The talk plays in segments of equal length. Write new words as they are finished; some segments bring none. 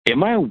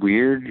Am I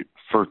weird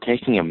for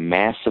taking a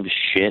massive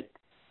shit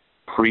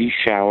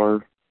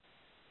pre-shower,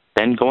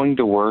 then going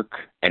to work,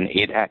 and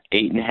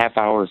 8.5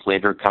 hours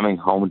later coming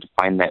home to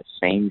find that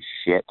same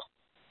shit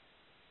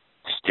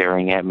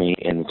staring at me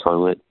in the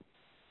toilet?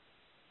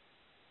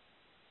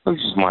 I was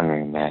just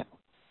wondering that.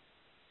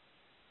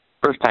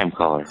 First time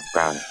caller,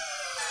 Brownie.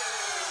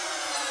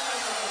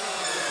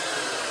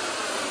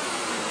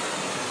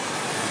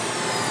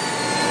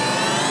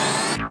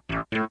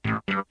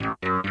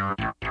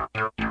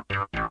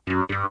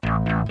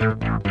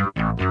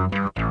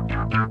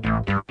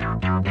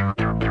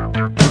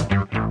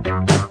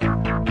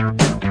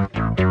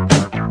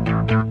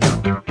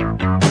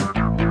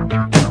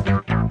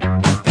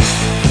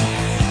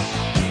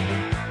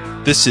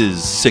 This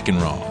is Sick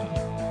and Wrong,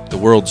 the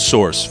world's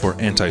source for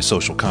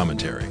antisocial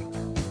commentary.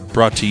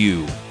 Brought to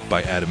you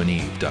by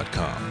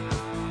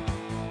adamandeve.com.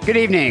 Good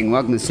evening.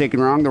 Welcome to Sick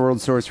and Wrong, the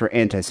world's source for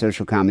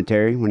antisocial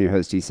commentary. One of your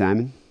hosts, E.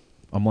 Simon.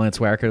 I'm Lance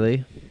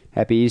Wackerly.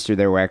 Happy Easter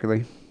there,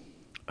 Wackerly.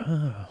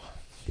 Oh,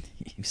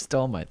 you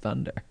stole my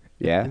thunder.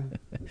 Yeah?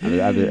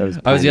 I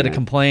was going to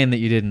complain that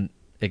you didn't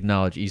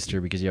acknowledge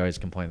Easter because you always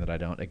complain that I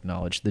don't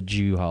acknowledge the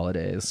Jew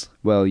holidays.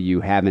 Well,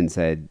 you haven't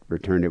said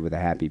returned it with a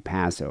happy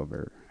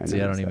Passover. I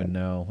don't even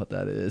know what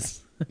that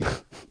is.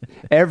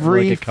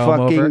 Every like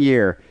fucking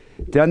year.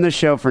 Done the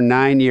show for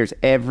 9 years.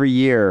 Every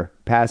year,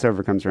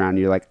 Passover comes around, and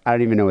you're like, I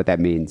don't even know what that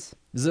means.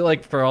 Is it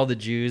like for all the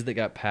Jews that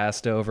got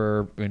passed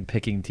over when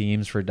picking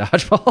teams for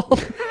dodgeball?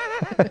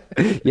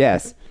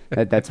 Yes,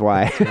 that's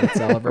why.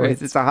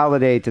 Celebrates. It's a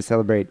holiday to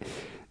celebrate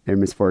their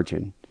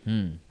misfortune.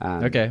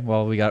 Okay,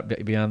 well, we got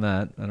beyond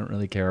that. I don't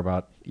really care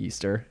about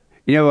Easter.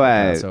 You know,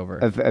 Passover.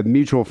 A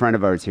mutual friend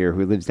of ours here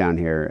who lives down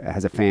here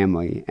has a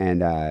family,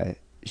 and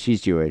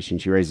she's Jewish,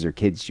 and she raises her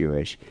kids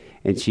Jewish,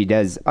 and she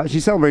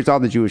celebrates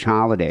all the Jewish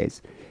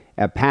holidays,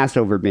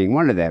 Passover being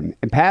one of them.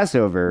 And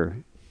Passover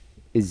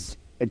is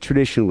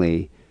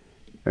personally,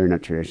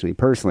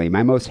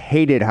 my most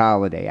hated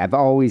holiday. I've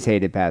always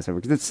hated Passover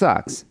because it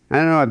sucks. I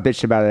don't know, I've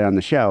bitched about it on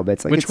the show, but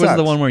it's like, Which was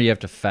the one where you have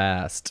to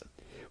fast?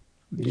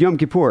 Yom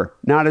Kippur,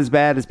 not as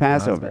bad as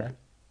Passover. Bad.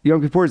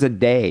 Yom Kippur is a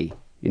day.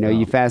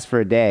 You fast for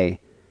a day.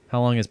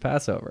 How long is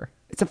Passover?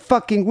 It's a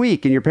fucking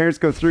week, and your parents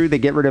go through the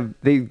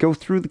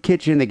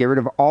kitchen, they get rid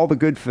of all the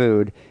good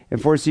food,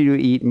 and force you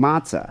to eat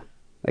matzah,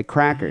 like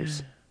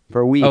crackers,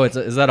 for a week. Oh,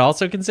 is that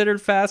also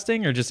considered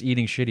fasting, or just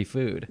eating shitty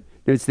food?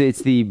 It's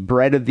the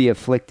bread of the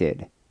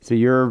afflicted. So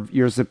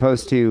you're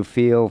supposed to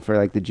feel for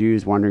like the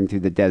Jews wandering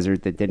through the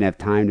desert that didn't have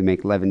time to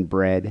make leavened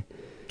bread.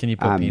 Can you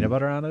put peanut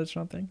butter on it or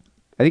something?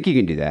 I think you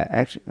can do that.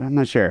 Actually, I'm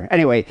not sure.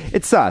 Anyway,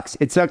 it sucks.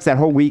 It sucks. That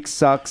whole week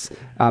sucks.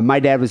 My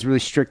dad was really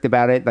strict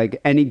about it.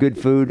 Like any good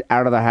food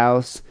out of the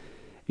house,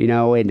 and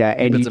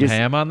you just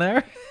ham on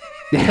there.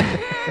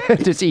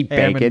 Just eat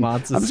ham bacon. And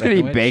I'm just gonna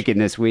eat bacon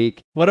this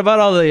week. What about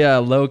all the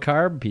low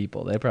carb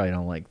people? They probably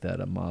don't like that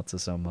matzah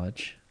so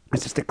much.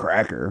 It's just a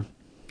cracker.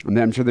 I mean,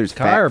 I'm sure there's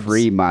Carbs.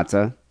 fat-free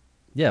matzah.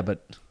 Yeah,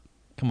 but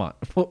come on.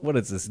 What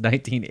is this?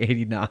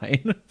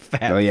 1989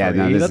 fat? Oh yeah,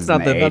 no, that's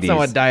not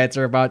what diets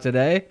are about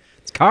today.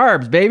 It's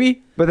carbs,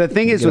 baby. But the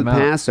thing is with them out.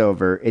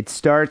 Passover, it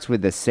starts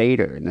with the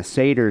Seder. And the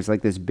Seder is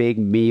like this big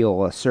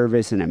meal, a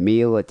service and a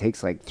meal. It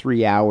takes like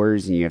 3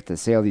 hours, and you have to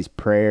say all these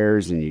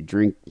prayers, and you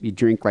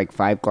drink like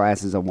 5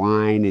 glasses of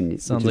wine. And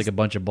Sounds like a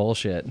bunch of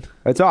bullshit.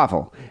 It's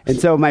awful. And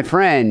so my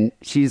friend,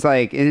 she's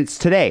like, and it's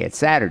today, it's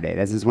Saturday.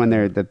 This is when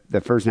they're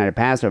the first night of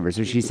Passover.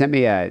 So she sent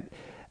me an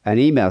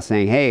email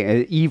saying,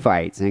 hey,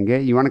 Evite, saying,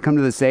 you want to come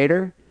to the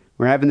Seder?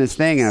 We're having this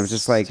thing, and I was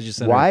just like,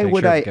 why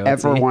would I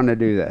ever want to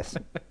do this?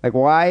 Like,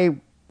 why?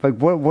 Like,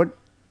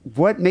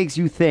 what makes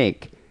you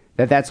think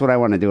that that's what I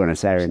want to do on a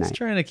Saturday night? Just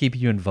trying to keep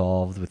you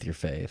involved with your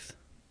faith.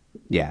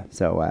 Yeah.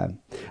 So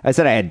I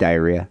said I had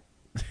diarrhea.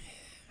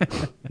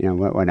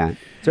 Why not?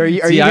 So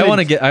I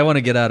want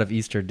to get out of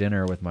Easter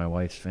dinner with my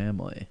wife's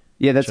family.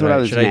 Yeah, that's what I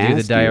was. Should I do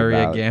the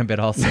diarrhea gambit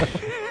also?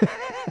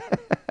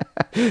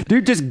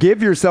 Dude, just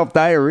give yourself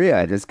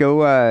diarrhea. Just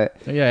go.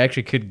 Yeah, I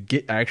actually could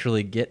get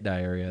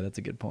diarrhea. That's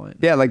a good point.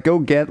 Yeah, like go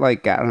get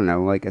like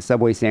a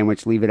Subway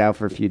sandwich. Leave it out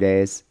for a few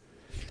days.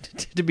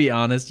 To be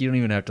honest, you don't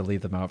even have to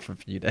leave them out for a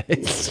few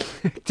days.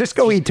 Just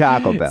go eat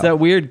Taco Bell. It's that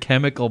weird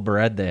chemical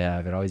bread they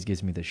have. It always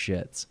gives me the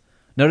shits.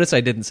 Notice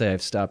I didn't say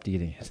I've stopped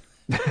eating it.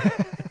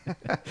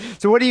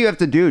 So what do you have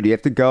to do? Do you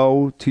have to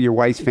go to your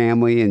wife's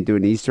family and do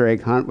an Easter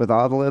egg hunt with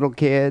all the little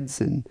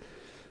kids and?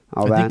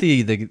 I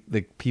think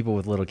the people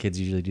with little kids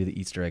usually do the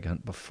Easter egg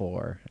hunt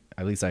before.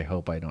 At least I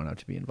hope I don't have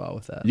to be involved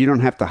with that. You don't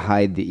have to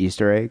hide the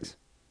Easter eggs?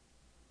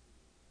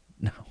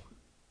 No.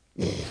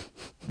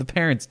 The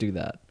parents do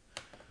that.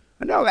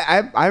 No,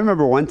 I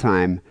remember one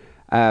time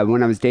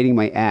when I was dating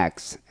my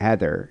ex,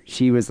 Heather,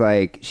 she was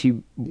like,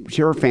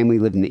 her family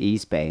lived in the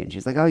East Bay, and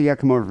she's like, oh, you got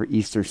to come over for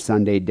Easter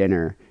Sunday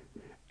dinner.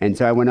 And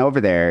so I went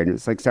over there, and it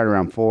was like started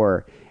around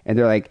 4, and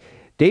they're like,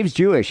 Dave's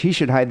Jewish, he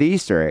should hide the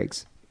Easter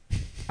eggs.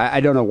 I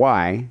don't know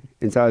why.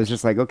 And so I was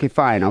just like, okay,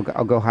 fine.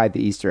 I'll go hide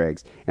the Easter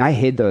eggs. And I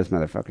hid those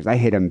motherfuckers. I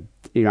hid them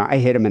I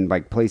hid them in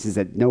like places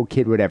that no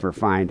kid would ever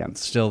find them.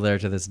 Still there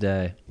to this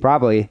day.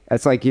 Probably.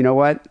 That's like, you know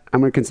what? I'm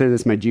going to consider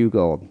this my Jew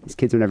gold. These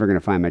kids are never going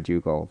to find my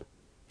Jew gold.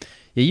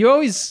 Yeah, you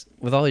always,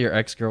 with all your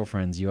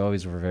ex-girlfriends, you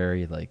always were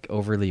very like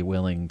overly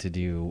willing to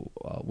do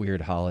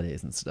weird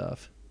holidays and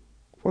stuff.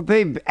 Well,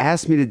 they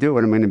asked me to do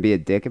it. I'm going to be a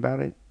dick about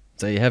it.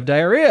 So you have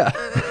diarrhea.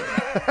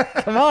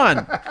 Come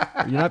on.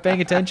 You're not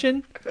paying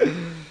attention?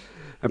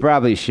 I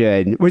probably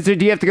should. Do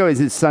you have to go? Is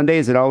it Sunday?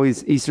 Is it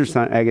always Easter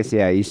Sunday? I guess,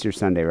 yeah, Easter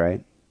Sunday,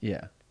 right?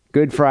 Yeah.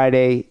 Good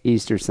Friday,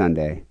 Easter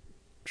Sunday.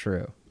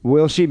 True.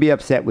 Will she be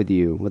upset with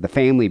you? Will the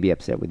family be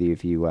upset with you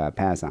if you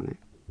pass on it?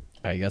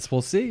 I guess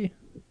we'll see.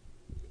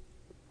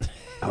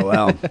 Oh,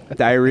 well.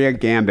 Diarrhea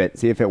Gambit.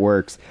 See if it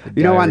works.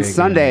 On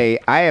Sunday,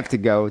 I have to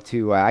go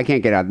to, I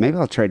can't get out. Maybe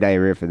I'll try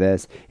diarrhea for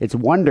this. It's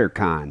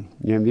WonderCon.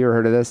 Have you ever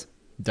heard of this?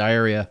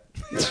 Diarrhea.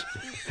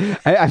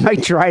 I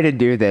might try to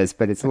do this,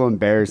 but it's a little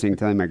embarrassing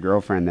telling my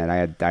girlfriend that I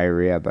had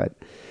diarrhea. But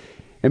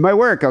it might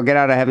work. I'll get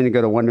out of having to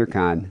go to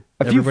WonderCon.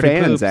 A few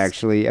fans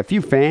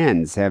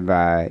have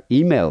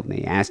emailed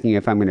me asking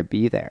if I'm going to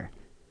be there.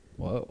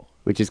 Whoa.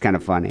 Which is kind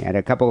of funny. I had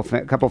a couple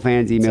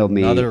fans emailed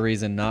me. Another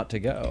reason not to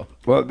go.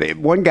 Well,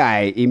 one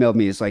guy emailed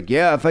me. It's like,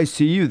 yeah, if I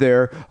see you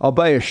there, I'll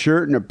buy a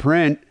shirt and a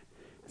print.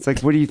 It's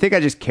like, what do you think? I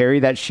just carry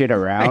that shit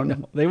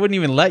around? They wouldn't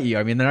even let you.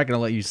 I mean, they're not going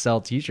to let you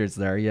sell T-shirts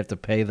there. You have to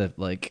pay the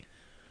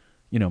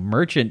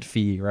merchant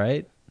fee,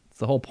 right? It's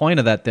the whole point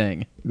of that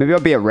thing. Maybe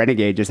I'll be a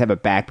renegade. Just have a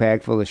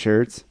backpack full of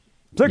shirts.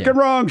 Sick and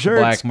wrong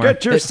shirts.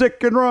 Get your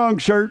sick and wrong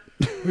shirt.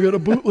 We got a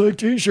bootleg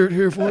T-shirt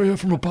here for you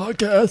from a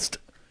podcast.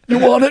 You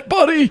want it,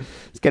 buddy?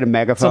 Let's get a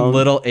megaphone. Some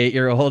little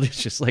 8-year-old who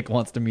just like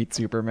wants to meet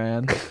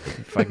Superman.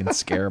 Fucking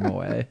scare him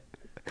away.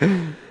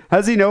 How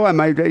does he know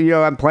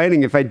I'm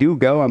planning? If I do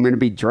go, I'm going to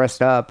be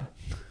dressed up.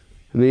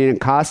 I mean, in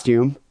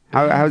costume.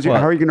 How are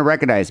you going to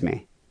recognize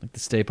me? Like the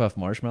Stay Puft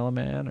Marshmallow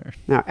Man, or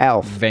no,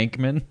 Alf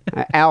Venkman?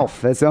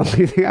 Alf. That's the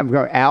only thing I'm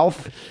going.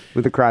 Alf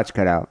with the crotch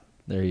cut out.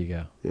 There you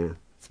go. Yeah,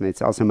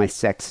 it's also my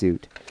sex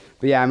suit.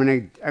 But yeah, I'm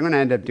gonna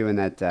end up doing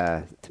that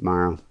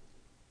tomorrow.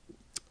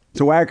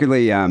 So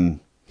wackedly,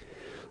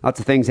 lots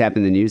of things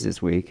happened in the news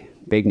this week.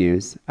 Big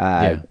news.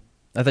 Yeah.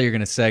 I thought you were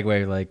going to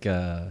segue like,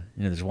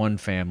 there's one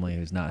family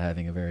who's not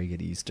having a very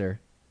good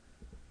Easter.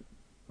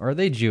 Or are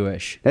they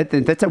Jewish?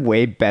 That's a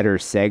way better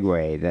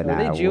segue than...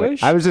 Are they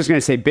Jewish? I was just going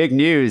to say big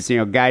news.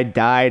 Guy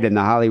died in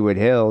the Hollywood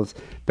Hills.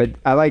 But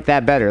I like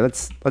that better.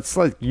 Let's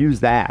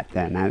use that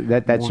then.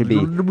 That should be...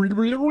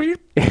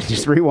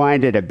 Just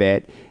rewind it a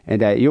bit.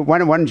 And why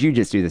don't you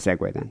just do the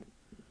segue then?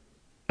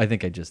 I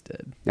think I just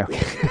did.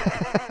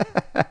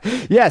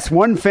 Okay. Yes,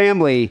 one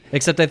family...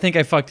 Except I think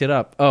I fucked it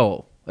up.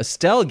 Oh,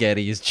 Estelle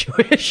Getty is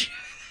Jewish.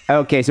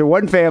 Okay, so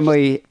one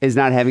family is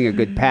not having a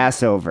good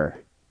Passover.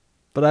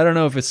 But I don't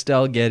know if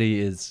Estelle Getty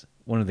is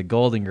one of the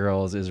Golden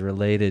Girls is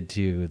related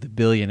to the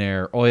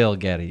billionaire oil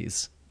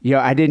Gettys.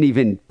 I didn't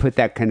even put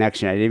that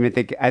connection.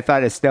 I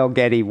thought Estelle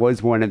Getty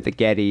was one of the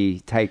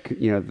Getty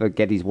the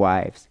Getty's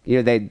wives.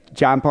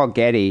 John Paul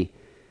Getty,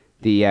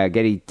 the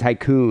Getty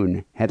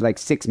tycoon, had like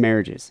 6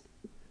 marriages.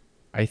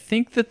 I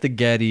think that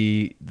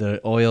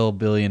the oil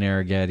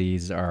billionaire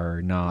Gettys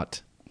are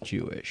not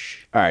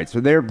Jewish. All right, so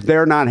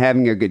they're not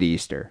having a good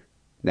Easter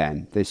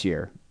then this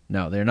year.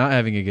 No, they're not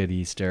having a good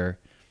Easter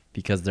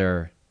because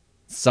their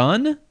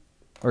son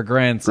or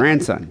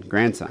grandson?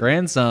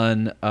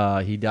 Grandson,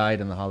 he died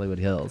in the Hollywood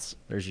Hills.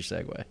 There's your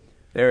segue.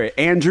 There,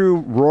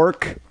 Andrew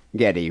Rourke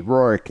Getty.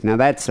 Rourke. Now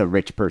that's a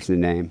rich person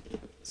name.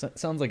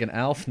 Sounds like an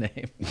Alf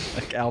name,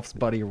 like Alf's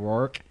buddy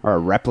Rourke. Or a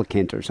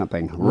replicant or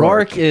something.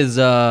 Rourke is,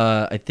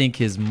 I think,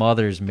 his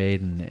mother's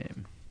maiden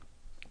name.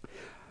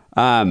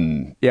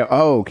 Yeah.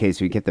 Oh, okay.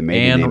 So you get the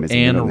maiden name as a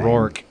middle name. Anne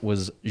Rourke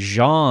was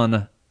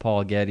Jean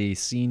Paul Getty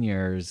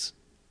Sr.'s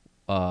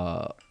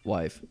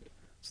wife.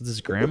 So this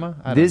is grandma?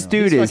 This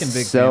dude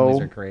is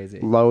so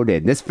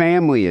loaded. This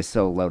family is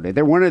so loaded.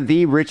 They're one of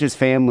the richest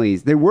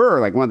families. They were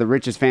like one of the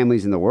richest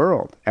families in the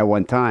world at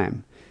one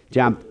time.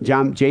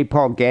 J.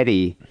 Paul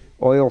Getty,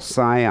 oil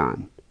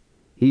scion.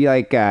 He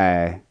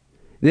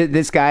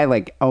this guy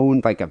like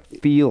owned like a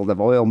field of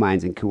oil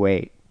mines in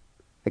Kuwait.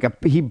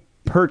 He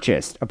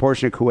purchased a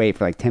portion of Kuwait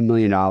for like $10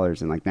 million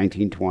in like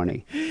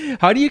 1920.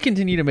 How do you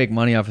continue to make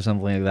money off of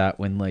something like that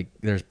when like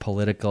there's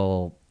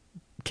political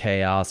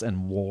chaos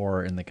and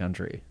war in the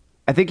country?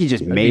 I think he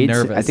just made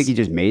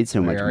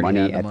so much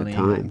money at the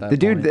time. The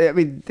dude, I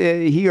mean,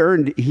 he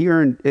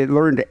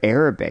learned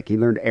Arabic. He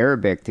learned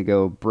Arabic to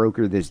go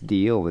broker this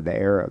deal with the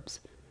Arabs.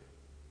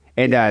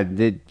 And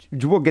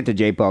we'll get to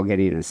J. Paul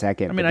Getty in a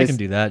second. I mean, I can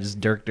do that. Just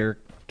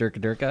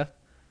Dirka.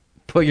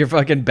 Put your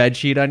fucking bed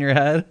sheet on your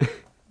head.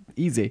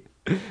 Easy.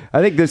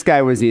 I think this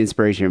guy was the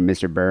inspiration of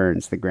Mr.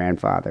 Burns, the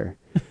grandfather.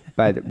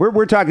 But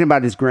we're talking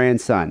about his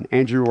grandson,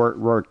 Andrew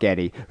Rourke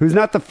Getty, who's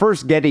not the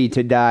first Getty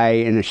to die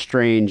in a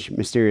strange,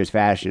 mysterious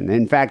fashion.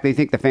 In fact, they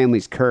think the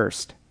family's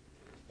cursed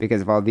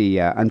because of all the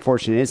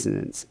unfortunate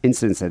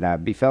incidents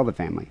that befell the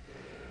family.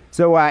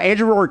 So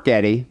Andrew Rourke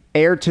Getty,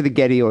 heir to the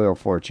Getty oil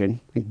fortune,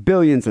 like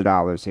billions of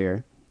dollars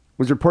here,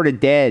 was reported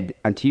dead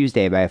on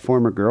Tuesday by a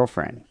former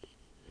girlfriend,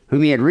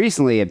 whom he had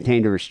recently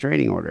obtained a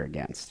restraining order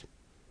against.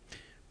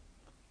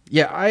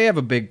 Yeah, I have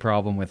a big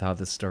problem with how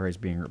this story is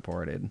being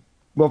reported.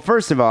 Well,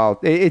 first of all,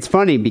 it's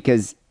funny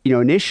because,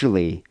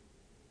 initially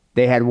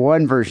they had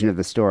one version of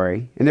the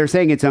story, and they're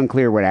saying it's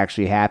unclear what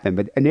actually happened.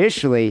 But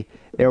initially,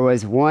 there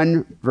was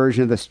one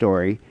version of the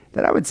story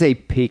that I would say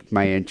piqued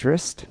my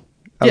interest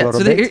a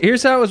little bit.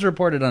 Here's how it was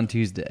reported on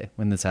Tuesday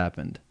when this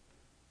happened.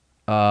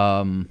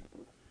 Police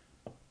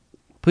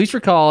were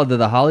called to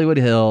the Hollywood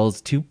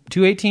Hills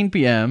 2:18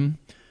 p.m.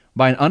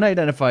 by an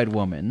unidentified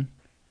woman.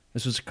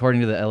 This was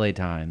according to the LA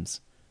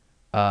Times.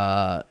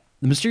 The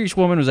mysterious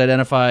woman was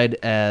identified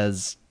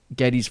as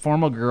Getty's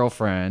former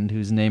girlfriend,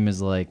 whose name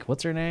is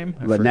what's her name?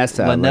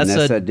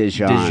 Lanessa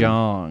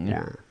DeJong.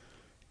 Yeah.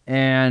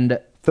 And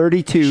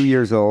 32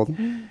 years old.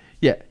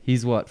 Yeah,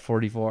 he's what,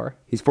 44?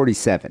 He's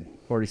 47.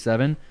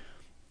 47.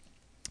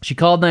 She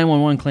called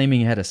 911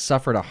 claiming he had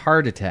suffered a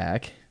heart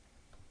attack.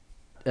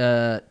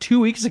 2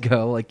 weeks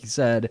ago, like you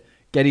said,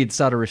 Getty had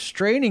sought a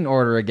restraining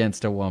order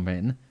against a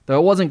woman, though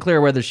it wasn't clear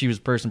whether she was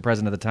person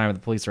present at the time of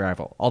the police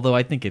arrival. Although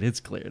I think it is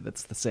clear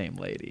that's the same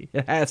lady.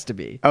 It has to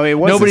be. Oh, it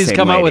was nobody's the same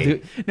come lady. out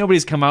with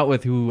nobody's come out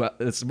with who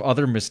this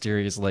other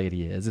mysterious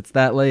lady is. It's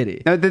that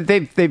lady. No,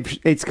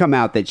 it's come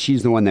out that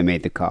she's the one that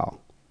made the call.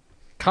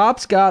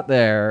 Cops got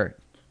there,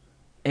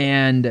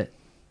 and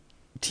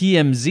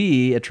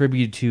TMZ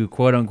attributed to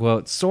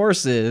quote-unquote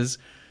sources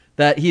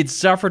that he had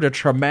suffered a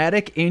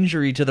traumatic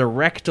injury to the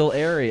rectal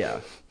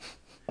area.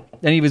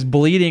 And he was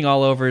bleeding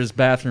all over his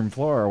bathroom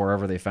floor or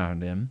wherever they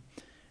found him.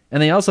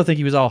 And they also think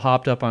he was all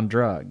hopped up on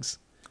drugs.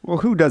 Well,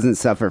 who doesn't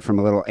suffer from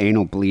a little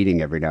anal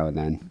bleeding every now and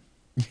then?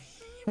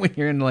 When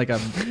you're in a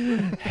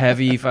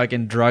heavy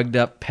fucking drugged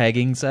up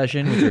pegging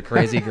session with your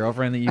crazy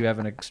girlfriend that you have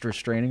an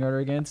restraining order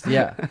against?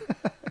 Yeah.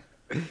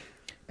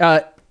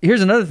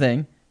 Here's another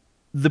thing.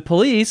 The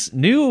police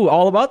knew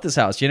all about this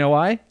house. You know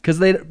why? Because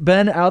they'd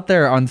been out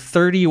there on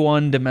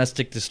 31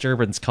 domestic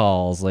disturbance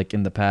calls,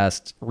 in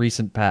the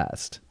recent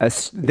past.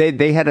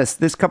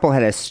 This couple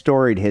had a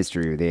storied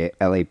history with the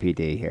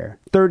LAPD here.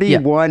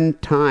 31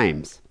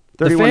 times.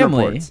 31 the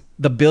family, reports.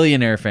 The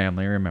billionaire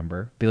family,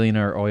 remember?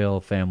 Billionaire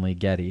oil family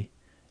Getty.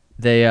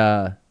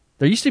 There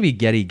used to be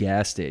Getty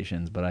gas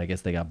stations, but I guess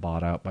they got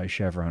bought out by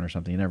Chevron or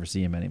something. You never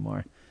see them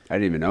anymore. I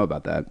didn't even know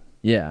about that.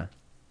 Yeah.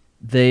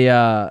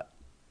 The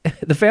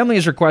family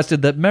has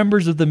requested that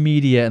members of the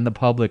media and the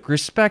public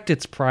respect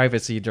its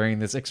privacy during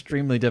this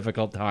extremely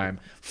difficult time.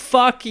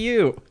 Fuck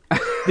you.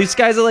 These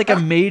guys are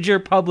a major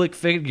public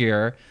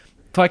figure.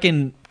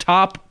 Fucking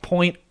top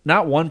point,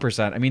 not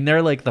 1%. I mean,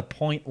 they're the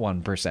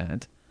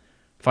 0.1%.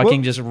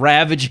 Fucking just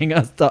ravaging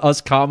us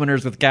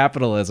commoners with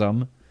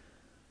capitalism.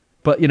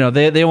 But,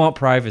 they want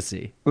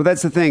privacy. Well,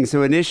 that's the thing.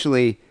 So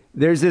initially,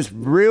 there's this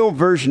real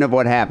version of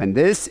what happened.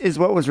 This is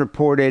what was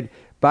reported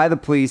by the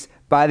police,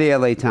 by the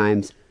LA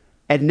Times.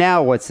 And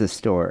now what's the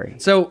story?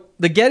 So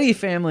the Getty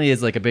family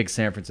is a big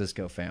San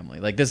Francisco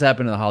family. This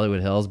happened in the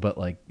Hollywood Hills, but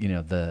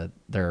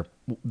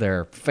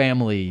their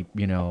family,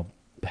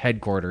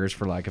 headquarters,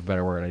 for lack of a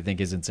better word, I think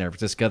is in San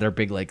Francisco. They're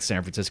big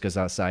San Francisco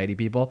society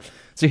people.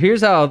 So here's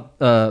how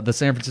the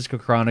San Francisco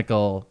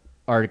Chronicle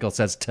article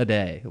says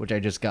today, which I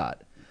just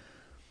got.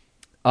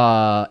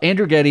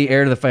 Andrew Getty,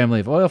 heir to the family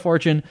of oil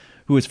fortune,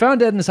 who was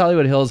found dead in his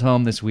Hollywood Hills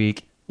home this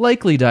week,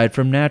 likely died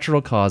from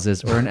natural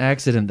causes or an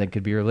accident that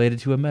could be related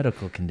to a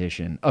medical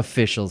condition,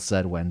 officials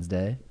said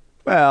Wednesday.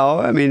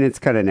 Well, I mean, it's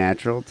kind of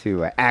natural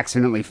to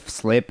accidentally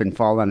slip and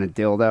fall on a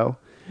dildo,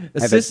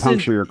 have it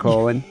puncture your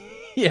colon.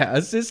 Yeah,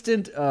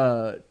 Assistant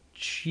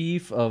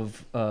Chief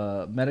of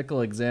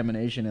Medical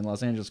Examination in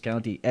Los Angeles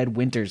County, Ed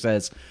Winter,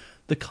 says,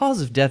 the cause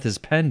of death is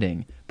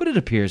pending, but it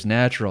appears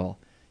natural.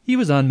 He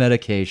was on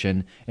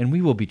medication, and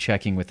we will be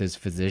checking with his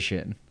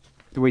physician.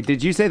 Wait,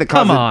 did you say the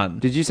cause?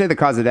 Did you say the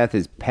cause of death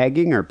is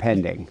pegging or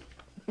pending?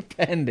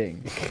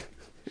 Pending.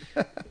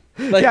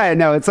 Yeah,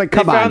 no, it's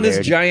come on, they found this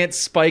dude. giant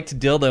spiked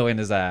dildo in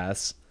his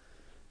ass.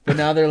 But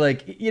now they're and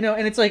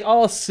it's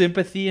all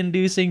sympathy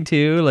inducing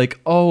too.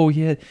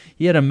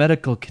 He had a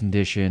medical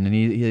condition,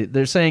 and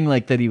they're saying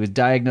that he was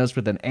diagnosed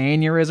with an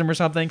aneurysm or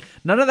something.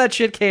 None of that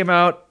shit came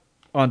out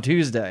on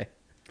Tuesday.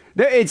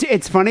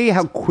 It's funny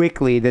how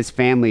quickly this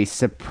family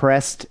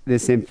suppressed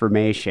this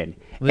information.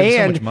 They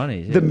have so much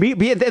money.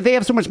 They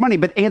have so much money,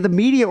 and the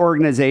media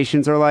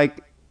organizations are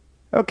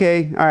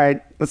okay, all right,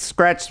 let's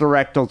scratch the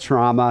rectal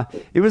trauma.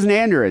 It was an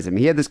aneurysm.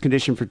 He had this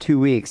condition for 2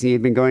 weeks. He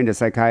had been going to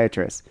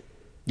psychiatrists.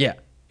 Yeah.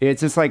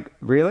 It's just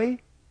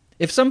really?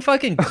 If some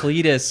fucking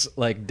Cletus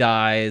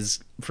dies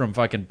from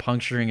fucking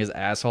puncturing his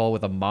asshole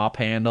with a mop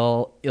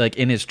handle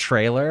in his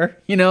trailer,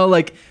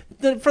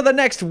 for the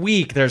next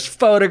week there's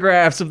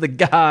photographs of the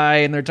guy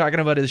and they're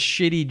talking about his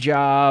shitty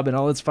job and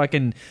all his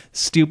fucking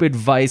stupid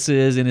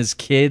vices and his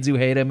kids who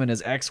hate him and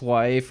his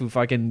ex-wife who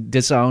fucking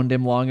disowned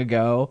him long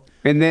ago.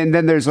 And then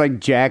there's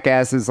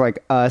jackasses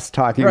like us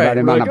talking about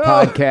him on a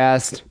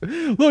podcast.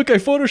 Look, I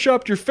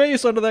photoshopped your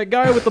face onto that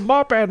guy with the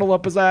mop handle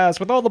up his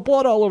ass with all the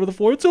blood all over the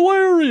floor. It's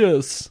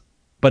hilarious.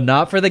 But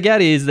not for the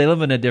Gettys. They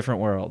live in a different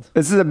world.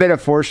 This is a bit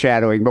of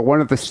foreshadowing, but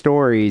one of the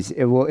stories,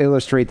 it will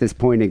illustrate this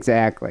point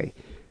exactly.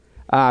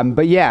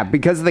 But yeah,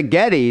 because of the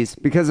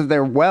Gettys, because of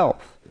their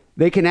wealth,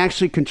 they can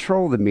actually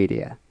control the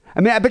media.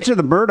 I mean, I bet you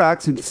the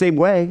Murdochs in the same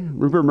way.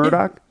 Rupert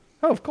Murdoch.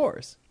 Yeah. Oh, of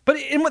course. But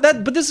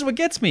but this is what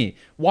gets me.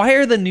 Why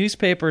are the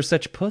newspapers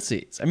such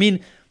pussies? I mean,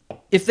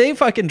 if they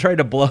fucking tried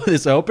to blow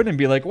this open and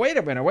be like, wait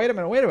a minute,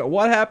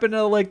 what happened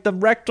to like the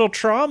rectal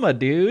trauma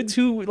dudes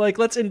who like,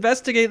 let's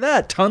investigate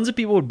that. Tons of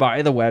people would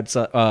buy the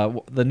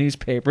website, the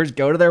newspapers,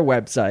 go to their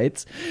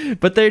websites,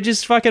 but they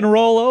just fucking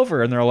roll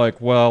over and they're like,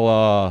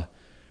 well,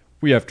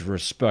 we have to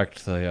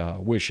respect the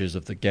wishes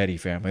of the Getty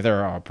family.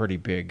 They're a pretty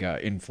big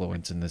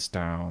influence in this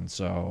town,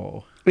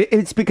 so...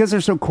 It's because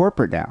they're so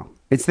corporate now.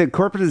 It's the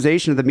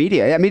corporatization of the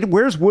media. I mean,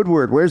 where's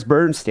Woodward? Where's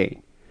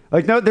Bernstein?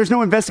 Like, no, there's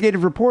no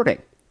investigative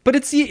reporting. But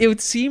it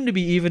would seem to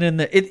be even in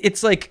the...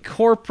 It's like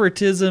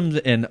corporatism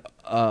and...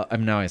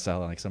 now I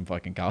sound like some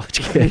fucking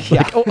college kid.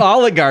 Like,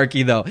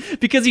 oligarchy, though.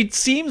 Because it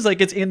seems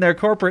like it's in their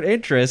corporate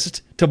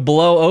interest to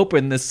blow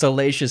open this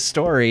salacious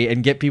story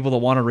and get people to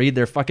want to read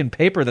their fucking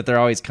paper that they're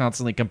always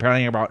constantly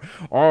complaining about.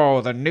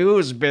 Oh, the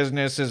news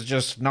business is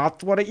just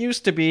not what it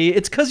used to be.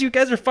 It's because you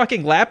guys are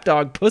fucking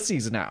lapdog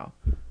pussies now.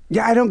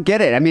 Yeah, I don't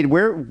get it. I mean,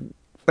 where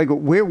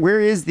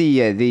is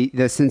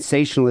the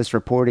sensationalist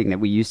reporting that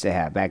we used to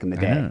have back in the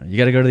day? You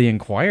got to go to the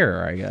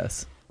Inquirer, I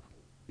guess.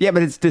 Yeah,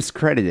 but it's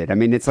discredited. I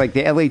mean, it's like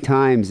the LA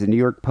Times, the New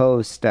York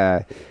Post,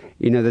 the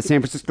San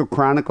Francisco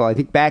Chronicle. I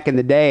think back in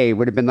the day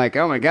would have been like,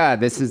 oh my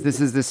God, this is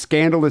the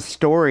scandalous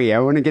story. I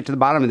want to get to the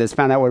bottom of this,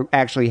 find out what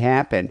actually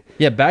happened.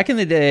 Yeah, back in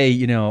the day,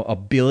 a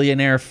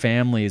billionaire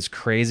family's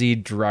crazy,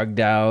 drugged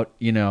out,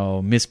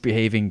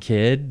 misbehaving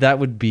kid, that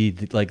would be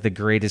like the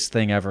greatest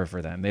thing ever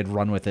for them. They'd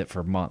run with it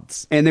for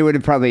months. And they would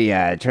have probably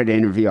tried to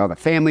interview all the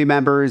family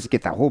members,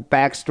 get the whole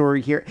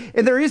backstory here.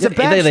 And there is a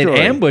backstory. They'd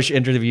ambush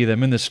interview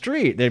them in the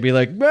street. They'd be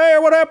like, hey,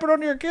 what happened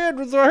to your kid?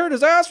 I heard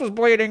his ass was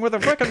bleeding with a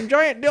fucking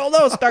giant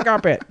dildo stuck up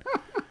it.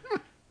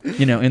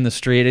 In the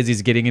street as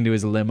he's getting into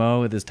his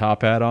limo with his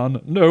top hat on.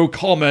 No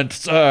comment,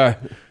 sir.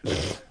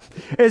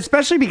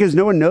 Especially because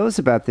no one knows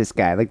about this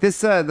guy. Like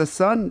this, the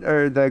son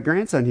or the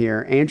grandson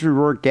here,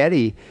 Andrew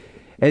Getty,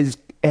 has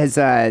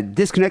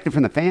disconnected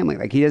from the family.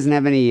 Like he doesn't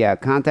have any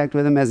contact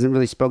with him. Hasn't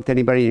really spoke to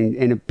anybody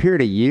in a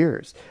period of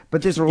years.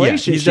 But this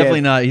relationship,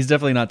 he's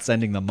definitely not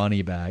sending the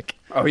money back.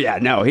 Oh yeah,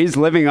 no, he's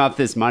living off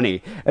this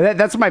money. And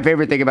that's my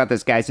favorite thing about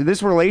this guy. So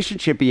this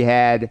relationship he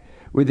had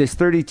with this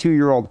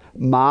 32-year-old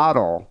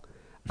model,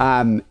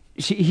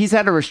 he's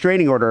had a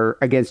restraining order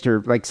against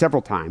her like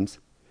several times.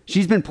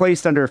 She's been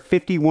placed under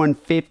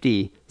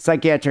 5150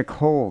 psychiatric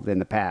hold in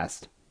the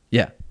past.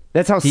 Yeah.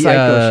 That's how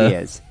psycho she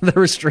is. The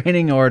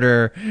restraining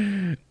order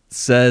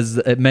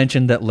it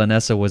mentioned that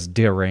Lanessa was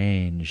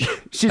deranged.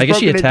 I guess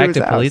she attacked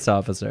a police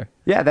officer.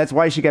 Yeah, that's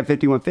why she got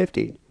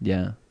 5150.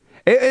 Yeah.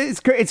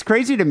 It's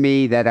crazy to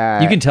me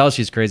that... you can tell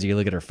she's crazy. You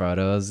look at her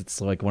photos. It's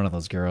like one of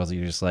those girls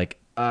you're just like,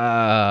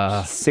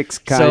 six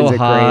kinds so of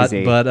hot,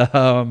 crazy. But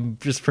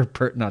just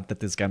not that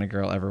this kind of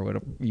girl ever would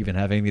even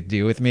have anything to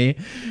do with me,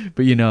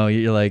 but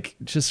you're like,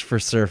 just for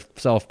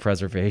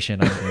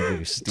self-preservation, I'm going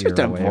to steer just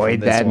away avoid from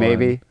this that one.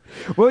 maybe.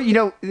 Well,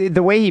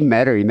 the way he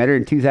met her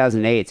in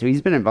 2008, so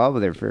he's been involved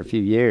with her for a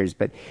few years,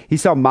 but he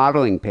saw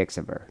modeling pics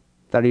of her.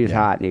 Thought he was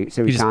hot, so he just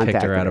picked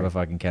contacted her out of a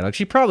fucking catalog.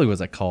 She probably was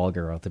a call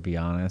girl, to be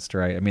honest,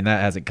 right? I mean, that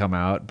hasn't come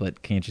out,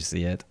 but can't you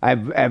see it? I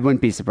wouldn't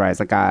be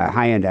surprised, like a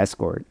high-end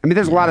escort. I mean,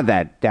 there's a lot of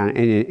that down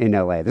in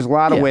LA. There's a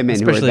lot of women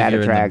who are especially that if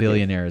you're attractive. in the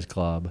billionaires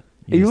club.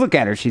 You look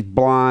at her; she's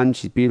blonde,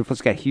 she's beautiful,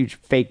 she's got huge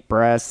fake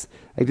breasts.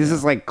 Like this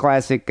is like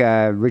classic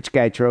rich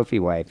guy trophy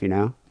wife,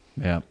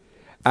 Yeah.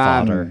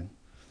 Fodder.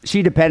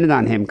 She depended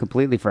on him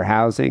completely for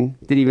housing.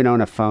 Didn't even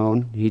own a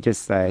phone. He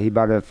just he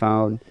bought her a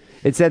phone.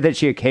 It said that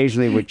she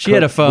occasionally would. She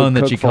had a phone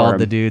that she called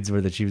the dudes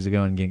where that she was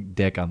going and getting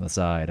dick on the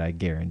side. I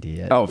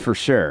guarantee it. Oh, for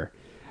sure.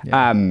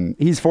 Yeah.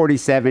 He's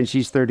 47.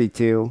 She's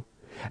 32.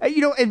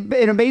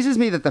 It amazes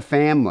me that the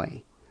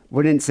family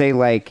wouldn't say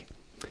like,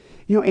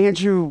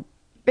 Andrew,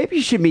 maybe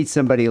you should meet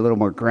somebody a little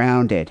more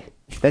grounded.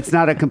 That's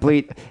not a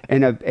complete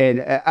and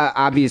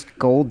obvious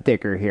gold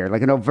digger here,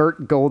 like an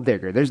overt gold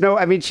digger. There's no.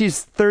 I mean,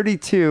 she's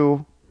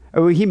 32.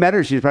 When he met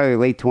her, she was probably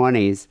late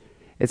 20s.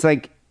 It's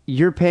like.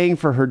 You're paying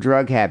for her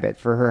drug habit,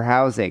 for her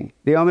housing.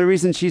 The only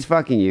reason she's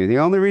fucking you, the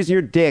only reason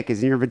your dick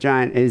is in your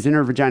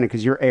vagina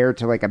because you're heir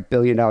to like $1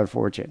 billion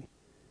fortune.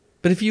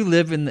 But if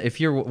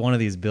you're one of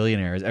these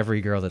billionaires, every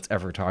girl that's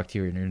ever talked to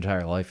you in your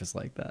entire life is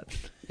like that,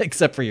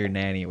 except for your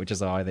nanny, which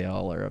is why they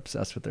all are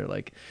obsessed with their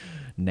like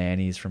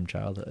nannies from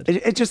childhood.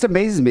 It just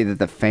amazes me that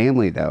the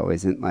family though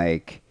isn't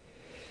like,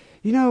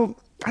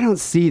 I don't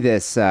see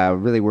this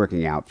really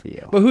working out for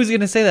you. But who's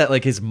going to say that?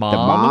 Like his mom? The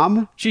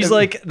mom? She's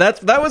like,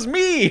 that was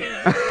me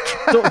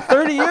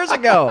 30 years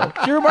ago.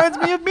 She reminds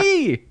me of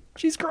me.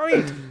 She's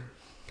great.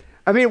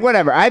 I mean,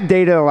 whatever. I've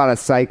dated a lot of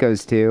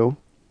psychos too.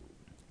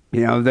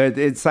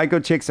 Psycho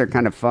chicks are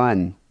kind of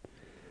fun.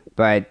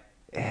 But...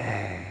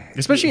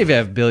 especially if you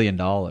have $1 billion,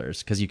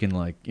 because you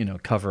can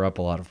cover up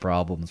a lot of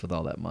problems with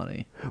all that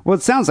money. Well,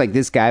 it sounds like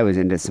this guy was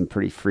into some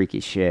pretty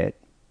freaky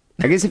shit.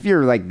 I guess if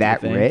you're like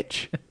that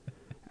rich...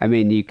 I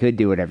mean, you could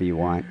do whatever you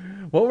want.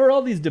 What were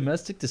all these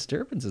domestic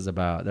disturbances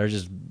about? They're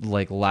just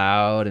like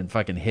loud and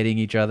fucking hitting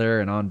each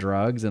other and on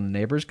drugs, and the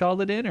neighbors called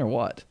it in, or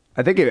what?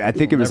 I think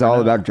it was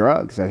all about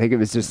drugs. I think it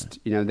was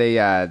just,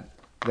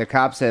 the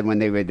cops said when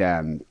they would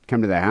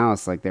come to the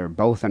house, like they were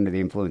both under the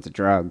influence of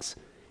drugs.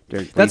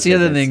 That's the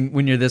other thing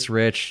when you're this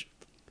rich.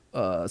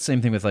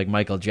 Same thing with like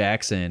Michael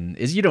Jackson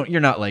is you're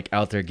not like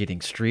out there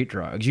getting street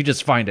drugs. You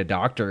just find a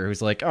doctor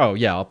who's like, oh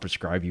yeah, I'll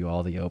prescribe you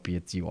all the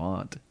opiates you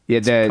want.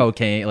 Yeah,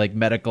 cocaine, like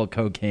medical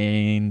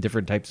cocaine,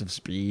 different types of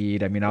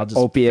speed. I mean, I'll just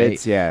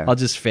opiates. I'll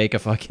just fake a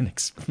fucking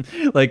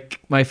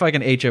like my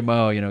fucking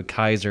HMO.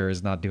 Kaiser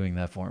is not doing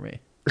that for me.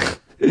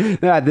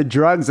 The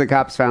drugs the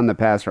cops found in the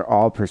past are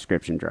all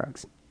prescription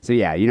drugs. So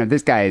yeah,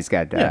 this guy has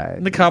got.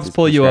 The cops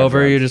pull you over.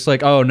 Drugs. You're just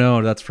like, oh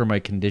no, that's for my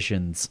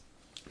conditions.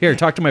 Here,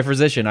 talk to my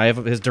physician. I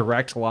have his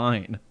direct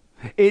line.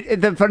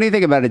 The funny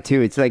thing about it,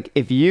 too, it's like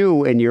if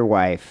you and your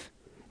wife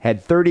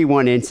had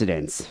 31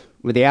 incidents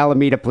with the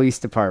Alameda Police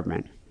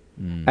Department,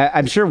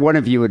 I'm sure one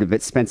of you would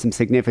have spent some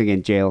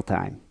significant jail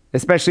time,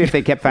 especially if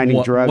they kept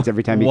finding drugs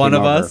every time you came over.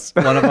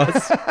 One of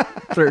us.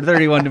 For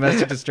 31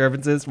 domestic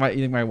disturbances. You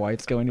think my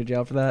wife's going to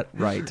jail for that?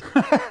 Right.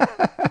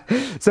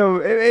 So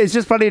it's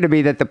just funny to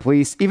me that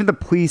even the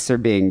police are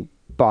being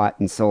bought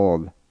and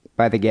sold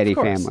by the Getty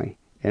family,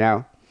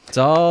 It's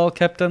all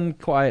kept on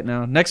quiet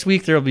now. Next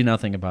week, there'll be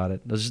nothing about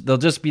it. There'll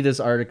just be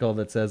this article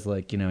that says,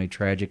 like, he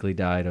tragically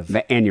died of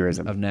the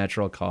aneurysm of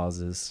natural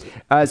causes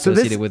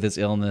associated with his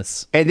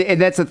illness.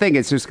 And that's the thing.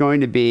 It's just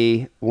going to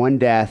be one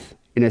death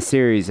in a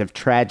series of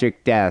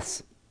tragic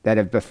deaths that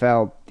have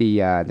befell the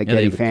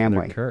Getty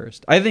family. They're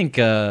cursed. I think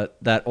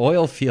that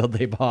oil field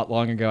they bought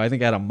long ago, I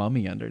think had a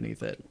mummy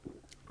underneath it.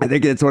 I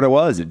think that's what it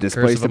was. It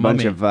displaced a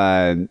bunch of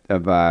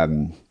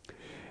Hajis.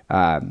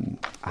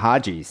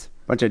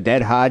 Bunch of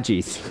dead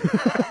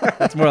Hajis.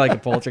 That's more like a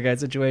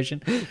poltergeist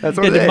situation. That's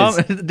what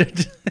it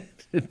is.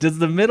 Does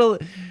the middle...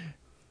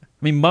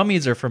 I mean,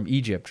 mummies are from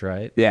Egypt,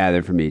 right? Yeah,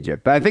 they're from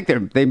Egypt. But I think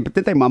did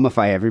they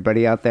mummify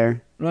everybody out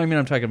there? No, I mean,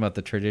 I'm talking about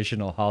the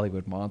traditional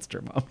Hollywood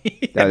monster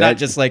mummy. No, not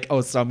just like,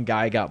 some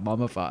guy got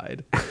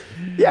mummified.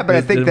 Yeah, but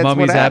I think that's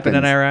mummies what happens. happen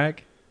in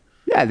Iraq?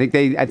 Yeah, I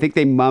think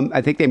they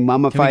mummified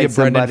Can we get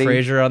somebody. Brendan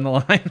Fraser on the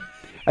line?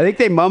 I think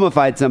they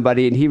mummified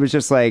somebody, and he was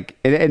just like,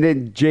 and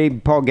then J.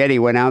 Paul Getty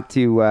went out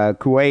to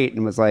Kuwait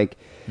and was like,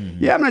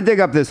 yeah, I'm going to dig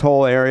up this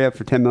whole area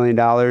for $10 million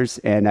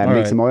and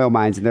make some oil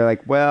mines. And they're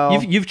like,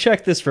 well... You've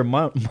checked this for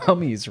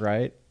mummies,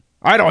 right?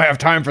 I don't have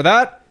time for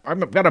that.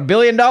 I've got $1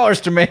 billion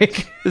to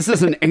make. This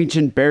is an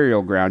ancient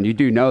burial ground. You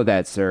do know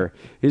that, sir.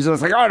 He's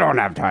just like, I don't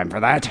have time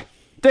for that.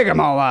 Dig them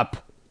all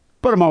up.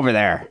 Put them over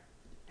there.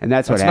 And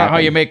that's what happened. That's not how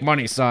you make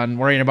money, son.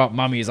 Worrying about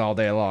mummies all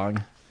day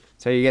long.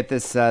 So you get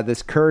this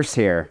curse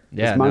here,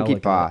 this monkey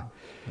paw. Yeah.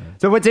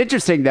 So what's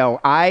interesting, though,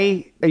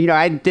 I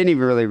didn't even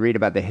really read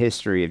about the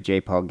history of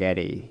J. Paul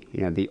Getty,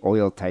 the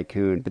oil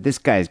tycoon, but this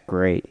guy's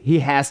great.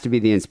 He has to be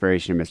the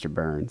inspiration of Mr.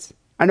 Burns.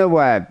 I know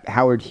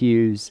Howard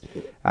Hughes,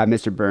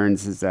 Mr.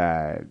 Burns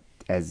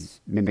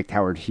has mimicked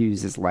Howard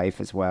Hughes' life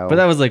as well. But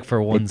that was like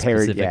for one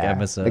specific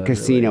episode. The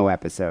casino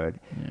episode.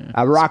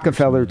 Yeah,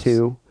 Rockefeller,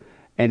 too.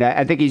 And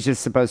I think he's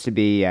just supposed to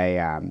be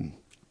a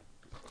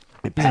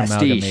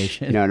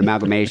pastiche, an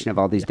amalgamation of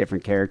all these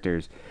different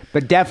characters.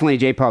 But definitely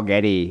J. Paul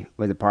Getty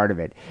was a part of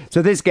it.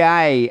 So this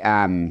guy,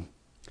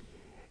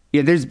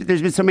 there's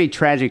been so many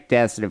tragic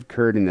deaths that have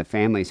occurred in the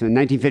family. So in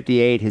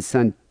 1958, his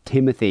son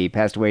Timothy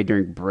passed away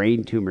during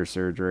brain tumor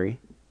surgery.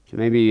 So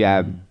maybe,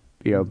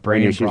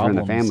 brain issues from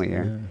the family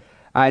here.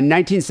 Yeah. In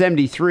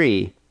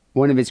 1973,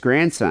 one of his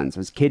grandsons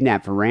was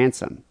kidnapped for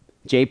ransom.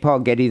 J. Paul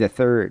Getty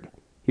III.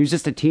 He was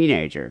just a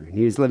teenager.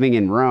 He was living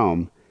in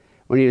Rome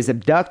when he was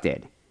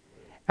abducted.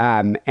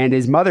 And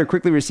his mother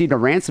quickly received a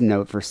ransom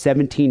note for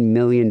 $17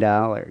 million.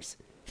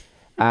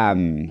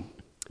 And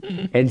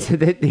so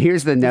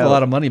here's the note. That's a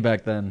lot of money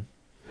back then.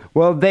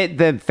 Well,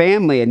 the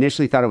family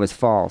initially thought it was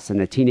false and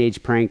a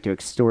teenage prank to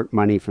extort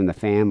money from the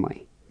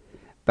family.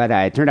 But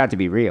it turned out to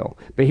be real.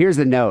 But here's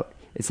the note.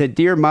 It said,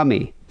 Dear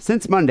Mummy,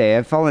 since Monday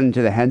I've fallen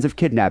into the hands of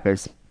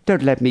kidnappers.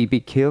 Don't let me be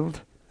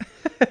killed.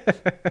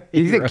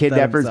 You think the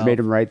kidnappers made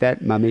him write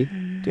that? Mummy?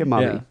 Dear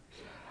Mummy. Yeah.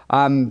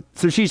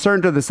 So she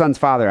turned to the son's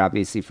father,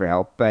 obviously, for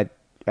help, but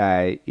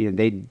the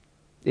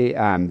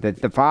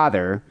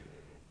father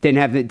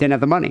didn't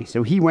have the money,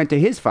 so he went to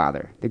his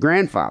father, the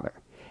grandfather,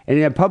 and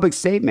in a public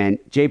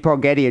statement, J. Paul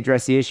Getty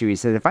addressed the issue. He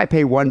said, "If I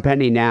pay 1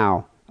 penny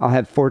now, I'll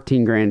have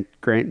 14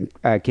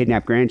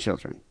 kidnapped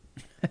grandchildren."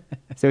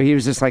 So he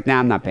was just like, "Nah,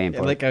 I'm not paying for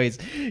it." Like how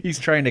he's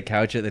trying to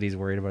couch it that he's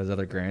worried about his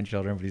other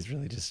grandchildren, but he's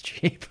really just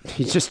cheap.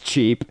 He's just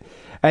cheap.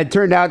 It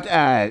turned out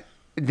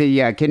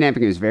the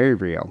kidnapping was very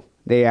real.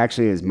 They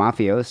actually is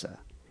mafiosa.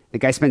 The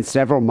guy spent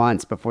several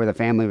months before the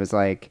family was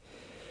like,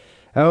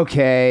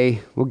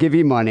 okay, we'll give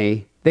you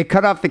money. They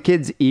cut off the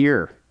kid's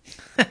ear.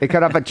 They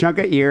cut off a chunk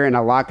of ear and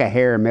a lock of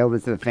hair and mailed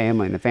it to the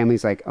family. And the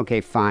family's like, okay,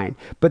 fine.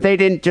 But they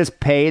didn't just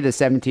pay the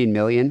 $17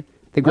 million.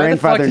 The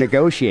grandfather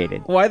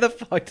negotiated. Why the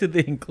fuck did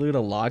they include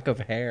a lock of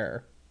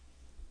hair?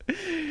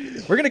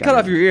 We're going to cut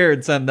off your ear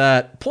and send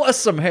that, plus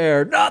some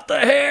hair, not the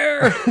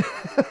hair.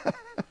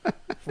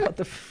 What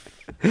the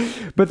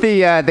But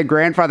the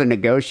grandfather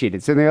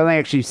negotiated, so they only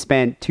actually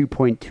spent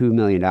 $2.2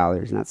 million,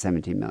 not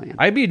 $17 million.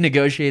 I'd be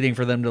negotiating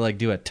for them to like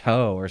do a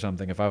toe or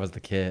something if I was the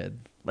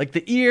kid. Like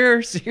the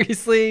ear,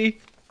 seriously.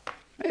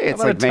 Hey, it's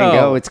like Van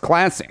Gogh. It's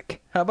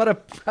classic. How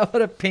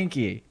about a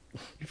pinky?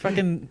 You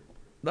fucking,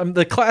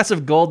 the class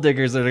of gold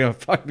diggers that are gonna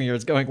fuck me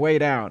is going way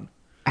down.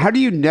 How do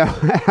you know?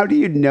 How do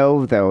you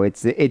know though?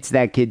 It's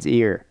that kid's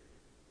ear.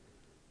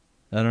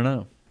 I don't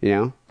know. You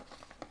know,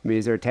 I mean,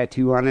 is there a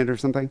tattoo on it or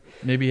something?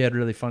 Maybe he had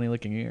really funny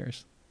looking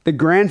ears. The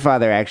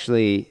grandfather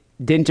actually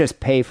didn't just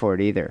pay for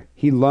it either.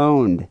 He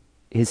loaned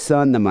his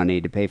son the money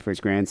to pay for his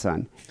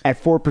grandson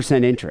at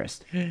 4%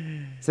 interest.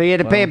 So he had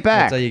to pay it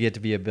back. That's how you get to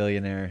be a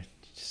billionaire.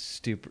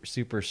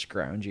 Super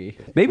scroungy.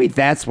 Maybe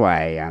that's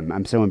why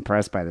I'm so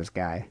impressed by this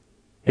guy.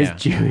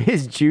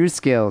 His Jew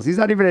skills. He's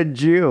not even a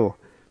Jew,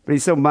 but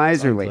he's so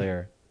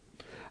miserly.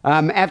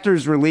 After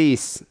his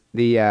release,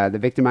 the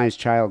victimized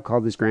child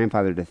called his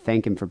grandfather to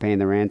thank him for paying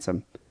the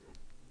ransom.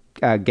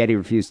 Getty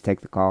refused to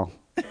take the call.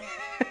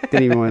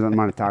 Didn't even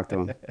want to talk to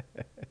him.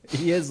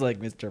 He is like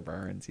Mr.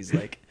 Burns. He's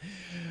like,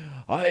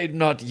 I'm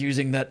not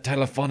using that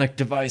telephonic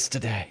device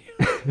today.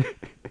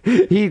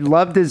 He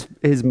loved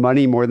his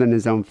money more than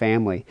his own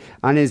family.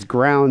 On his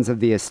grounds of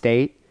the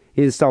estate,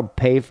 he installed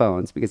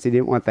payphones because he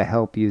didn't want the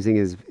help using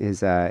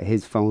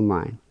his phone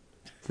line.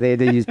 So they had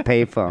to use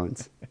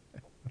payphones.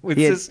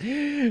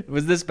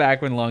 Was this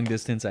back when long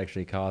distance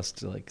actually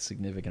cost like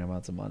significant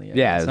amounts of money?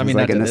 Yeah, it was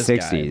like in the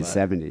 60s,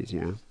 70s,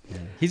 yeah.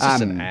 He's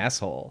just an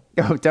asshole.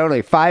 Oh,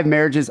 totally. 5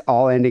 marriages,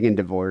 all ending in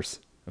divorce.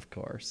 Of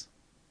course.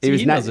 See,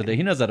 he knows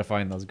how to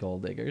find those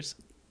gold diggers.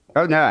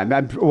 Oh, no.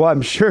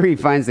 I'm sure he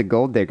finds the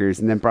gold diggers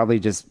and then probably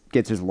just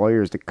gets his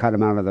lawyers to cut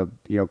them out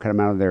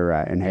of their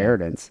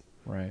inheritance.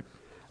 Right.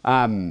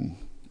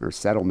 Or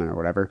settlement or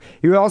whatever.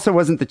 He also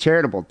wasn't the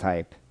charitable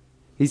type.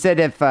 He said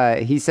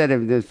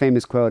the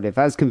famous quote, if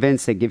I was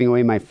convinced that giving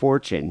away my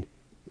fortune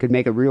could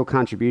make a real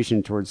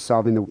contribution towards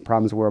solving the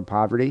problems of world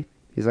poverty,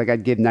 he's like,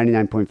 I'd give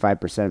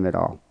 99.5% of it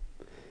all.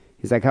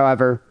 He's like,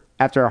 however,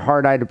 after a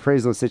hard-eyed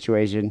appraisal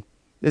situation,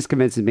 this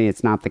convinces me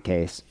it's not the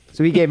case.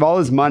 So he gave all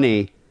his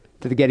money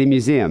to the Getty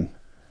Museum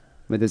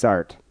with his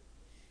art.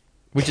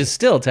 Which is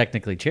still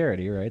technically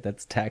charity, right?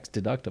 That's tax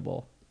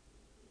deductible.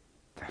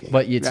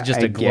 But it's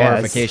just a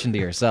glorification to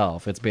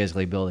yourself. It's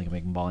basically building a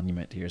big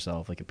monument to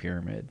yourself, like a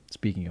pyramid.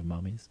 Speaking of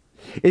mummies.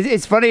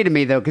 It's funny to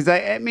me, though, because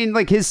I mean,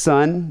 like his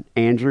son,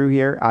 Andrew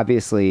here,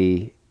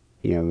 obviously,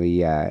 he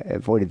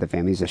avoided the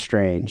family. He's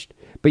estranged.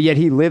 But yet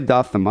he lived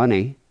off the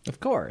money. Of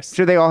course.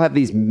 Sure, they all have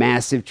these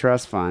massive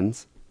trust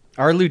funds.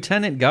 Our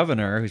lieutenant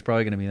governor, who's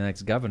probably going to be the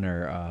next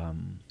governor,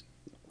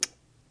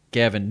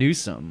 Gavin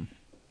Newsom,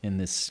 in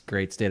this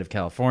great state of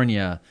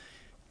California,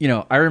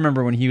 I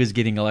remember when he was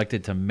getting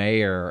elected to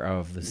mayor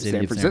of the city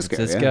of San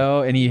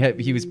Francisco, and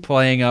he was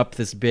playing up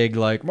this big,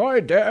 like,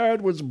 my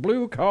dad was a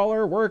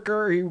blue-collar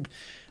worker.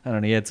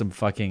 He had some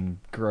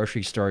fucking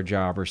grocery store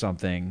job or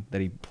something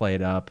that he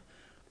played up.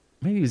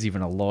 Maybe he was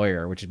even a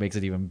lawyer, which makes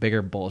it even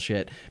bigger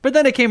bullshit. But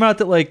then it came out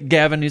that, like,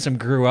 Gavin Newsom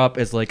grew up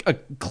as, like, a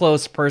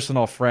close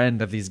personal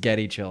friend of these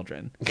Getty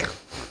children.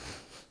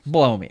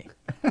 Blow me.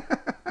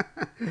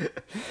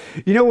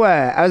 You know what?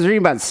 I was reading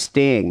about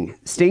Sting.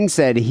 Sting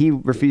said he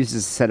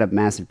refuses to set up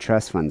massive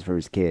trust funds for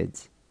his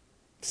kids.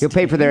 He'll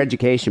pay for their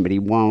education, but he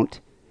won't.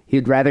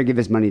 He'd rather give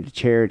his money to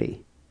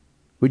charity.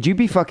 Would you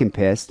be fucking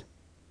pissed?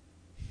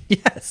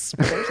 Yes,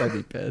 of course I'd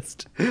be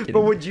pissed.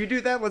 But would you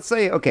do that? Let's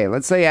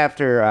say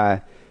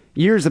after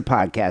years of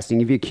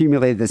podcasting, you've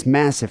accumulated this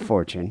massive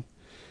fortune,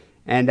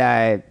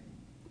 and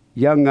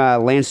young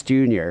Lance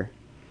Jr.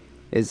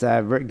 is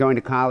going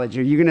to college.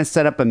 Are you going to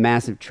set up a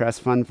massive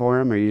trust fund for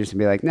him, or are you just going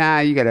to be like, nah,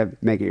 you got to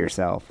make it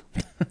yourself?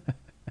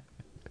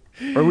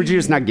 Or would you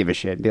just not give a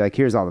shit and be like,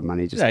 here's all the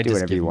money, just do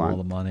whatever you want? All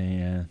the money,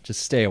 yeah.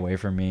 Just stay away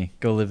from me.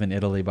 Go live in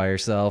Italy by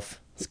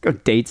yourself. Let's go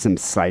date some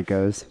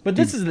psychos. But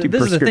this is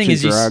the thing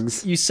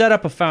is you set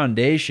up a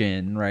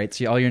foundation, right?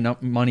 So all your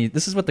money,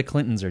 this is what the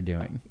Clintons are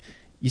doing.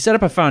 You set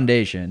up a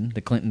foundation,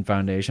 the Clinton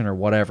Foundation or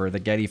whatever, the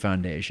Getty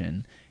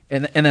Foundation,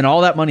 and then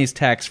all that money is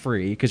tax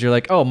free because you're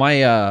like, oh,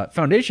 my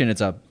foundation,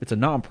 it's a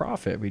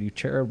nonprofit. We do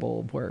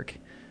charitable work,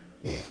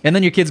 and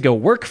then your kids go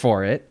work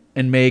for it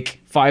and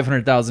make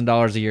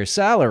 $500,000 a year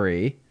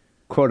salary,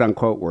 quote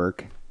unquote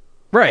work.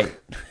 Right?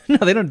 No,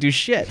 they don't do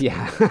shit.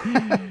 Yeah.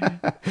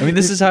 I mean,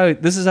 this is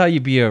how you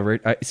be a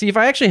rich. See, if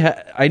I actually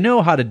I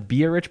know how to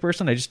be a rich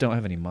person, I just don't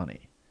have any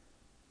money.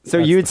 So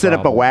you would set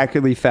up a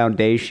Wackerly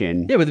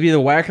Foundation. Yeah, it would be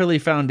the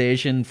Wackerly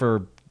Foundation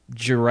for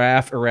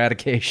giraffe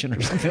eradication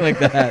or something like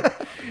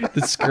that.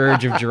 The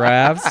scourge of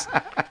giraffes.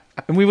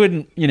 And we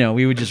wouldn't,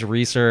 we would just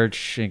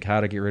research how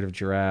to get rid of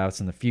giraffes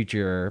in the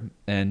future.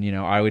 And,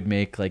 I would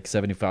make like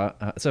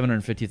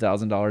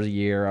 $750,000 a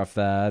year off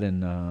that.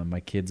 And my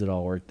kids would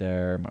all work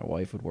there. My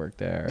wife would work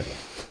there.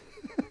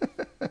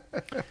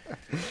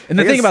 And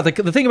the thing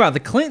about the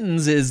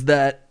Clintons is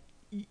that,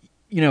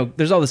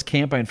 there's all this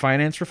campaign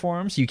finance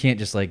reform. So you can't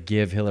just like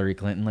give Hillary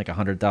Clinton like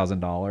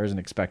 $100,000 and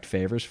expect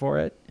favors for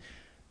it.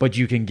 But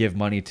you can give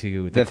money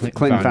to The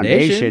Clinton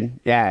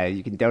Foundation. Yeah,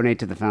 you can donate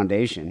to the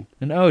foundation.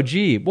 And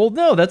well,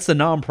 no, that's the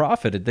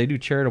nonprofit. They do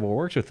charitable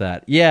works with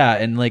that. Yeah,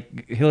 and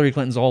like Hillary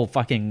Clinton's whole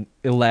fucking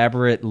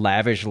elaborate,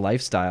 lavish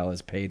lifestyle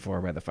is paid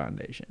for by the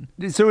foundation.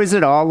 So is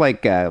it all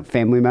like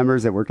family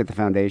members that work at the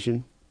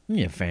foundation?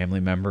 Yeah,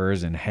 family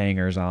members and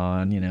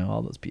hangers-on,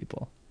 all those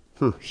people.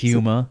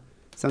 Huma.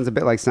 Sounds a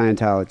bit like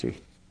Scientology.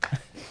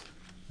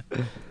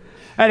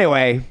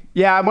 Anyway,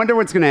 yeah, I wonder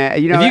what's gonna.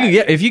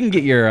 If you can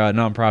get your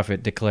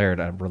nonprofit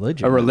declared a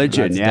religion,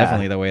 that's yeah,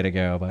 definitely the way to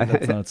go. But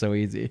that's not so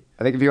easy.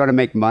 I think if you want to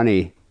make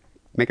money,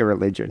 make a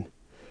religion.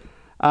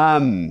 I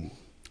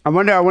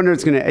wonder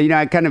what's gonna.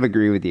 I kind of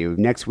agree with you.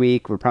 Next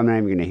week, we're probably not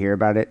even gonna hear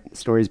about it. The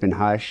story's been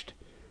hushed,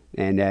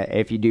 and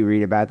if you do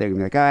read about it, they're gonna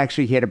be like, "Oh,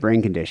 actually, he had a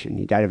brain condition.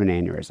 He died of an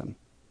aneurysm."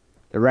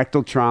 The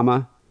rectal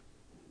trauma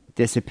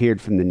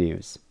disappeared from the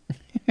news.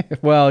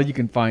 Well, you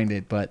can find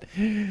it, but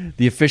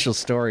the official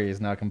story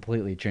is now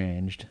completely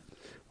changed.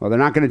 Well, they're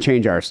not going to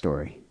change our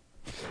story.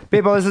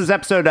 People, this is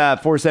episode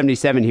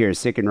 477 here,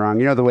 Sick and Wrong.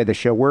 You know the way the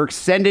show works.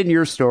 Send in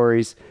your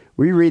stories.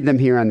 We read them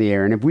here on the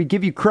air. And if we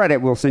give you credit,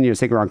 we'll send you a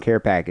Sick and Wrong care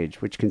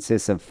package, which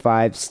consists of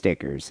 5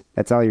 stickers.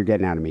 That's all you're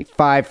getting out of me.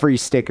 5 free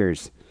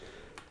stickers.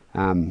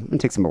 I'm going to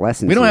take some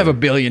lessons. We don't have $1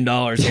 billion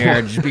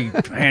here. Just be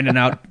handing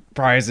out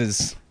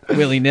prizes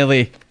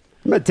willy-nilly.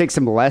 I'm going to take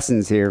some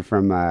lessons here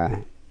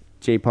from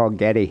J. Paul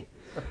Getty.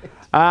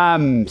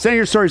 Send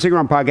your stories,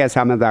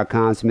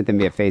 sickandwrongpodcast@hotmail.com. Submit them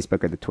via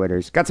Facebook or the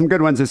Twitters. Got some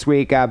good ones this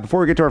week.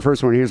 Before we get to our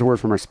first one, here's a word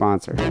from our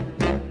sponsor.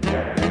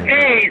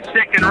 Hey,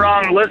 Sick and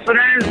Wrong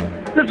listeners.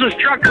 This is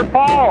Trucker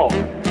Paul.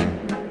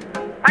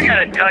 I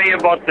got to tell you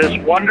about this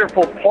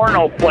wonderful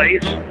porno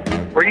place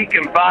where you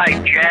can buy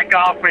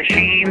jack-off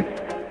machines,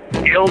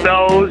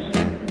 dildos,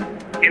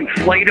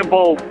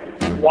 inflatable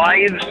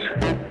wives.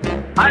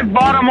 I've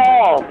bought them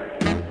all.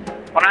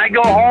 When I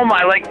go home,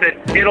 I like to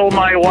diddle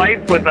my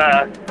wife with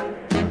a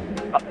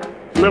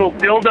little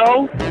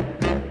dildo.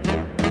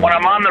 When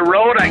I'm on the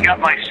road, I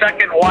got my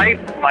second wife,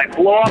 my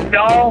blow-up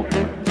doll,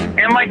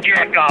 and my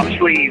jack-off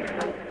sleeve.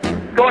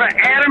 Go to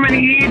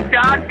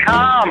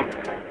adamandeve.com.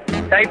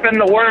 Type in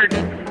the word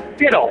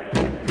diddle.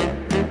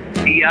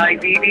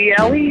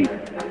 D-I-D-D-L-E.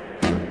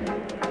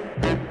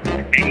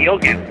 And you'll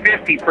get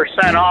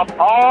 50% off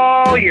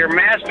all your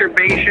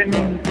masturbation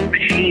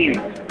machines.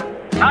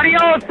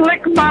 Adios,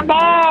 lick my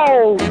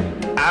balls!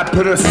 I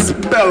put a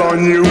spell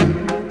on you.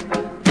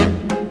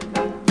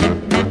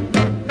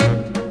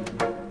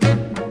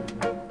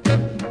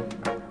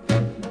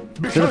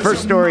 So the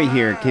first story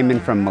here came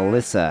in from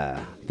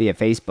Melissa via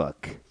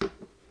Facebook.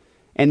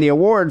 And the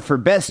award for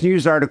best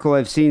news article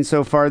I've seen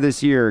so far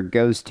this year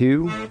goes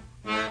to...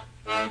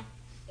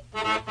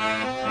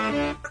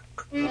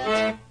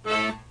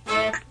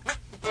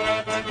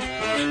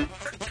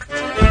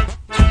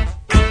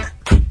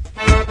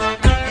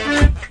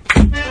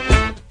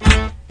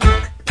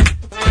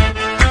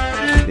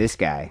 this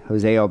guy,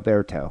 Jose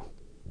Alberto.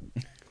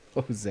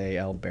 Jose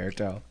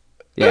Alberto.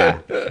 Yeah.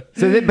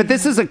 But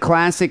this is a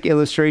classic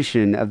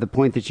illustration of the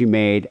point that you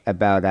made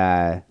about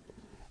the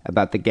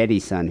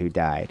Getty son who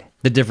died.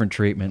 The different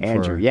treatment.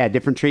 Andrew,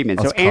 different treatment.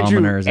 So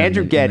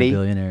Andrew Getty,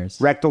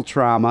 rectal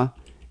trauma,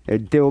 a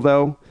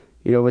dildo,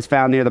 was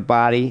found near the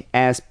body,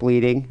 ass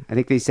bleeding. I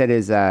think they said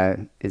his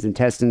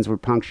intestines were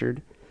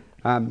punctured.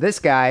 This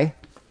guy,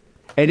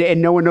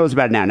 and no one knows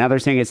about it now. Now they're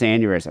saying it's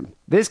an aneurysm.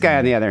 This guy,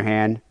 on the other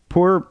hand,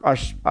 poor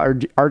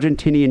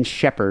Argentinian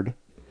shepherd,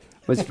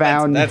 was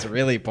found. That's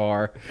really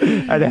poor.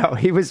 I know.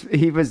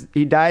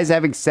 He dies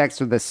having sex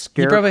with a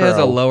scarecrow. He probably has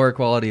a lower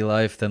quality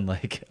life than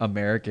like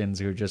Americans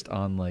who are just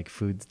on like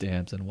food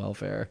stamps and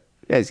welfare.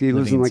 Yes, he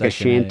lives in like a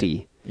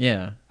shanty.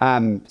 Yeah.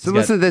 So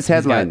listen to this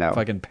headline though.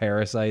 Fucking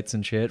parasites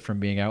and shit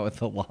from being out with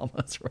the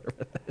llamas or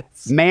whatever that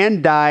is.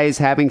 Man dies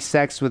having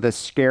sex with a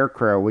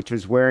scarecrow, which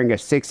was wearing a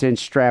 6-inch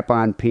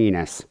strap-on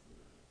penis.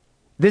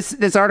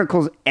 This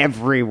article's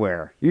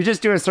everywhere. You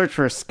just do a search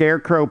for a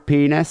scarecrow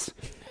penis,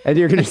 and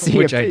you're going to see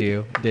which I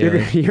do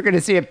daily. You're going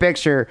to see a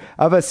picture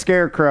of a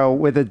scarecrow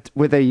with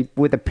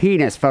a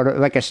penis photo,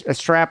 like a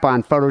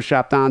strap-on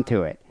photoshopped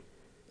onto it.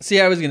 See,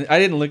 I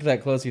didn't look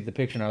that closely at the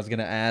picture, and I was going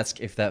to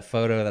ask if that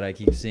photo that I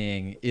keep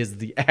seeing is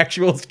the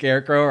actual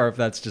scarecrow or if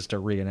that's just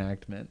a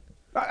reenactment.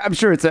 I'm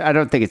sure I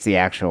don't think it's the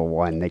actual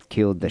one that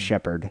killed the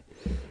shepherd.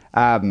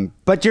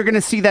 But you're going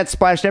to see that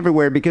splashed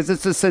everywhere because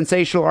it's a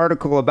sensational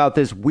article about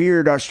this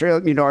weird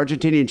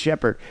Argentinian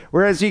shepherd.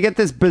 Whereas you get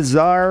this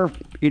bizarre,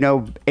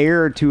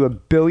 heir to $1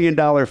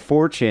 billion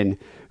fortune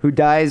who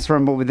dies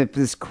from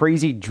this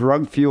crazy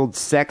drug-fueled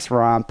sex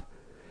romp,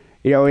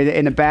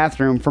 in a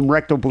bathroom from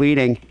rectal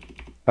bleeding.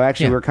 Oh,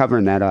 actually, we're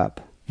covering that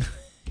up.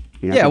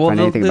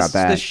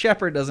 The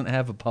shepherd doesn't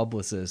have a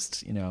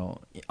publicist,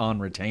 on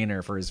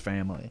retainer for his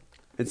family.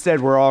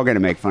 Instead, we're all going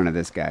to make fun of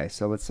this guy.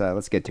 So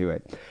let's get to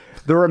it.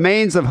 The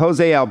remains of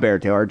Jose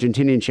Alberto,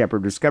 Argentinian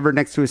shepherd, discovered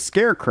next to a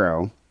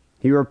scarecrow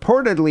he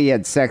reportedly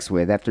had sex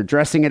with after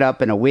dressing it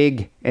up in a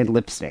wig and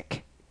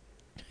lipstick.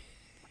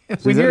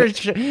 When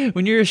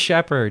you're a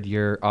shepherd,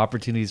 your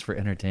opportunities for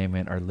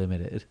entertainment are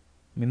limited.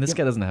 I mean, this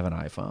guy doesn't have an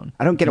iPhone.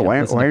 I don't get it. Why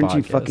aren't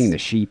you fucking the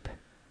sheep?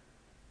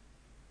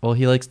 Well,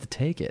 he likes to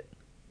take it.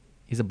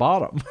 He's a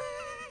bottom.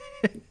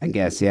 I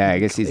guess, yeah. I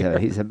guess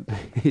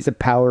he's a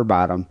power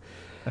bottom.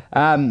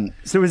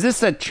 So is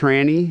this a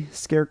tranny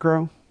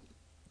scarecrow?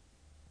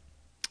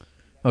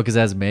 Oh, because it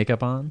has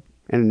makeup on?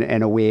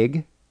 And a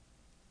wig?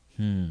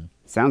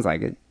 Sounds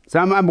like it. So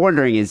I'm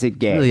wondering, is it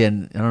gay? Really, I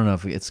don't know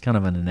if it's kind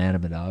of an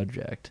inanimate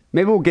object.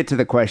 Maybe we'll get to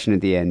the question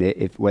at the end,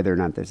 if whether or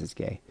not this is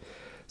gay.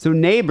 So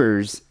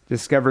neighbors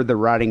discovered the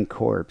rotting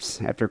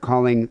corpse after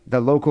calling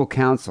the local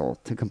council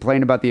to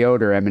complain about the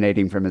odor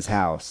emanating from his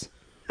house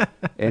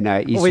in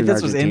eastern Wait,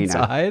 this Argentina. was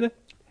inside?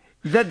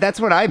 That's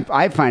what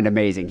I find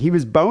amazing. He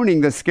was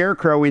boning the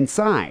scarecrow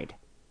inside.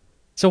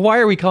 So why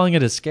are we calling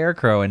it a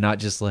scarecrow and not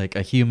just like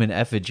a human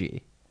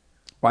effigy?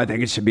 Well, I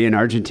think it should be an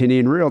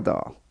Argentinian Real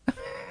Doll.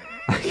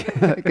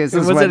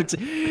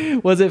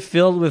 Was it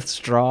filled with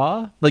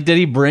straw? Like, did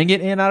he bring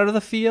it in out of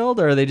the field,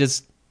 or are they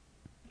just...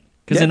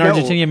 Because in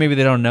Argentina, maybe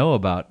they don't know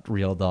about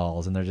real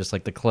dolls, and they're just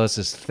like the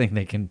closest thing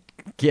they can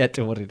get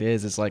to what it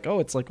is. It's like, oh,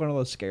 it's like one of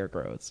those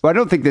scarecrows. Well, I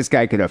don't think this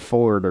guy could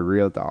afford a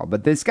real doll,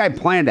 but this guy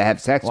planned to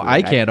have sex with it.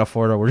 I can't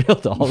afford a real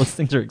doll. Those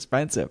things are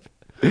expensive.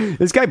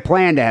 This guy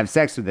planned to have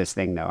sex with this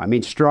thing, though. I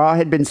mean, straw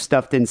had been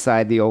stuffed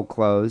inside the old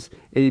clothes.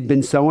 It had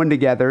been sewn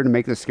together to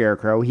make the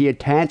scarecrow. He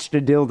attached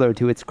a dildo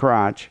to its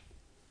crotch.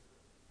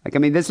 Like, I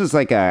mean, this was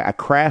like a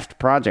craft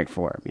project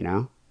for him, you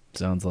know?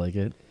 Sounds like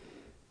it.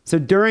 So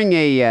during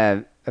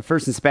a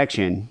first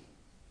inspection,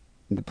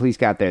 the police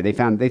got there. They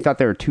thought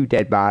there were 2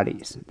 dead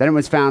bodies. Then it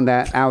was found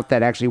out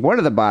that actually one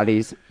of the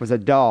bodies was a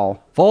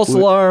doll. False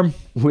alarm.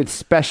 With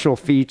special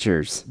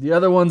features. The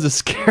other one's a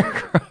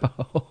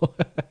scarecrow.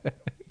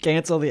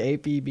 Cancel the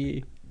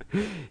APB.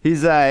 He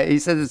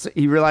says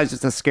he realized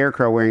it's a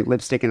scarecrow wearing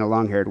lipstick and a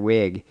long-haired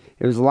wig.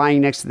 It was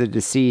lying next to the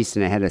deceased,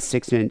 and it had a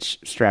 6-inch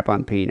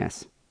strap-on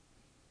penis.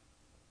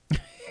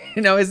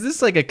 Now, is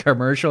this like a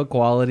commercial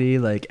quality,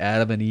 like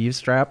Adam and Eve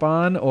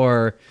strap-on,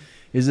 or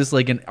is this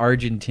like an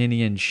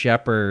Argentinian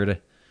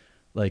shepherd,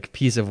 like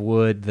piece of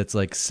wood that's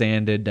like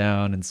sanded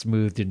down and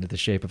smoothed into the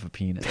shape of a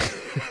penis?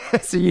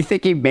 So you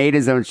think he made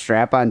his own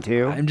strap-on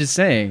too? I'm just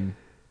saying.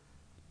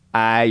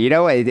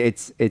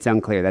 It's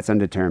unclear. That's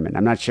undetermined.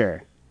 I'm not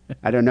sure.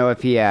 I don't know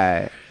if he.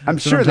 I'm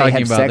sure what they I'm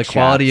talking have about. sex The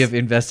quality shops. of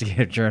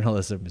investigative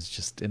journalism is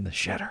just in the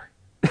shedder.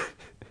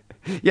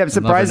 Yeah, I'm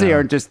surprised they now.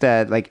 aren't just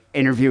like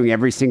interviewing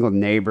every single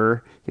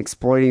neighbor,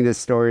 exploiting this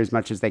story as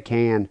much as they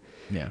can.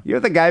 Yeah. You know,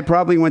 the guy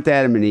probably went to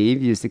Adam and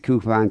Eve, used the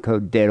coupon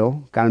code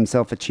DIDDLE, got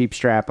himself a cheap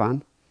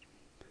strap-on.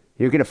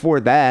 He could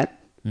afford that,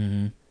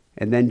 and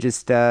then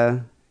just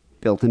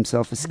built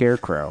himself a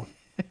scarecrow.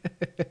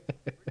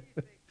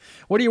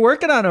 What are you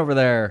working on over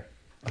there,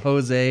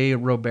 Jose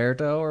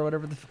Roberto, or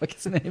whatever the fuck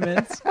his name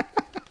is?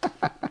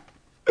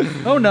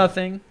 Oh,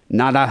 nothing.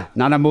 Nada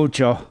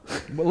mucho.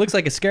 Well, it looks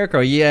like a scarecrow.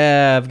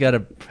 Yeah, I've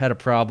had a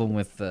problem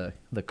with the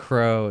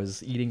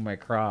crows eating my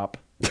crop.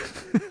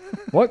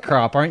 What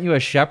crop? Aren't you a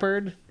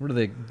shepherd? What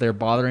are they're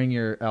bothering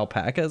your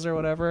alpacas or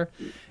whatever?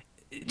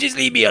 Just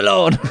leave me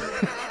alone.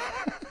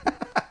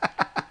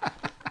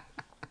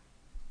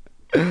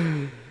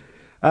 There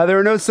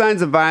were no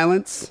signs of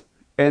violence,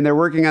 and they're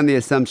working on the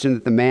assumption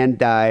that the man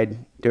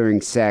died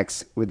during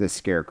sex with the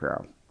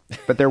scarecrow.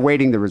 But they're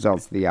waiting the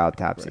results of the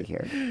autopsy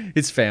here.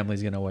 His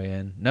family's going to weigh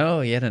in. No,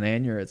 he had an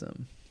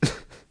aneurysm.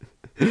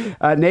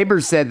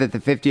 Neighbors said that the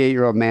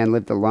 58-year-old man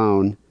lived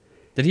alone.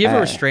 Did he have a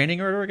restraining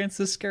order against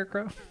this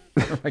scarecrow?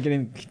 Or am I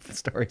getting the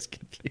stories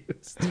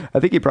confused? I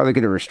think he probably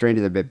could have restrained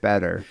it a bit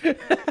better.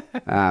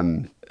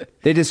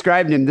 They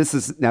described him,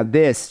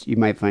 this you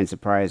might find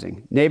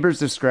surprising. Neighbors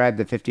described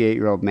the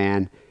 58-year-old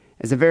man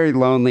as a very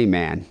lonely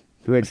man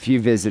who had few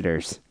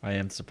visitors. I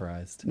am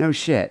surprised. No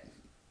shit.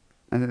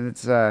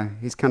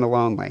 He's kind of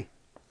lonely.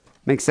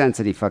 Makes sense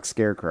that he fucks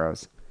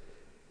scarecrows.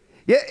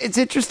 Yeah, it's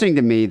interesting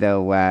to me,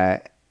 though. A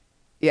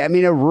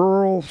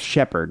rural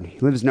shepherd. He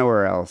lives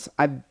nowhere else.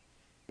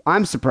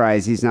 I'm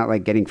surprised he's not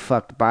like getting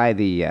fucked by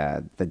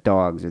the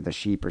dogs or the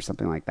sheep or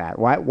something like that.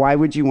 Why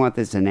would you want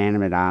this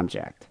inanimate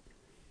object?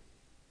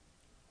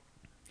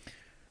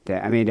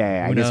 I mean,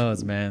 who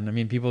knows, man? I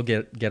mean, people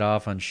get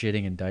off on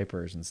shitting in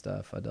diapers and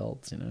stuff.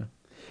 Adults, you know.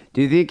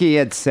 Do you think he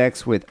had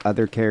sex with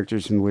other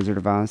characters from The Wizard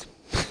of Oz?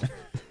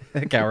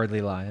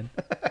 Cowardly Lion.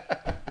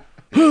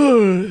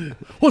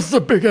 What's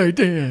the big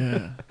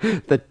idea?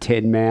 The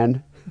Tin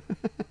Man.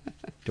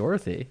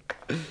 Dorothy.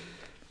 You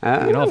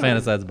can all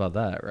fantasize about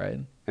that, right?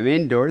 I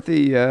mean,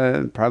 Dorothy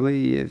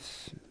probably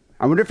is.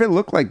 I wonder if it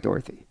looked like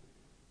Dorothy.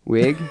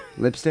 Wig,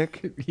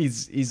 lipstick.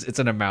 It's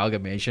an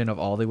amalgamation of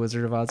all the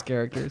Wizard of Oz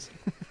characters.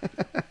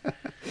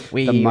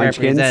 We The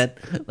Munchkins.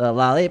 represent the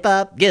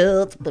Lollipop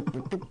Guild.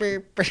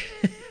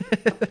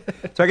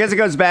 So I guess it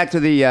goes back to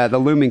the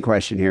looming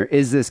question here.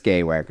 Is this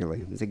gay,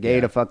 Wackerly? Is it gay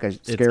to fuck a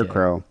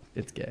scarecrow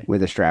It's gay.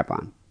 with a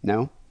strap-on?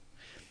 No?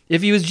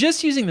 If he was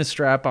just using the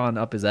strap-on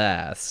up his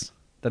ass,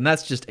 then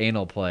that's just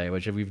anal play,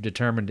 which we've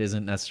determined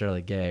isn't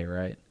necessarily gay,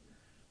 right?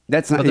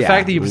 That's not. But the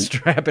fact that he would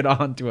strap it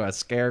onto a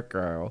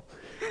scarecrow,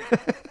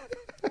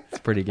 it's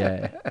pretty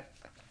gay.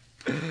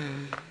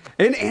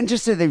 And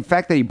just the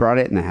fact that he brought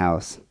it in the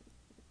house.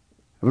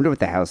 I wonder what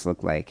the house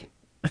looked like.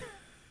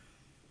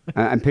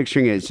 I'm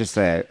picturing it as just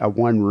a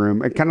one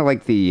room, kind of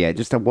like the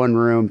just a one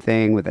room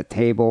thing with a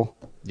table,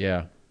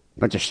 Yeah. a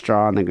bunch of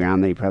straw on the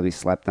ground that he probably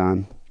slept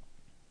on.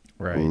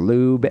 Right.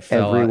 Lube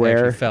Actually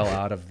everywhere. fell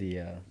out of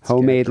the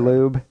Homemade sketch, right?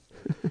 lube.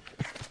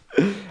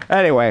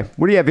 Anyway,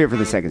 what do you have here for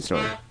the second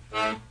story?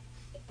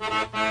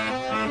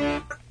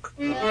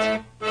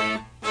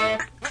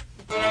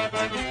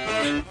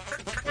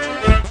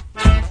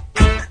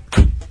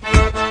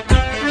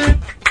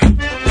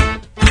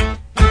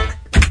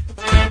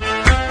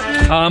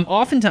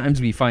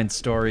 Oftentimes we find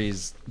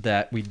stories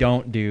that we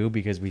don't do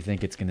because we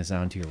think it's going to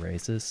sound too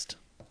racist.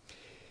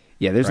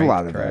 Yeah, there's a Right,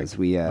 lot of correct. those.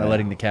 We Am I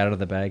letting the cat out of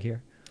the bag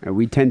here?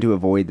 we tend to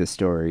avoid the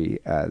stories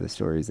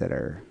that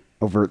are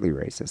overtly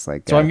racist.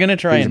 Like So I'm going to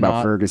try things and about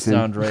not Ferguson.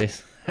 sound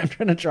racist. I'm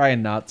trying to try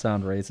and not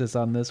sound racist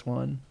on this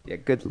one, Yeah,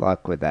 good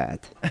luck with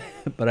that.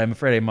 but I'm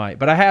afraid I might.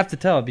 But I have to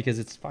tell it because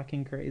it's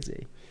fucking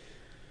crazy.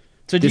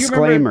 So do you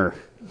remember?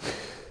 Disclaimer.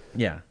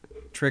 Yeah.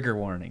 Trigger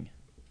warning.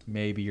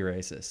 Maybe you're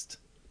racist.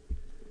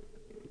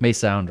 May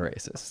sound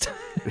racist.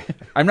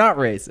 I'm not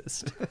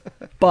racist.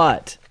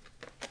 But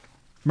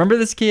remember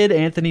this kid,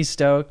 Anthony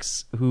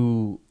Stokes,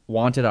 who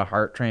wanted a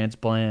heart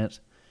transplant,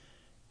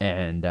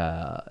 and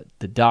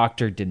the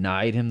doctor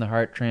denied him the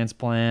heart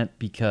transplant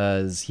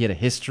because he had a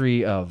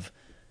history of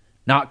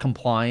not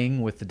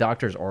complying with the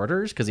doctor's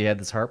orders because he had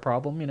this heart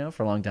problem,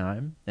 for a long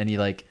time. And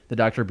the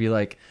doctor would be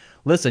like,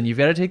 listen, you've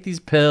got to take these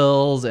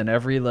pills, and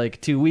every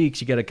 2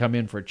 weeks you got to come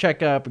in for a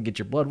checkup and get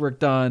your blood work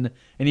done.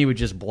 And he would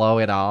just blow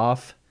it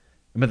off.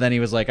 But then he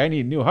was like, I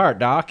need a new heart,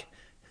 doc.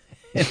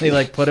 And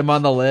they put him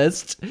on the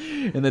list.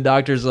 And the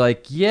doctor's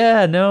like,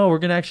 yeah, no, we're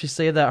going to actually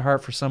save that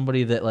heart for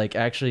somebody that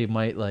actually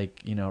might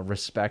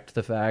respect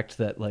the fact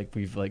that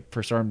we've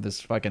performed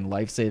this fucking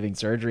life-saving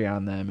surgery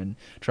on them and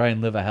try and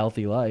live a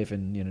healthy life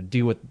and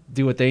do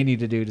what they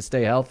need to do to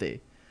stay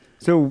healthy.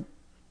 So,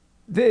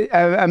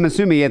 I'm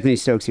assuming Anthony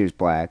Stokes here is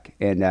black,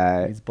 and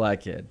He's a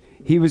black kid.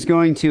 he was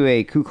going to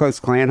a Ku Klux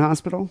Klan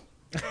hospital.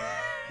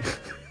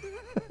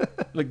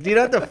 Look, you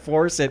don't have to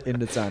force it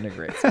into sounding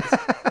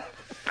racist.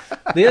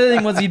 The other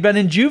thing was he'd been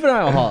in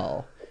juvenile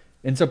hall.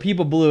 And so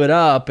people blew it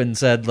up and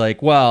said,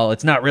 well,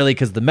 it's not really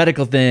because of the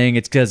medical thing.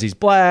 It's because he's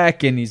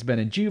black and he's been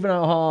in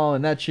juvenile hall,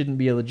 and that shouldn't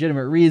be a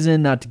legitimate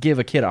reason not to give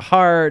a kid a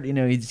heart.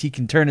 He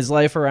can turn his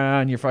life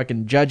around. You're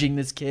fucking judging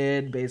this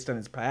kid based on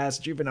his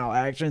past juvenile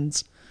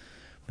actions.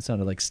 It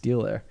sounded like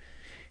steel there.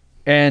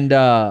 And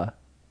there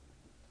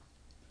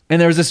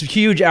was this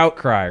huge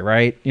outcry,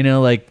 right?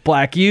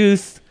 Black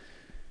youth.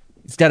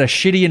 He's got a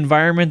shitty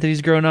environment that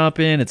he's grown up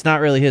in. It's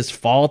not really his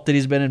fault that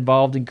he's been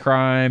involved in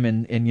crime.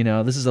 And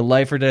this is a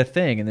life or death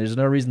thing. And there's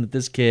no reason that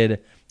this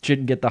kid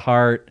shouldn't get the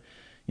heart,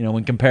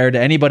 when compared to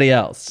anybody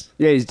else.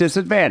 Yeah, he's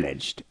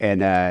disadvantaged.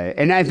 And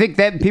I think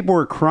that people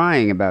were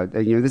crying about,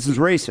 this is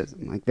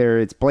racism.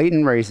 It's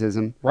blatant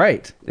racism.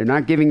 Right. They're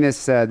not giving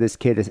this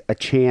kid a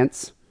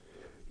chance.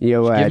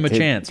 Give him a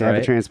chance, to have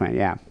right? a transplant,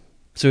 yeah.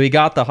 So he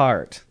got the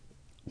heart.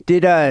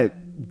 Did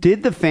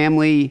the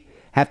family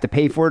have to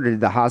pay for it, or did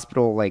the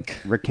hospital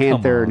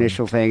recant their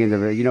initial thing and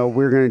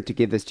we're going to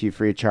give this to you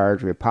free of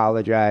charge? We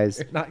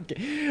apologize.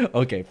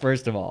 Okay,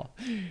 first of all,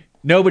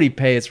 nobody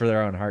pays for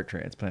their own heart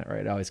transplant, right?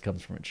 It always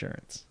comes from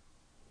insurance.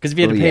 Because if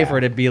you had to pay for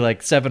it, it'd be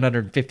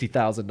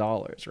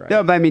 $750,000, right?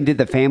 No, but did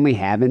the family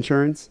have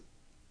insurance?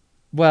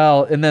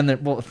 Well, and then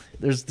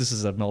this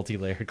is a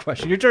multi-layered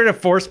question. You're trying to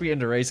force me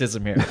into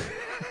racism here.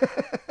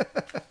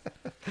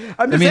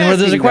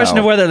 There's a question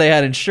of whether they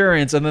had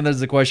insurance, and then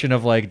there's the question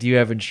of do you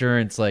have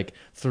insurance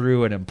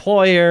through an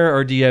employer,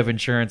 or do you have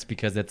insurance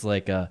because it's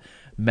a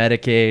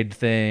Medicaid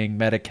thing,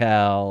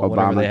 Medi-Cal,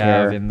 whatever they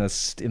have in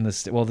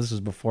the well, this was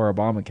before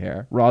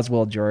Obamacare.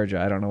 Roswell, Georgia.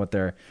 I don't know what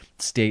their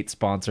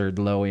state-sponsored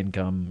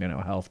low-income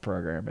health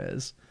program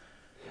is.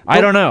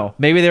 I don't know.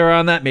 Maybe they were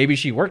on that. Maybe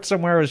she worked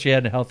somewhere where she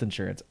had health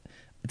insurance.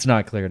 It's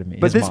not clear to me.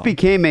 But this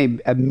became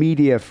a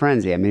media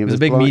frenzy. It was a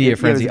big media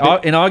frenzy.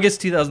 In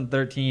August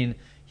 2013.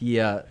 He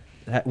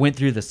went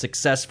through the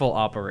successful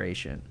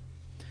operation.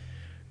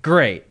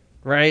 Great,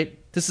 right?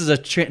 This is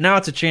now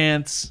it's a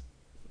chance.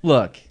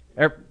 Look,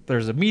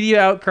 there's a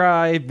media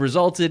outcry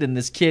resulted in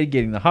this kid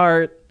getting the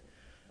heart.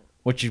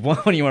 What you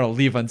want to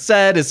leave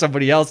unsaid is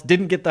somebody else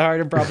didn't get the heart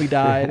and probably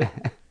died.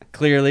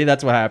 Clearly,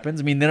 that's what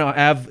happens. They don't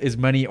have as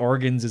many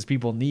organs as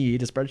people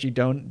need, especially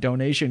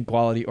donation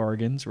quality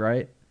organs,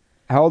 right?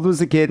 How old was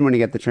the kid when he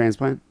got the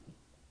transplant?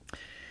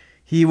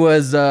 He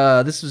was,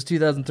 this was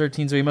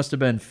 2013, so he must have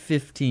been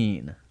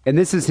 15. And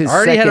this is his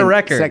had a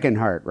record. Second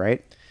heart,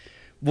 right?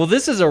 Well,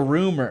 this is a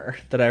rumor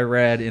that I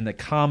read in the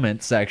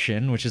comment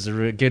section, which is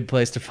a good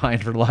place to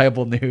find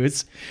reliable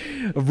news.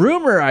 A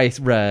rumor I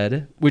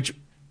read, which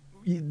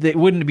they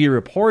wouldn't be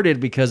reported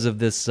because of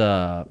this,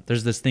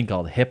 there's this thing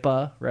called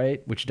HIPAA,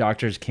 right? Which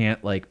doctors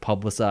can't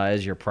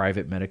publicize your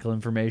private medical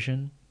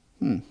information.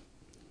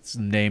 It's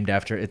named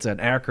after, it's an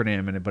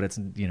acronym, but it's,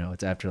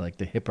 it's after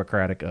the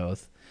Hippocratic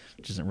Oath,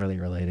 which isn't really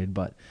related,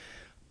 but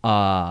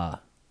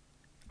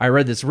I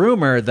read this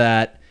rumor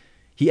that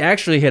he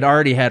actually had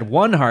already had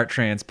one heart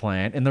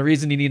transplant, and the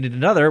reason he needed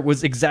another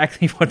was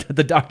exactly what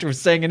the doctor was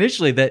saying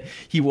initially, that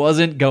he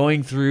wasn't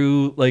going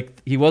through,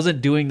 like, he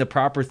wasn't doing the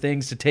proper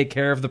things to take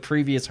care of the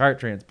previous heart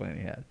transplant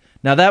he had.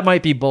 Now, that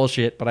might be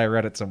bullshit, but I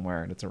read it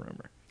somewhere, and it's a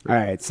rumor. All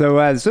right,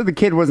 so the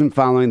kid wasn't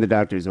following the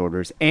doctor's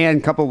orders,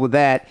 and coupled with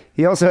that,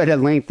 he also had a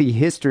lengthy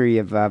history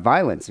of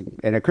violence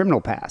and a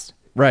criminal past.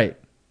 Right.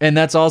 And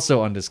that's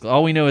also undisclosed.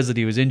 All we know is that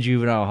he was in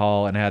juvenile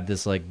hall and had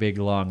this like big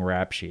long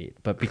rap sheet.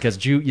 But because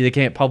they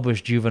can't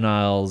publish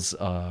juveniles'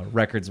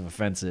 records of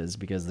offenses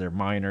because they're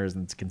minors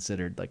and it's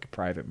considered like a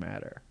private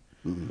matter.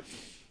 Mm-hmm.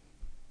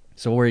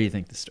 So where do you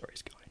think the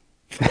story's going?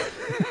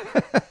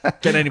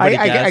 Can anybody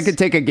guess? I could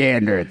take a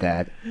gander at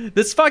that.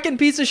 This fucking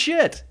piece of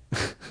shit.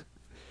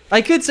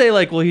 I could say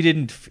like, well, he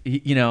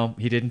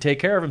didn't take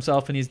care of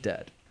himself and he's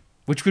dead,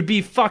 which would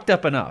be fucked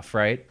up enough,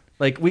 right?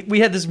 Like we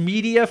had this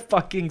media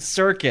fucking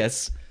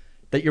circus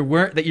that you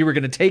were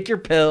going to take your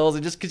pills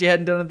and just because you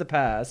hadn't done it in the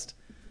past.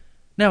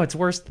 No, it's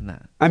worse than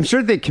that. I'm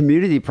sure the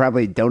community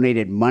probably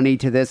donated money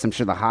to this. I'm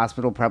sure the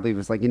hospital probably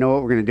was like, you know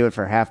what, we're going to do it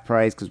for half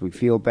price because we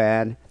feel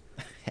bad.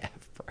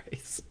 Half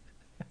price?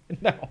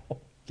 No.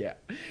 Yeah.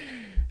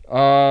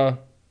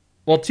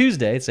 Well,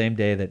 Tuesday, same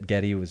day that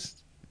Getty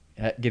was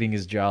getting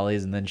his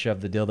jollies and then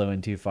shoved the dildo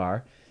in too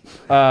far.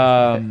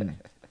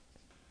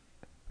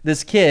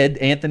 This kid,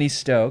 Anthony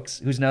Stokes,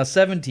 who's now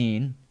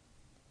 17,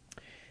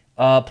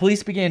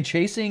 police began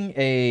chasing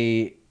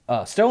a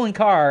stolen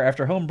car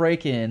after home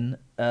break-in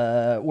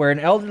where an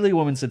elderly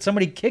woman said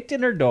somebody kicked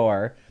in her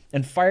door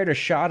and fired a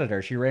shot at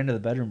her. She ran to the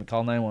bedroom to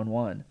call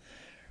 911.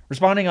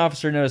 Responding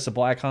officer noticed a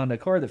black Honda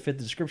Accord that fit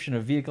the description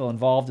of vehicle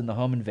involved in the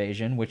home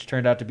invasion, which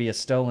turned out to be a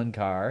stolen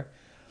car.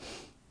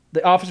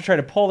 The officer tried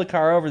to pull the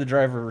car over. The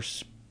driver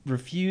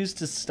refused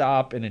to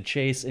stop, and a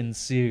chase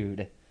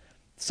ensued.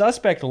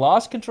 Suspect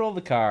lost control of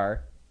the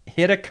car,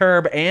 hit a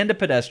curb and a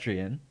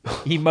pedestrian.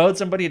 He mowed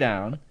somebody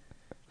down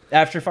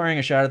after firing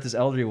a shot at this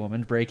elderly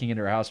woman, breaking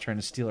into her house trying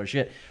to steal her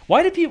shit.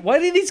 Why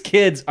do these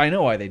kids, I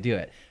know why they do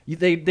it.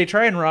 They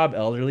try and rob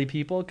elderly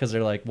people because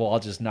they're like, well, I'll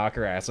just knock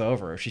her ass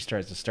over if she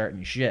starts to start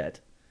any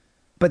shit.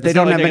 But they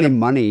don't have any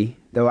money,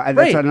 though. That's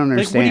what I don't understand.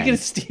 Like, what are you going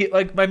to steal?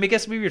 Like, I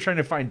guess maybe you're trying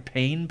to find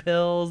pain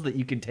pills that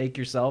you can take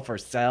yourself or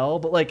sell,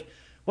 but like,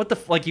 what the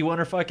like? You want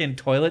her fucking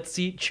toilet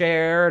seat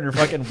chair and her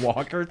fucking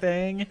walker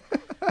thing?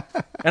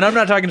 And I'm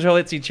not talking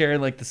toilet seat chair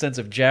in like the sense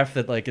of Jeff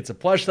that like it's a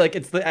plush, like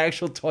it's the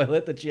actual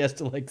toilet that she has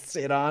to like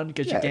sit on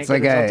because she can't get herself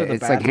to the bathroom.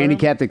 It's like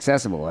handicapped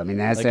accessible. I mean,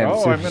 it has like, to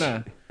have. I'm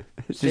gonna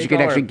so she can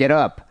actually get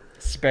up.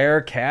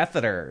 Spare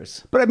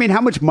catheters. But I mean,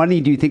 how much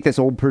money do you think this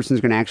old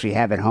person's going to actually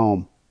have at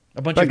home?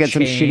 A bunch of get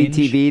some shitty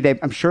TV.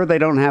 I'm sure they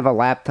don't have a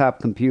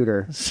laptop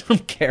computer. Some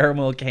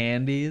caramel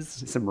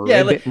candies. Some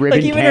ribbon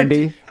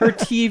candy. Her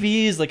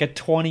TV is like a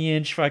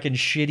 20-inch fucking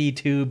shitty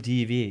tube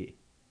TV.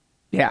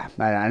 Yeah,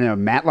 I don't know,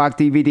 Matlock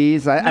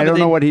DVDs. I don't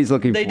know what he's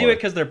looking for. They do it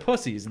because they're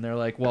pussies, and they're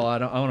like, well, I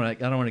don't want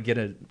to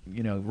get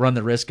run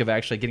the risk of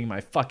actually getting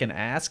my fucking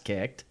ass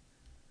kicked.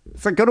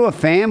 It's like go to a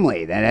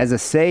family that has a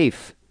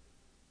safe.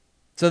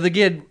 So the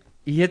kid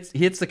he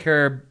hits the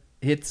curb,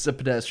 hits a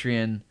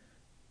pedestrian.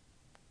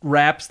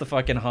 Wraps the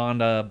fucking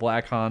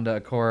black Honda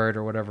Accord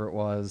or whatever it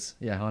was.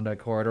 Yeah, Honda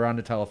Accord around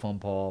a telephone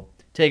pole.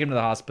 Take him to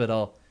the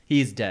hospital.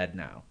 He's dead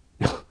now.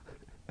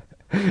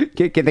 Can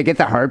they get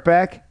the heart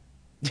back?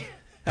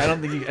 I don't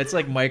think it's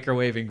like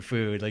microwaving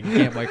food. Like you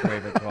can't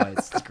microwave it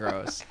twice. It's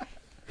gross.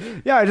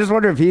 Yeah, I just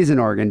wonder if he's an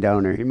organ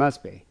donor. He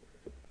must be.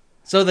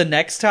 So the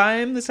next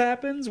time this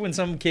happens, when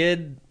some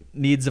kid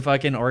needs a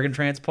fucking organ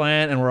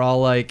transplant and we're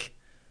all like,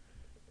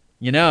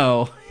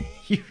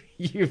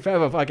 you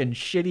have a fucking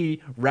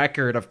shitty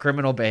record of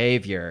criminal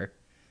behavior.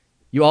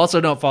 You also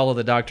don't follow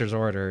the doctor's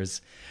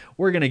orders.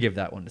 We're going to give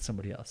that one to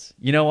somebody else.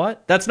 You know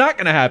what? That's not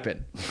going to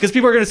happen. Because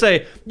people are going to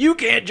say, you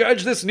can't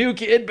judge this new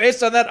kid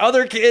based on that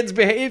other kid's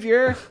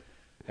behavior.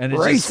 And it's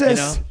racist.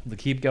 Just, they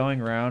keep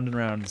going round and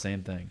round the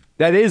same thing.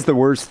 That is the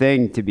worst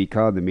thing to be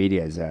called in the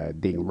media is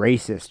being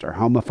racist or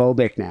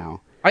homophobic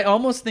now. I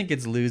almost think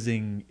it's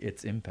losing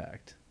its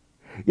impact.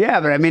 Yeah,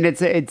 but I mean,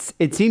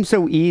 it seems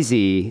so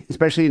easy,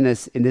 especially in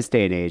this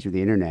day and age with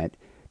the internet,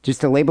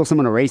 just to label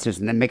someone a racist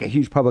and then make a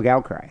huge public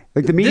outcry.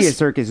 Like the media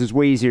circus is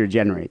way easier to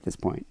generate at this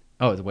point.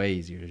 Oh, it's way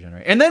easier to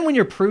generate. And then when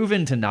you're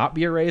proven to not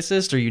be a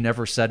racist or you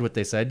never said what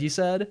they said you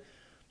said,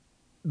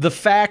 the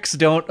facts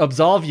don't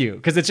absolve you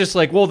because it's just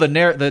like, well, the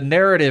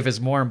narrative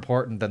is more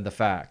important than the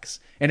facts.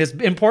 And it's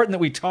important that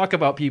we talk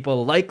about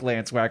people like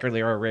Lance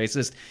Wackerly are a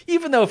racist,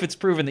 even though if it's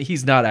proven that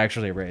he's not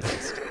actually a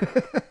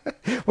racist.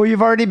 Well,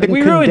 you've already been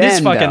condemned. We ruined his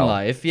fucking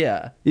life,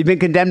 yeah. You've been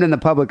condemned in the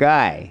public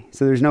eye,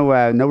 so there's no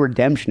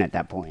redemption at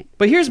that point.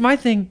 But here's my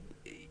thing.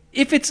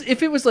 If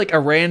it was like a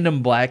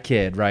random black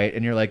kid, right,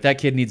 and you're like, that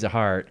kid needs a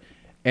heart,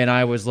 and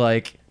I was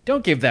like,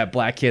 don't give that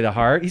black kid a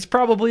heart, he's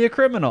probably a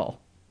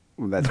criminal.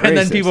 Well, that's and racist.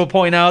 Then people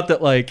point out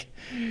that like,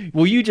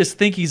 well, you just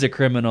think he's a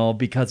criminal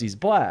because he's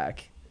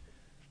black.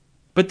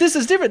 But this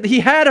is different. He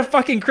had a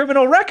fucking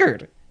criminal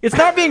record. It's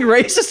not being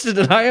racist to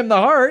deny him the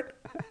heart.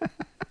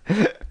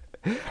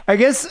 I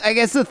guess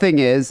the thing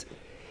is,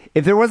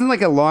 if there wasn't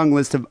like a long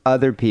list of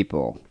other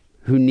people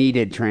who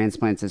needed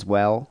transplants as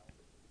well.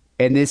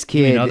 And this kid...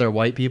 You mean other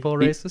white people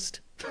racist?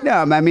 No,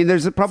 I mean,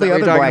 there's probably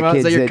other black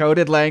kids. Is that your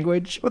coded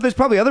language? Well, there's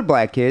probably other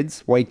black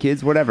kids, white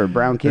kids, whatever,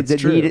 brown kids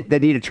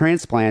that need a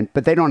transplant,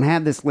 but they don't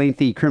have this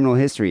lengthy criminal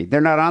history. They're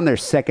not on their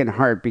second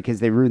heart because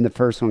they ruined the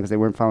first one because they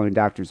weren't following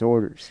doctor's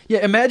orders. Yeah,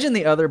 imagine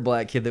the other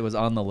black kid that was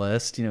on the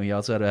list. You know, he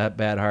also had a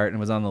bad heart and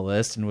was on the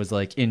list and was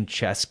like in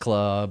chess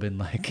club and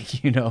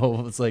like, you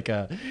know, was like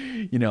a,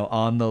 you know,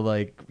 on the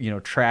like, you know,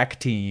 track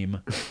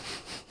team.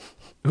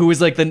 Who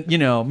was like the, you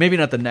know, maybe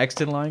not the next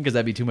in line because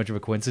that'd be too much of a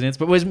coincidence,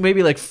 but was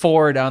maybe like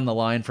 4 down the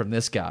line from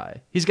this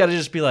guy. He's got to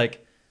just be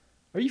like,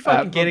 are you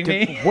fucking kidding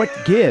me? What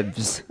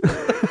gives?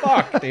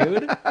 Fuck,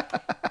 dude.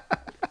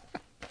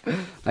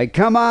 Like,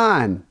 come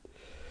on.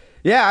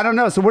 Yeah, I don't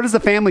know. So what does the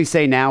family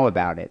say now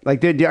about it?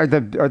 Like, are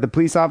the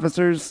police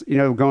officers, you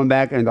know, going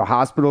back in the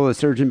hospital, the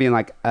surgeon being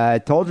like, I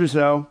told you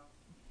so?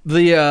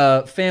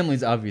 The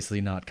family's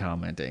obviously not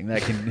commenting.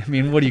 That can, I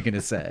mean, what are you going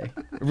to say?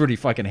 Everybody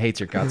fucking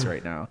hates your guts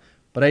right now.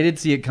 But I did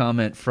see a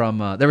comment from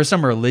there was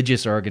some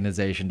religious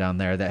organization down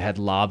there that had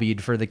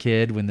lobbied for the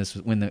kid when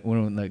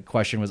the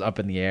question was up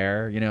in the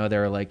air. You know, they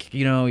were like,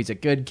 you know, he's a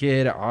good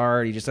kid at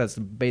heart. He just has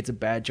made some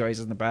bad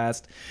choices in the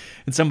past.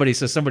 And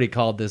somebody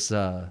called this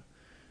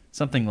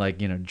something like,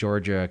 you know,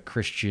 Georgia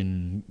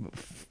Christian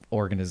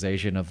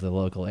organization of the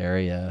local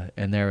area,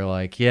 and they were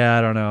like, yeah,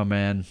 I don't know,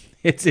 man,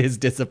 it is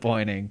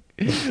disappointing.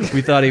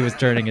 We thought he was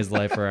turning his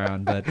life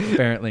around, but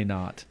apparently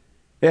not.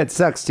 Yeah, it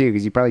sucks too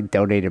because you probably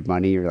donated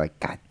money. You're like,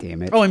 God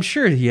damn it. Oh, I'm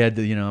sure he had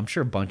to, you know, I'm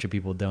sure a bunch of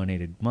people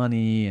donated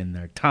money and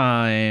their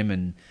time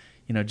and,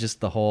 you know,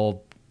 just the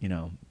whole, you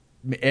know,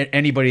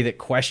 anybody that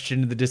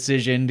questioned the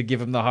decision to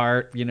give him the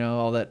heart, you know,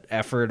 all that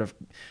effort of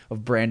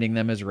branding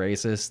them as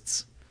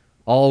racists,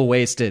 all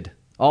wasted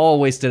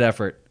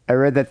effort. I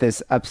read that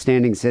this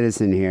upstanding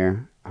citizen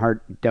here,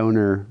 heart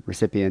donor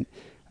recipient,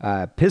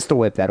 pistol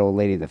whipped that old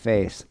lady in the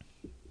face.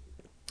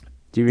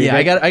 Do you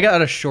read that? I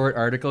got a short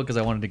article because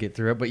I wanted to get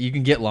through it, but you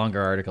can get longer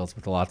articles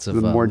with lots of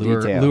more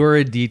detail.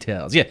 lurid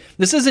details. Yeah,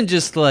 this isn't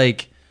just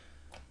like,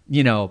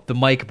 you know, the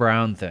Mike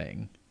Brown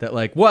thing that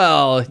like,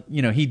 well,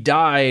 you know, he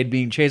died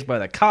being chased by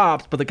the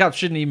cops, but the cops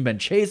shouldn't even been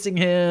chasing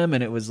him,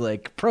 and it was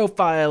like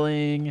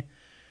profiling,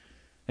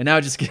 and now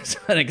it just gives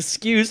an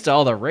excuse to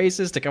all the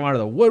racists to come out of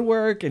the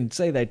woodwork and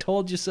say they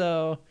told you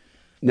so.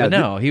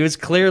 No, he was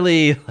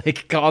clearly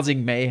like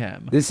causing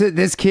mayhem.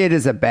 This kid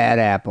is a bad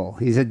apple.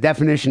 He's a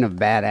definition of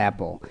bad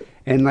apple.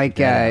 And like,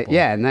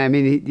 yeah, and I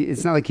mean,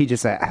 it's not like he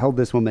just held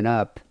this woman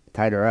up,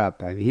 tied her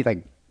up. I mean, he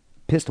like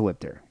pistol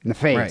whipped her in the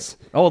face.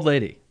 Right. Old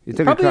lady.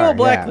 Probably an old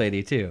black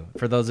lady too.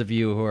 For those of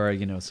you who are,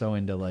 you know, so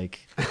into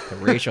like the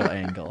racial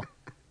angle.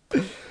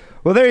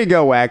 Well, there you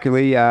go,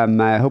 Wackerly.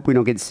 I hope we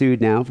don't get sued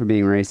now for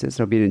being racist.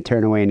 Hope you didn't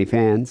turn away any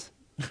fans.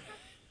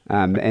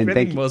 And I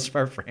think most of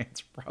our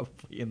fans are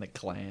probably in the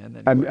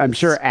Klan. I'm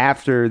sure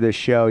after the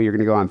show, you're going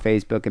to go on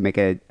Facebook and make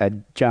a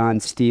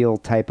John Steele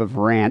type of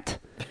rant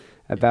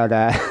about...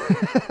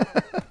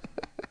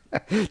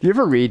 Do you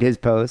ever read his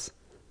posts?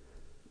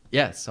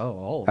 Yes.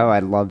 Oh, I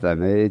love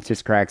them. It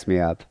just cracks me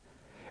up.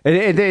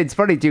 It's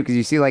funny, too, because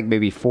you see like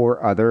maybe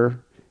 4 other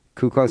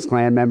Ku Klux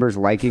Klan members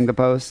liking the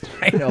post.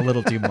 I know, a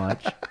little too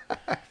much.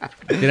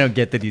 They don't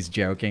get that he's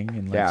joking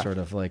and like sort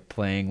of like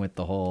playing with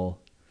the whole...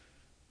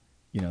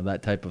 You know,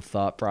 that type of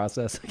thought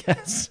process, I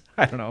guess.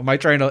 I don't know. Am I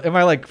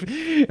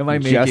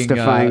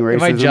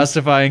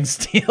justifying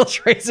Steele's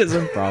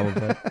racism?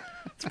 Probably.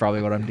 It's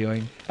probably what I'm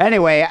doing.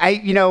 Anyway,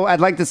 I'd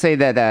like to say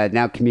that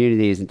now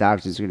communities and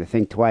doctors are going to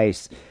think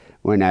twice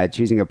when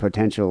choosing a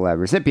potential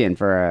recipient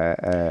for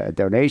a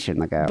donation,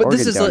 like an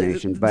organ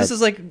donation. This is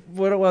like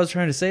what I was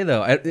trying to say,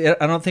 though.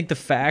 I don't think the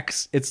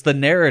facts, it's the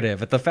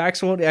narrative. If the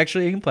facts won't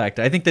actually impact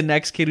it. I think the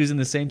next kid who's in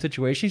the same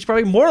situation, he's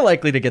probably more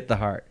likely to get the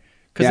heart.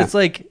 Because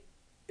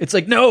it's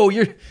like, no,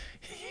 you're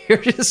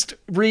just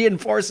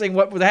reinforcing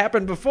what would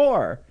happen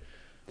before.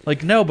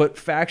 Like, no, but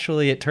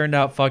factually it turned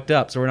out fucked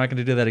up, so we're not going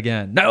to do that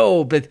again.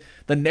 No, but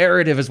the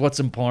narrative is what's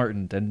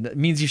important, and it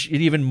means you should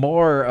even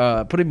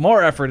more put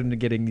more effort into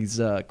getting these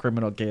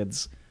criminal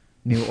kids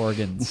new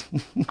organs.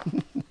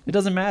 It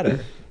doesn't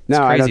matter.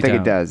 No, I don't think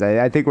it does.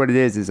 I think what it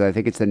is I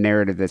think it's the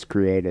narrative that's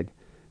created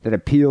that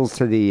appeals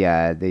to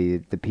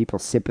the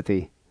people's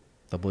sympathy.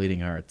 The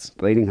bleeding hearts.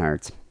 Bleeding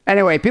hearts.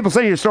 Anyway, people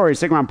send your stories.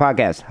 Stick around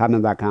podcast,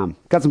 hotmail.com.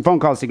 Got some phone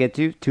calls to get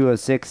to.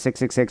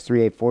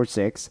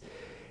 206-666-3846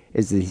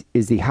 is the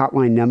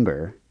hotline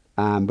number.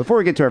 Before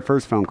we get to our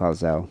first phone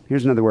calls, though,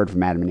 here's another word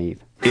from Adam and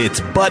Eve. It's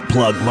Butt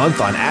Plug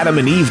Month on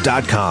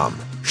adamandeve.com.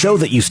 Show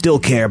that you still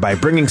care by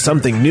bringing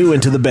something new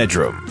into the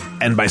bedroom.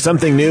 And by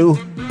something new,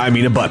 I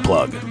mean a butt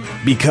plug.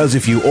 Because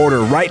if you order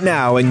right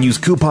now and use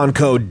coupon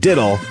code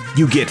DIDDLE,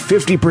 you get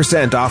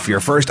 50% off your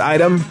first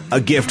item, a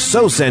gift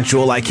so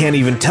sensual I can't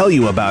even tell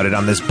you about it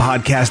on this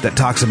podcast that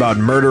talks about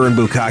murder and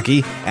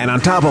bukkake, and on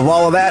top of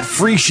all of that,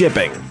 free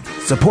shipping.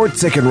 Support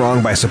Sick and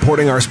Wrong by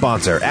supporting our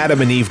sponsor,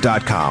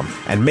 adamandeve.com,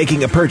 and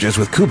making a purchase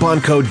with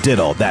coupon code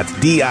DIDDLE. That's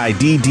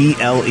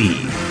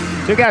DIDDLE.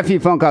 So we got a few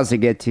phone calls to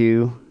get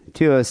to.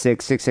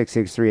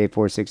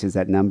 206-666-3846 is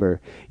that number.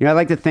 You know, I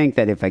like to think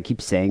that if I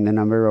keep saying the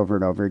number over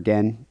and over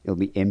again, it'll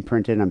be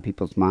imprinted on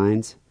people's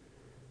minds.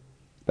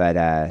 But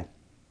that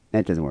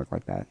doesn't work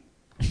like that.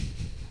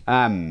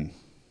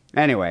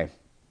 Anyway,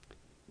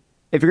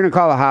 if you're going to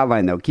call a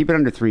hotline, though, keep it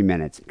under 3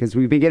 minutes, because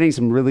we've been getting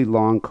some really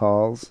long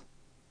calls,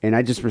 and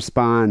I just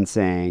respond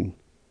saying,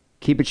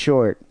 keep it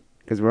short,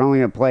 because we're only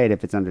going to play it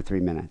if it's under 3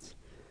 minutes.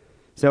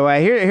 So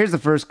here's the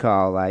first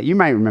call. You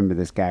might remember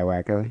this guy,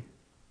 Wackerly.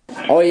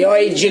 Oi,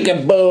 oi,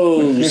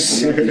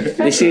 jigaboos!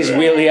 This is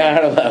Willie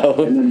Arlo,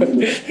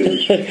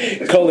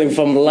 calling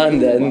from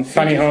London.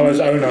 Fanny Harlow's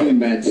owner.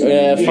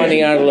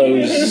 Fanny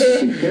Arlo's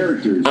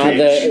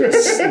other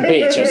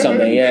bitch or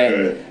something,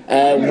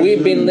 yeah.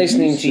 We've been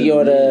listening to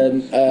your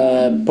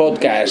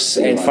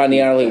podcast, and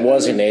Fanny Arlo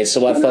was in it,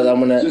 so I thought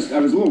I'm going to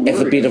have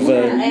a bit of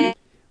a...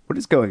 What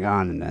is going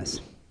on in this?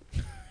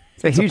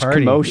 It's a huge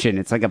commotion.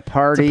 It's like a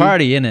party. It's a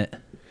party, isn't it?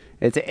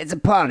 It's a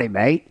party,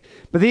 mate.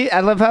 But I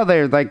love how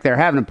they're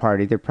having a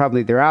party.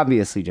 They're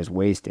obviously just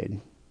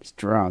wasted, just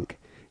drunk.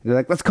 And they're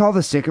like, let's call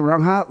the Sick and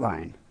Wrong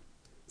hotline.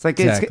 It's like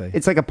Exactly.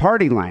 it's like a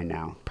party line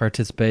now.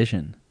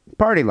 Participation.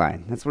 Party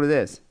line. That's what it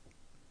is.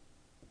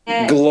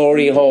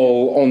 Glory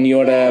hole on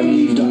your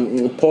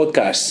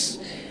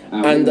podcast.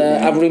 And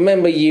I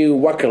remember you,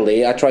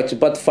 Wackerly, I tried to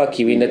butt fuck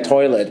you in the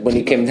toilet when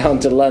you came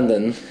down to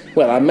London.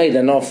 Well, I made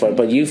an offer,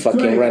 but you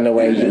fucking ran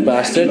away, you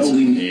bastard.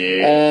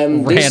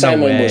 This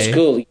Simon was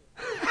cool.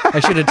 I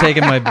should have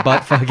taken my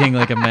butt fucking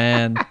like a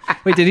man.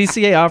 Wait, did he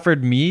say he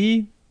offered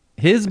me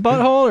his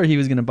butthole, or he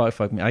was gonna butt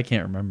fuck me? I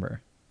can't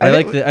remember. I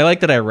like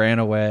that I ran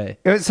away.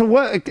 So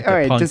what? All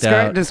right,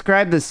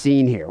 describe the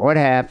scene here. What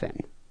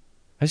happened?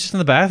 I was just in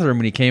the bathroom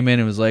when he came in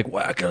and was like,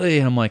 Wackerly,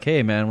 and I'm like,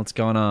 hey man, what's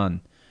going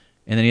on?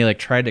 And then he like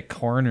tried to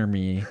corner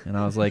me, and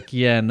I was like,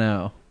 yeah,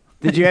 no.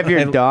 Did you have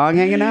your dog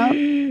hanging out?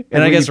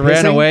 And I guess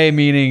ran away,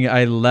 meaning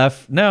I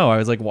left. No, I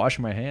was like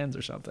washing my hands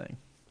or something.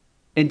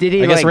 And did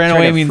he? I guess ran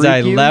away means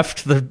I you?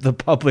 left the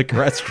public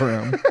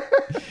restroom.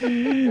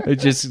 I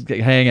just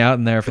hang out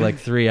in there for like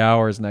 3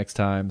 hours next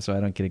time, so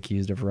I don't get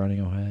accused of running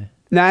away.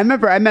 Now I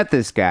remember I met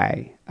this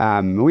guy.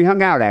 We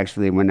hung out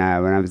actually when I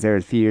was there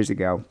a few years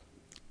ago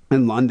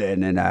in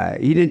London, and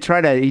he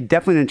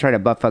definitely didn't try to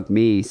butt fuck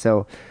me.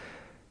 So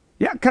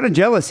yeah, I'm kind of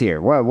jealous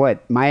here.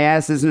 What? My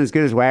ass isn't as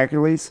good as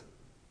Wackerly's?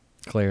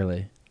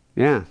 Clearly.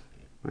 Yeah.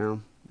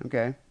 Well,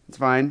 okay, it's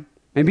fine.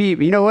 Maybe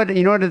you know what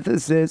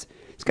this is.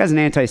 This guy's an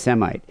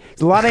anti-Semite. There's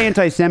a lot of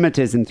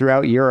anti-Semitism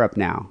throughout Europe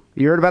now.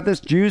 You heard about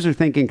this? Jews are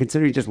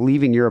considering just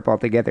leaving Europe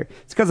altogether.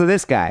 It's because of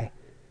this guy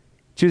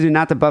choosing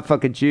not to butt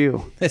fuck a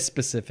Jew. This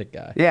specific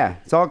guy. Yeah,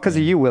 it's all because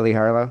of you, Willie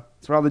Harlow.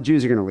 That's where all the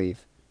Jews are going to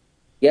leave.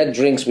 He had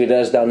drinks with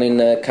us down in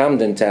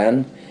Camden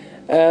Town.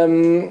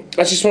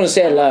 I just want to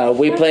say hello.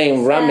 We're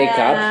playing Rummy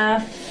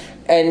Cup,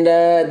 and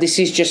this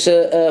is just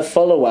a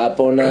follow-up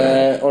on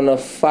a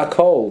fuck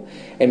hole.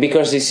 And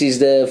because this is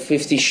the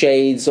 50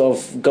 Shades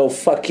of Go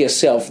Fuck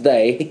Yourself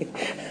Day,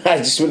 I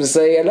just want to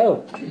say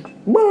hello.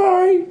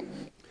 Bye.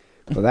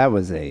 Well, that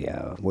was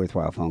a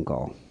worthwhile phone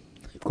call.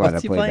 Glad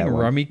What's he playing,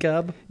 Rummy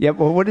Cup? Yeah,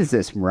 well, what is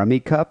this, Rummy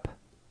Cup?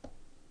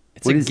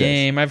 It's a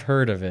game. I've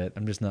heard of it.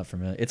 I'm just not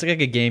familiar. It's like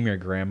a game your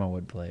grandma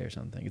would play or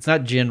something. It's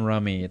not gin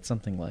rummy. It's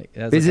something like...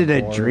 Is it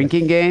a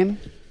drinking game?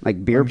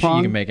 Like beer pong?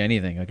 You can make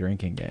anything a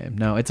drinking game.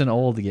 No, it's an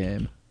old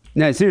game.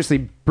 No,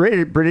 seriously,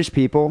 British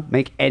people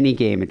make any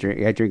game a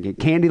drinking.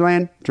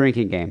 Candyland,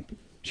 drinking game.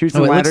 Shoots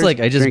and ladders, it looks like,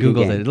 I just Googled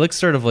game. it. It looks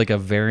sort of like a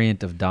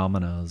variant of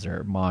dominoes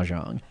or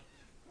mahjong.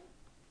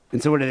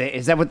 And so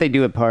is that what they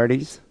do at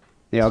parties?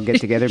 They all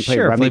get together and play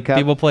Rummy Cup?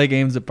 People play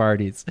games at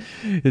parties.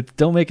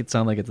 Don't make it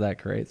sound like it's that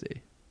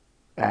crazy.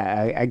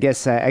 I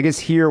guess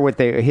here what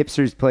the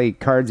hipsters play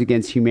Cards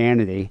Against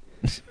Humanity.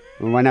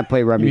 Well, why not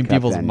play Rummy Cup? You mean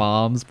people's then?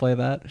 moms play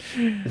that?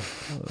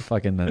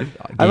 Fucking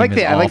I like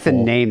the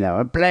name though.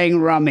 I'm playing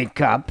Rummy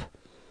Cup.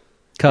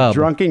 Cub.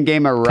 Drunken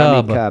game of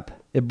Rummy Cup.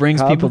 It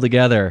brings people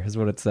together, is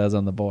what it says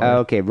on the board. Oh,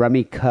 okay,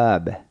 Rummy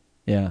Cub.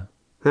 Yeah.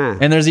 Huh.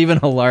 And there's even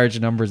a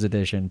large numbers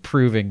edition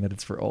proving that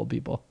it's for old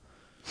people.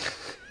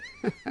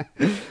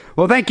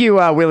 Well, thank you,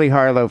 Willie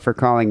Harlow, for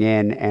calling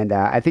in, and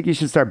I think you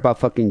should start butt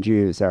fucking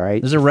Jews. All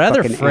right. There's a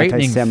rather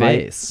frightening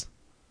face.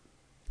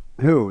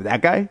 Who?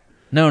 That guy?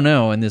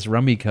 No, in this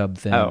Rummy Cub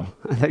thing. Oh,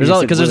 there's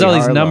all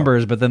these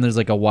numbers, but then there's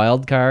like a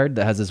wild card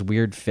that has this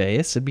weird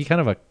face. It'd be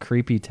kind of a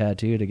creepy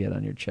tattoo to get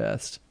on your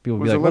chest. People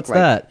would be like, "What's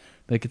that?"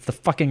 Like, it's the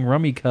fucking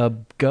Rummy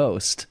Cub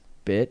ghost,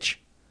 bitch.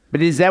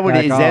 But is that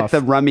that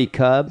the Rummy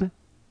Cub?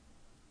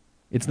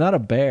 It's not a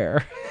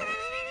bear.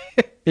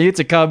 It's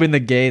a cub in the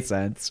gay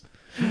sense.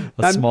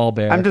 Small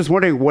bear. I'm just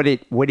wondering what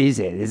is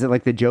it? Is it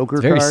like the Joker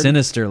it's card? Very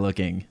sinister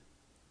looking.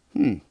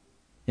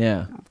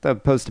 Yeah. I'll have to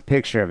post a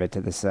picture of it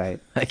to the site.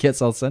 I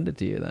guess I'll send it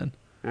to you then.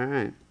 All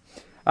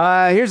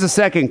right. Here's a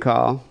second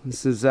call.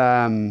 This is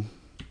from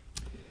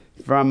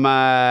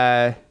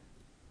a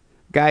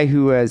guy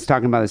who was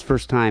talking about his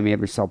first time he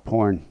ever saw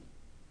porn.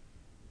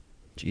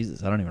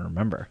 Jesus, I don't even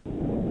remember.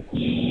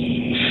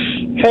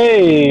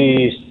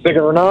 Hey, Sick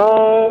and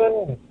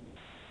Renan.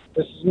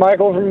 This is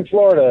Michael from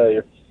Florida,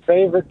 your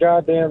favorite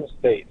goddamn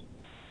state.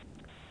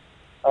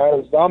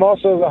 I'm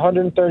also the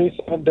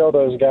 137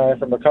 dildos guy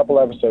from a couple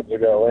episodes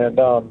ago, and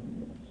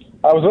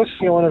I was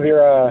listening to one of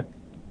your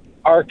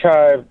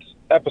archived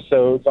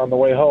episodes on the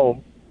way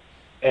home,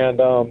 and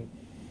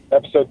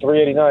episode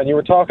 389, you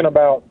were talking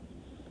about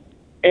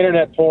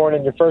internet porn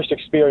and your first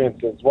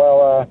experiences.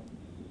 Well,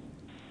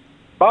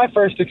 my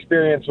first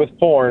experience with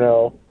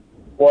porno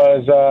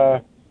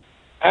was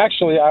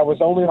actually I was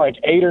only like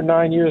 8 or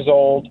 9 years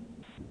old,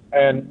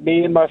 and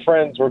me and my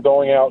friends were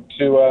going out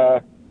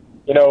to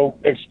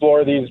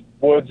explore these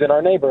woods in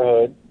our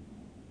neighborhood,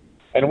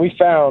 and we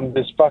found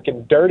this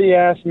fucking dirty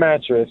ass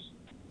mattress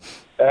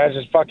that has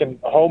just fucking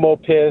homo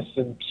piss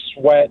and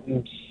sweat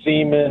and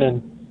semen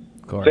and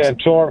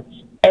santorum,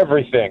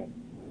 everything,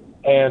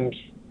 and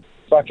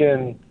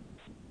fucking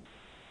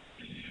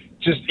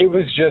it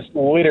was just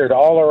littered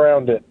all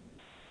around it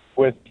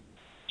with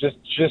just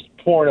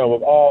porno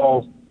of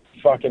all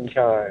fucking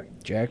kinds.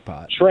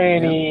 Jackpot.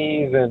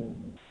 Trannies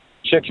and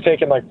chicks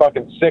taking like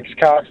fucking 6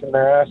 cocks in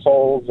their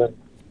assholes. And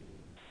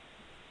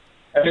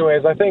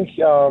anyways, I think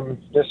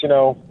just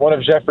one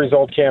of Jeffrey's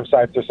old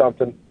campsites or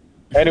something.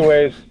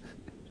 Anyways,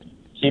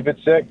 keep it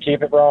sick,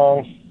 keep it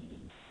wrong.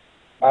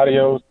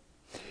 Adios.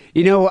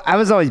 I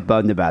was always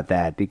bummed about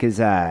that because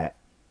I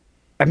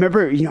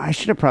remember, I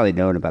should have probably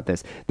known about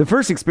this. The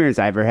first experience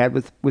I ever had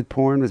with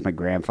porn was my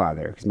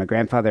grandfather, because my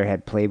grandfather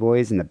had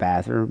Playboys in the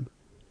bathroom.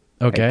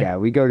 Okay.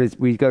 Like,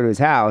 we'd go to his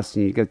house,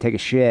 and he'd go take a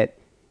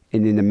shit,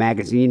 and in the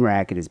magazine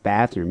rack at his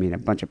bathroom, he had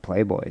a bunch of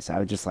Playboys. I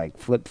would just like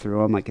flip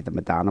through them, like at the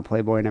Madonna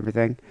Playboy and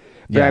everything.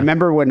 But I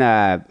remember when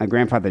my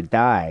grandfather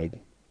died,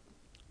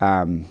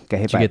 got hit by a bus.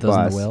 Did you get those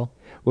in the will?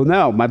 Well,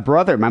 no,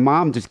 my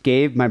mom just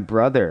gave my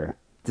brother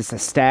just a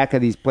stack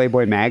of these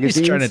Playboy magazines.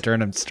 He's trying to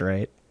turn him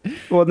straight.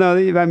 Well, no,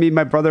 I mean,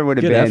 my brother would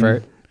have been...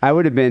 effort. I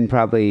would have been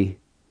probably,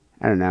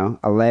 I don't know,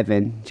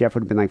 11. Jeff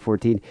would have been like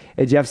 14.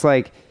 And Jeff's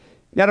like,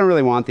 I don't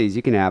really want these.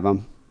 You can have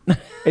them. And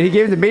he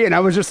gave them to me, and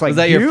I was just like, was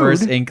that Dude. Your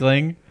first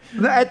inkling?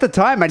 At the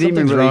time, I didn't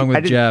even really... wrong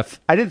with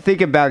Jeff. I didn't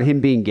think about him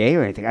being gay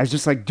or anything. I was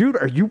just like, dude,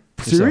 are you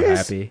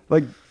serious? So happy.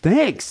 Like,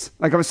 thanks.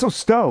 Like, I was so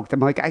stoked.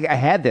 I'm like, I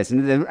had this,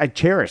 and then I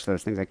cherished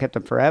those things. I kept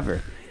them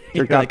forever.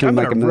 You're like, I'm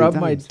going to rub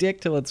my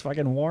dick till it's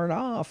fucking worn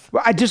off.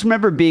 Well, I just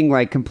remember being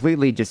like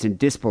completely just in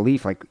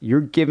disbelief. Like, you're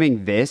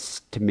giving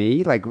this to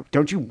me? Like,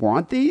 don't you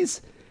want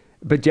these?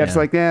 But Jeff's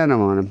like, I don't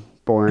want them.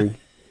 Boring.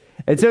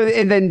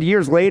 and then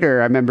years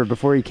later, I remember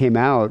before he came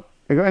out,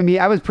 I mean,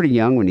 I was pretty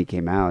young when he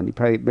came out.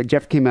 But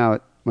Jeff came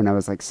out when I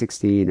was like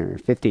 16 or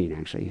 15,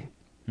 actually.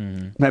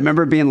 Mm-hmm. But I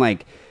remember being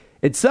like,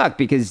 it sucked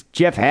because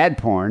Jeff had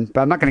porn,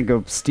 but I'm not going to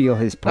go steal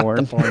his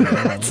porn.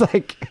 It's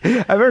like,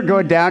 I remember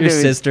going down Your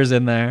to sister's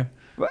in there.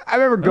 I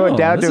remember going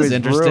down to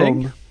his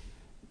room.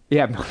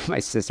 Yeah, my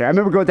sister. I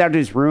remember going down to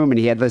his room, and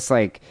he had this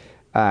like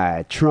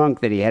trunk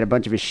that he had a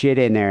bunch of his shit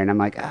in there, and I'm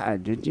like,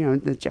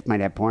 Jeff might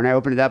have porn. I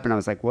opened it up, and I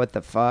was like, what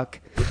the fuck?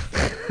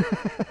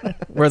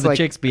 Where the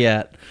chicks be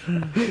at?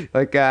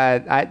 Like,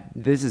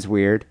 this is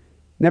weird.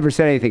 Never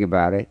said anything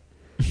about it.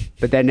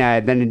 But then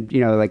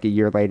like a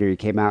year later, he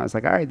came out. I was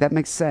like, all right, that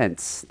makes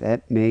sense.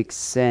 That makes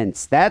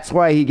sense. That's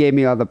why he gave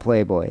me all the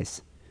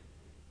Playboys.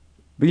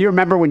 But you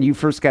remember when you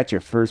first got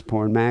your first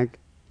porn mag?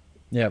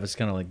 Yeah, it was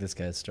kind of like this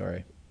guy's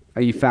story.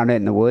 Oh, you found it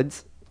in the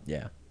woods?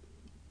 Yeah.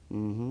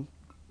 Mm-hmm.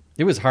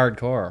 It was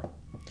hardcore.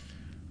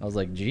 I was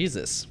like,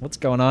 Jesus, what's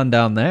going on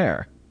down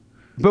there?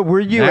 But were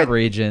you that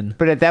region?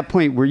 But at that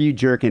point, were you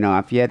jerking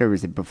off yet, or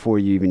was it before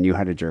you even knew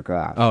how to jerk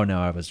off? Oh no,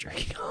 I was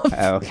jerking off.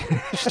 Oh,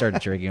 okay. I started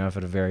jerking off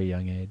at a very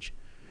young age.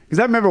 Because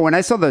I remember when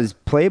I saw those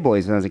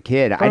Playboys when I was a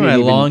kid, I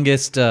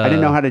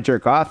didn't know how to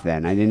jerk off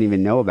then. I didn't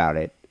even know about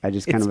it. I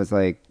just kind of was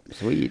like,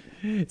 sweet.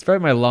 It's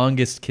probably my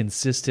longest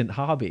consistent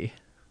hobby.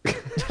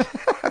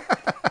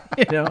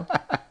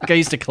 Like I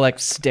used to collect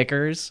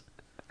stickers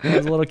when I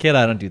was a little kid.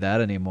 I don't do that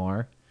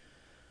anymore.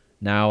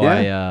 Now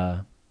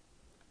the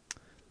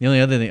only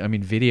other thing, I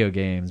mean, video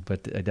games,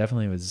 but I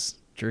definitely was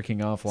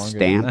jerking off longer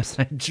Stamps.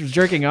 than that. I was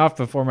jerking off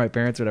before my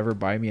parents would ever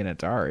buy me an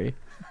Atari.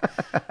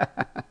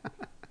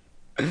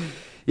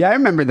 Yeah, I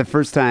remember the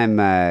first time.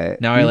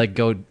 Now I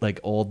go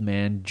old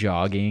man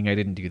jogging. I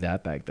didn't do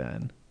that back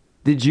then.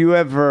 Did you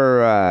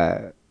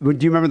ever? Do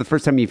you remember the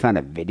first time you found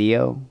a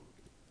video?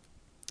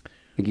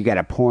 Like you got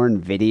a porn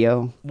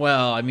video?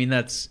 Well, I mean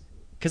that's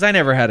because I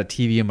never had a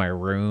TV in my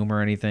room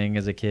or anything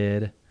as a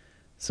kid.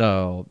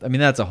 So I mean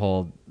that's a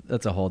whole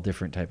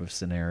different type of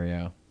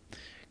scenario.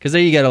 Because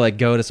then you got to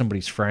go to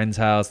somebody's friend's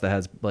house that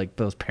has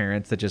those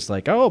parents that just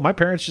oh, my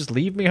parents just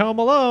leave me home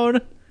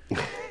alone.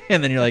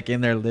 And then you're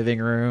in their living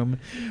room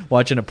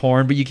watching a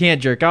porn, but you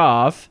can't jerk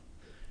off.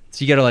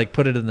 So you got to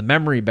put it in the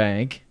memory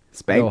bank.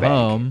 Spank go bank.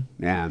 home.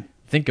 Yeah.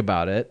 Think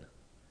about it.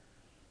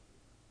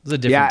 It was a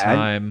different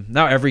time.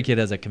 Now every kid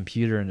has a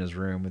computer in his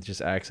room with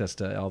just access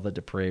to all the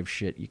depraved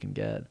shit you can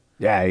get.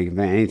 Yeah, you can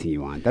find anything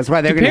you want. That's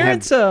why they're going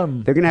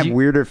to have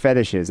weirder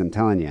fetishes, I'm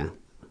telling you.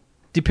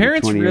 Do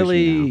parents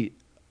really...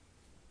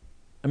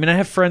 I mean, I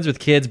have friends with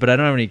kids, but I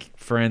don't have any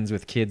friends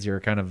with kids who are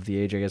kind of the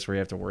age, I guess, where you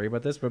have to worry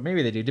about this. But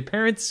maybe they do. Do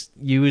parents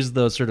use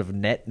those sort of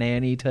net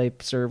nanny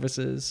type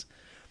services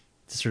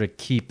to sort of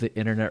keep the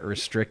internet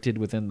restricted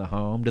within the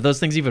home. Do those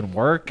things even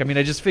work? I mean,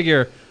 I just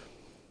figure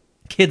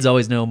kids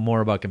always know more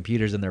about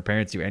computers than their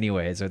parents do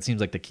anyway, so it seems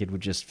like the kid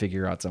would just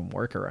figure out some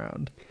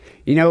workaround.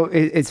 You know,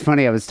 it's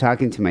funny. I was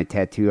talking to my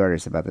tattoo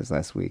artist about this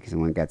last week because I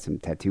went and got some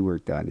tattoo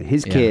work done. And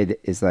his kid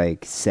is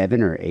like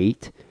 7 or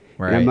 8.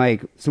 Right. And I'm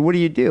like, so what do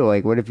you do?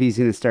 Like, what if he's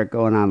going to start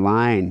going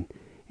online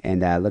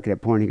and looking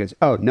at porn? He goes,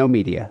 oh, no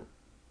media.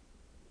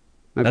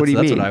 Like, what do you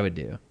mean? That's what I would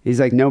do. He's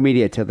like, no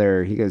media till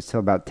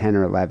about 10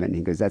 or 11.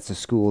 He goes, that's a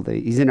school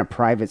he's in a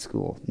private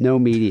school. No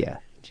media.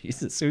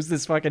 Jesus, who's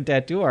this fucking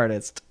tattoo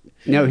artist?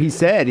 No, he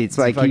said it's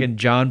like fucking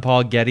John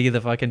Paul Getty,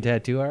 the fucking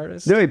tattoo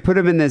artist. No, he put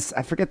him in this.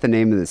 I forget the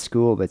name of the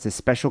school, but it's a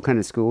special kind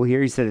of school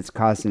here. He said it's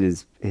costing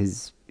his.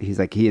 He's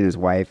like, he and his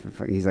wife.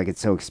 He's like,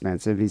 it's so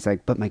expensive. He's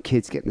like, but my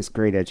kid's getting this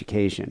great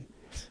education,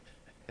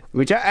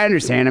 which I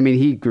understand. I mean,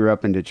 he grew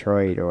up in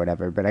Detroit or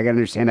whatever, but I can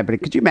understand that.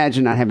 But could you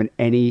imagine not having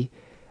any,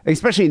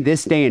 especially in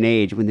this day and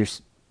age when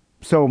there's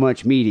so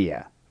much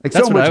media, like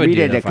so much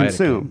media to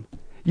consume?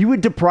 You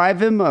would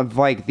deprive him of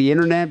like the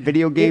internet,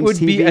 video games,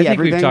 TV, I think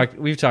everything.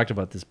 we've talked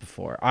about this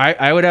before.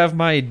 I would have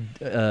my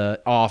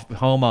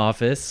home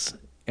office,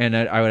 and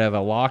I would have a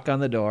lock on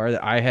the door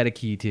that I had a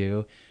key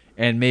to,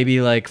 and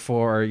maybe like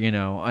for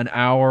an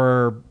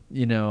hour,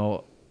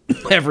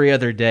 every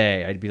other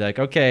day, I'd be like,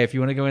 okay, if you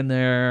want to go in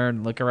there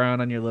and look around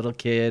on your little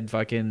kid,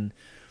 fucking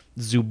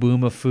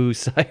Zubumafu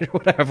site or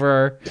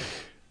whatever.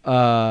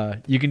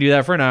 You can do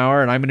that for an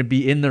hour, and I'm going to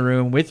be in the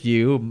room with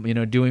you,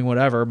 doing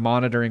whatever,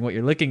 monitoring what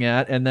you're looking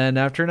at, and then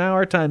after an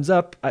hour, time's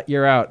up,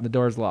 you're out, and the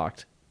door's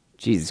locked.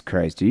 Jesus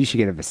Christ, dude, you should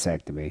get a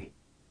vasectomy.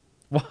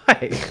 Why?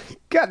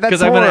 God, that's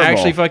because I'm going to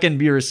actually fucking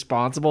be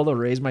responsible to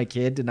raise my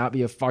kid to not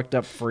be a fucked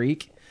up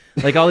freak.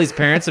 Like all these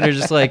parents that are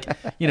just like,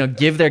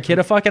 give their kid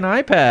a fucking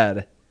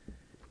iPad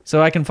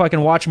so I can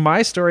fucking watch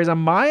my stories on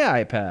my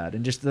iPad,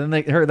 and just then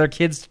their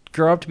kids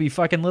grow up to be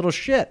fucking little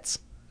shits.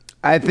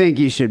 I think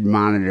you should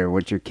monitor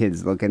what your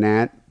kid's looking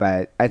at,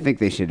 but I think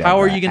they should. How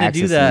are you going to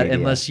do that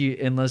unless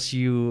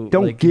you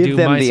don't give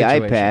them the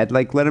iPad?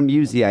 Like, let them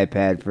use the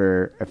iPad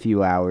for a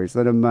few hours.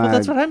 Let them. Well,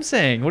 that's what I'm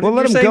saying. Let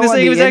them saying go the on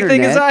same the exact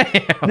thing internet.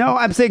 as I am. No,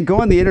 I'm saying go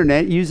on the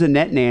internet, use a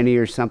net nanny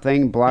or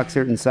something, block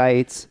certain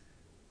sites.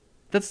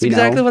 That's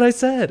exactly what I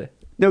said.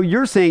 No,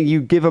 you're saying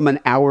you give them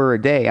an hour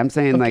a day. I'm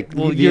saying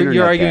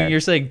you're arguing. You're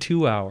saying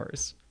 2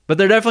 hours, but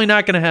they're definitely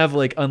not going to have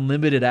like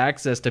unlimited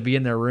access to be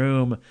in their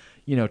room.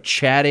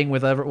 Chatting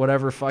with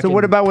whatever fucking. So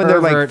what about when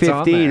they're like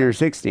 15 or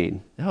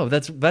 16? No,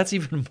 that's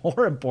even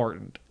more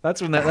important.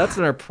 That's when that's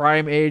their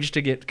prime age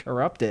to get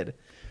corrupted,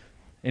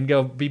 and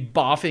go be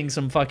boffing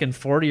some fucking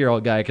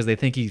 40-year-old guy because they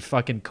think he's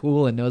fucking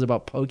cool and knows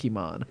about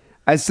Pokemon.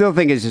 I still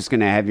think it's just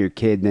going to have your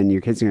kid. Then your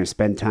kid's going to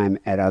spend time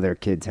at other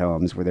kids'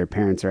 homes where their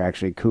parents are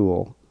actually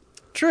cool.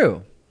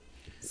 True.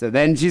 So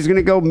then she's going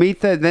to go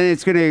meet them. Then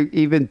it's going to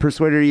even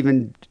persuade her.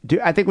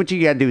 I think what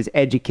you got to do is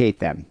educate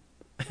them.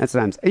 That's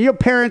what I'm saying.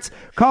 Parents,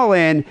 call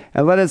in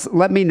and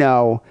let me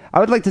know. I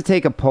would like to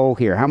take a poll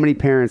here. How many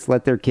parents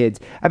let their kids?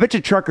 I bet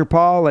you Trucker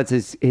Paul lets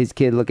his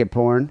kid look at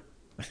porn.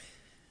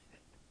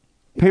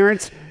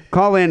 Parents,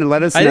 call in and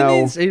let us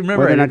know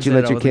whether or not you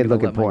let your kid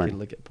look at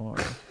porn.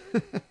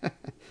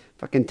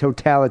 Fucking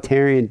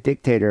totalitarian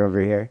dictator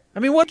over here. I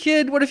mean, what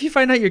if you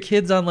find out your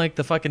kid's on like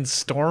the fucking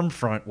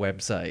Stormfront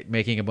website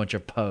making a bunch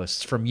of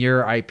posts from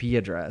your IP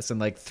address and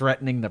like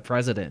threatening the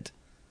president?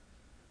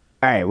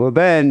 All right, well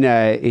then,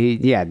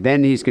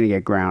 then he's going to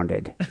get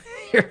grounded.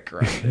 You're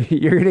grounded.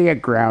 You're going to get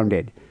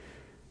grounded.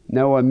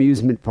 No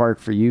amusement park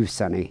for you,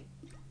 Sonny.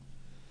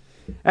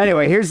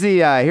 Anyway, here's the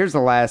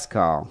last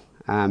call.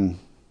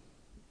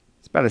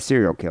 It's about a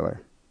serial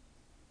killer.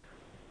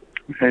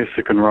 Hey,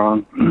 sick and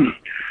wrong.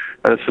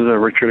 This is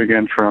Richard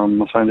again from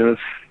Los Angeles.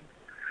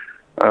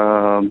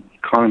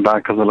 Calling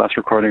back because the last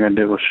recording I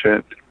did was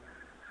shit.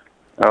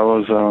 I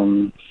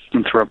was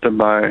interrupted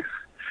by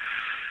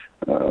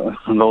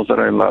those that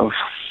I love.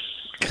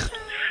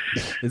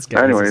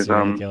 Anyways,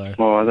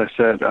 well, as I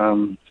said,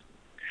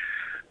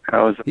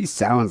 he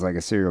sounds like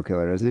a serial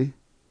killer, doesn't he?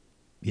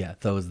 Yeah,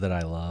 those that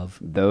I love.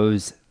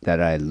 Those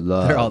that I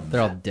love.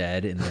 They're all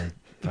dead in the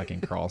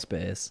fucking crawl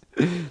space.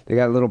 They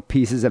got little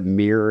pieces of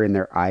mirror in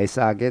their eye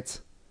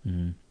sockets.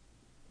 Mm-hmm.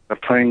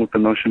 Playing with the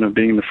notion of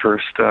being the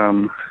first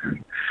podcast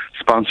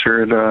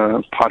sponsored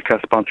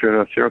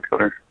serial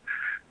killer.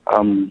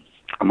 I'm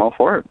all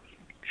for it.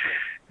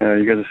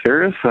 You guys are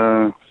serious?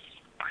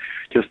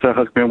 Just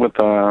hook me up with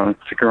a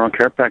Sick and Wrong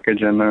care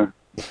package, and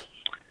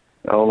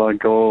I'll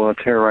go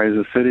terrorize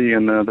the city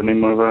in the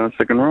name of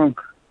Sick and Wrong.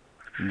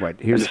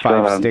 What? Here's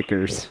 5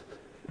 stickers.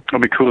 It'll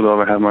be cool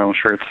though if I have my own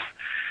shirts.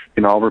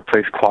 I'll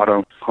replace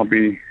Quado. I'll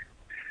be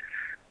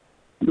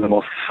the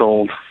most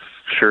sold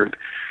shirt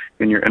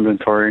in your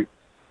inventory.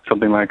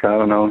 Something like, I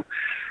don't know,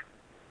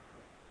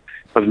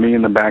 with me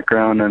in the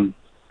background and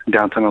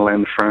downtown LA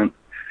in the front,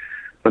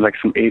 with like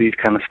some 80s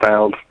kind of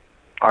styled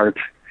art,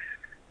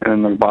 and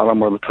in the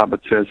bottom or the top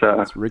it says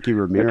it's Ricky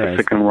Ramirez.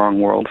 It's a Sick and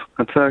Wrong world.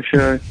 That's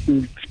actually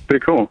it's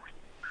pretty cool.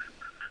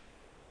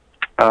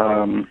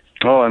 And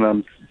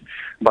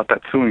about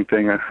that suing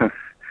thing,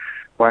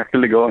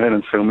 actually go ahead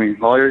and sue me.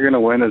 All you're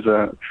gonna win is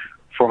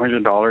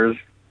 $400,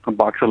 a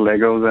box of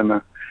Legos, and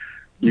a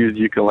used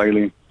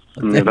ukulele.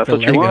 And if that's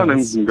what you want,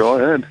 then go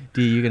ahead.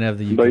 You can have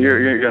the But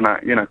ukulele.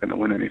 you're not gonna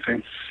win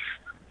anything.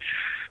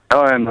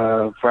 Oh, and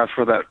as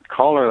for that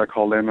caller that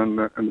called in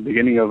the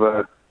beginning of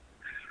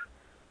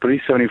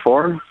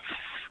 374,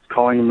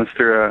 calling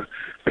Mr.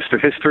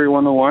 History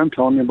 101,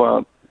 telling me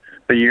about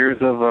the years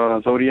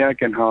of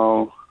Zodiac and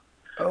how.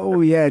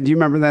 Oh yeah, do you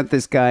remember that?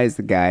 This guy is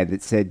the guy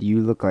that said you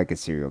look like a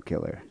serial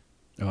killer.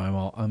 Oh,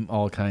 I'm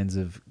all kinds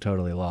of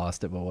totally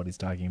lost about what he's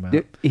talking about.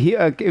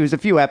 It was a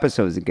few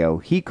episodes ago.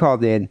 He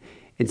called in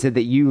and said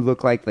that you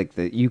look like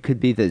you could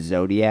be the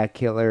Zodiac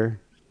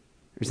killer.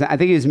 I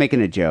think he was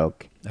making a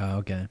joke. Oh,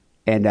 okay.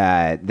 And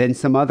then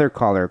some other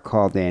caller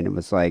called in and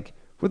was like,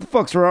 "What the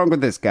fuck's wrong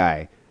with this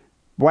guy?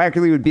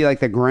 Wackerly would be like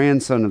the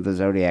grandson of the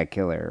Zodiac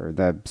killer or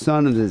the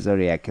son of the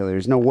Zodiac killer.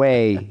 There's no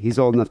way he's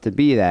old enough to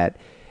be that."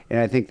 And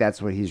I think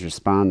that's what he's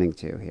responding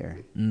to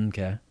here.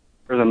 Okay.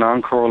 There's a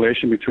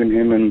non-correlation between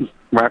him and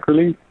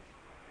Wackerly?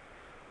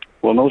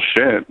 Well, no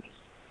shit.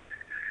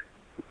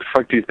 What the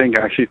fuck do you think?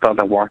 I actually thought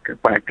that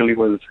Wackerly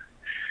was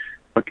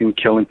fucking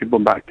killing people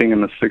back then in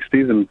the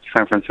 60s in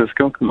San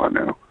Francisco? Come on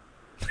now.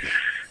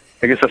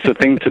 I guess that's the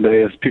thing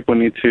today is people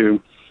need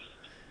to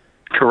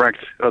correct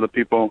other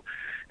people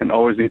and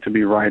always need to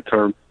be right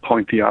or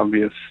point the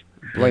obvious.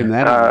 Blame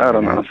that. I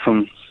don't know.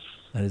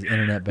 That is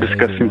internet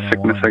behavior. Disgusting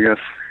sickness, I guess.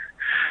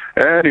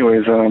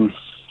 Anyways,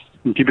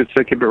 keep it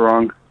sick, keep it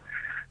wrong.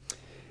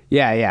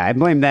 Yeah, I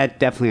blame that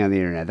definitely on the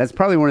internet. That's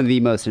probably one of the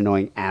most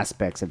annoying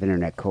aspects of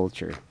internet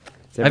culture.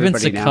 I've been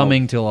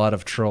succumbing to a lot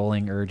of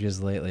trolling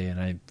urges lately, and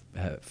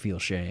I feel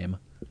shame.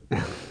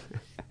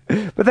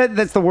 But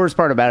that's the worst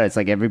part about it. It's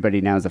like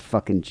everybody now is a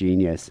fucking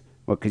genius.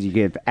 Well, because you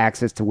get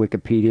access to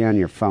Wikipedia on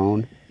your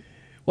phone.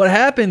 What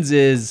happens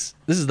is,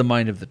 this is the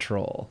mind of the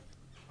troll.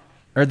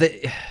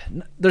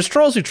 There's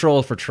trolls who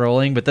troll for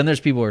trolling, but then there's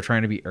people who are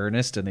trying to be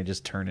earnest and they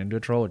just turn into a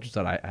troll, which is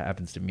what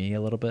happens to me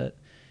a little bit.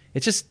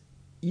 It's just,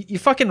 you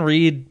fucking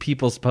read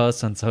people's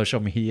posts on social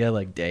media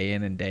like day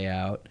in and day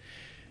out,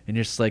 and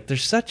you're just like, they're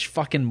such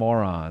fucking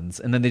morons.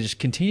 And then they just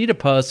continue to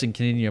post and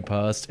continue to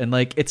post. And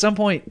like, at some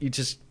point,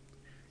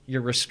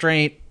 your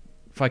restraint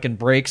fucking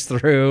breaks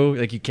through.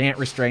 Like, you can't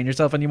restrain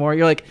yourself anymore.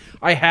 You're like,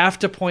 I have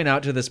to point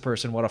out to this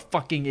person what a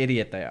fucking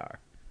idiot they are.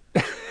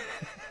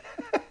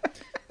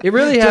 It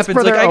really happens. Just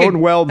for their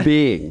own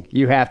well-being,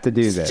 you have to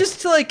do this.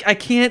 Just like, I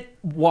can't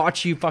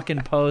watch you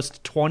fucking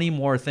post 20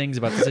 more things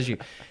about this issue.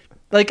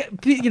 Like,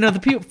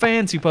 the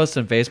fans who post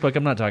on Facebook,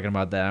 I'm not talking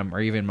about them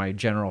or even my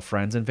general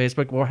friends on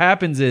Facebook. What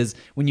happens is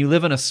when you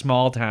live in a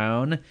small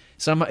town,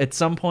 at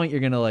some point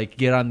you're going to like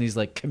get on these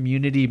like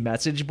community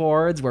message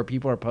boards where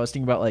people are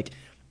posting about like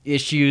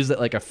issues that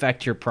like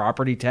affect your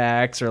property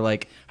tax or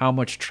like how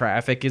much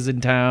traffic is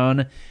in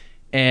town.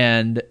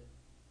 And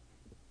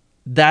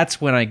that's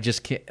when I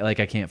just can't, I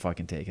can't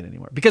fucking take it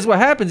anymore. Because what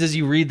happens is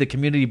you read the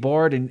community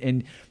board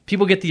and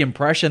people get the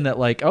impression that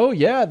like, oh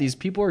yeah, these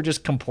people are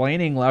just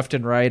complaining left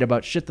and right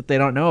about shit that they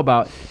don't know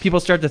about. People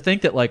start to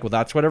think that like, well,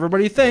 that's what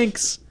everybody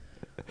thinks.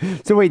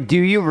 So wait, do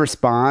you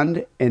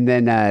respond and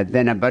then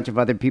a bunch of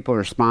other people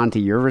respond to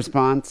your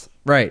response?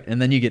 Right.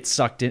 And then you get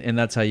sucked in and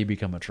that's how you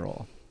become a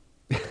troll.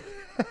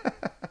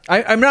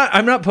 I'm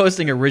not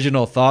posting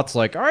original thoughts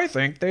like, I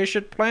think they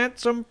should plant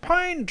some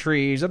pine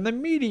trees on the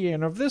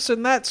median of this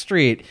and that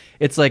street.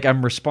 It's like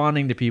I'm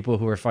responding to people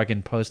who are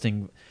fucking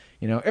posting,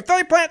 if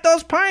they plant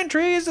those pine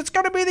trees, it's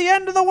going to be the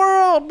end of the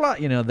world. Blah.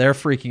 They're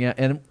freaking out.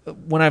 And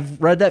when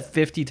I've read that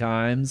 50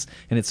 times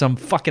and it's some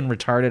fucking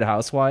retarded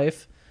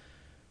housewife,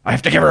 I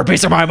have to give her a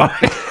piece of my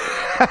mind.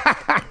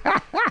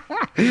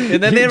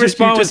 And then they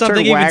respond with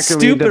something even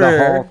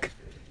stupider.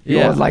 You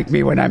won't like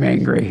me when I'm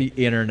angry.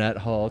 The internet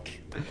Hulk.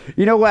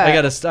 You know what? I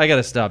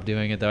gotta stop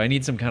doing it though. I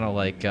need some kind of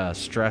like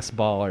stress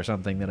ball or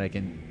something that I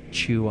can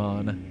chew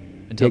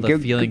on until the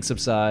feeling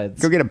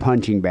subsides. Go get a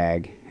punching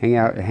bag. Hang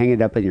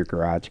it up in your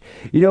garage.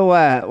 You know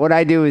what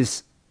I do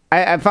is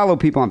I follow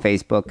people on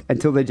Facebook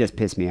until they just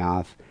piss me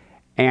off,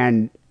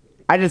 and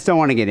I just don't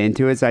want to get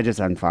into it, so I just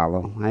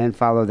unfollow. I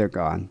unfollow, they're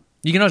gone.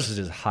 You can also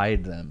just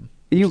hide them.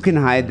 You can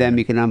hide them.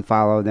 You can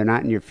unfollow. They're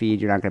not in your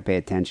feed. You're not going to pay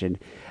attention.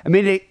 I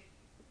mean,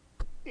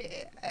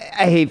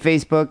 I hate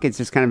Facebook. It's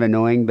just kind of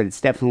annoying, but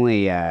it's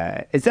definitely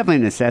a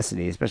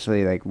necessity,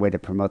 especially like way to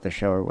promote the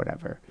show or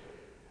whatever.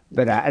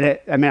 But I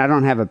mean, I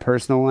don't have a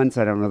personal one,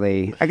 so I don't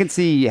really. I can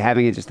see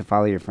having it just to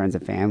follow your friends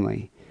and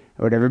family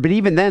or whatever. But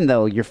even then,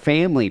 though, your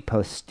family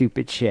posts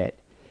stupid shit,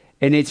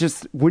 and it's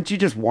just wouldn't you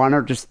just want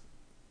to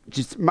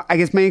just I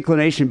guess my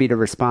inclination would be to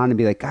respond and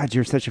be like, God,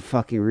 you're such a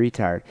fucking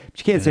retard. But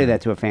you can't say that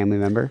to a family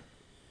member,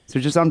 so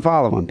just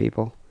unfollow them,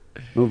 people.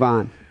 Move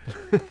on.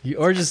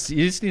 You just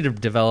need to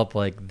develop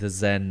like the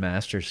Zen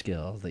master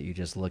skill that you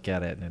just look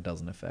at it and it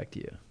doesn't affect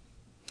you.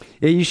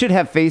 Yeah, you should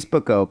have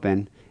Facebook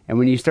open, and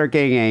when you start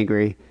getting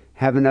angry,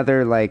 have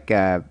another like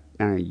I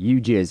don't know,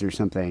 UJIS or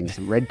something,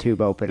 some red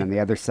tube open on the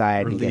other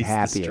side and get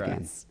happy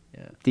again.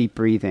 Yeah. Deep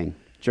breathing,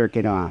 jerk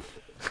it off.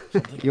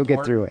 You'll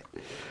get through it.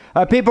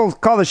 People,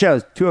 call the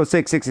shows,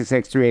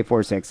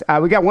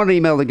 206-666-3846. We got one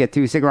email to get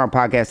to,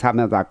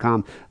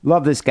 sigaroundpodcast@hotmail.com.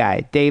 Love this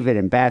guy, David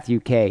in Bath,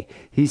 UK.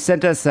 He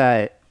sent us,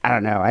 I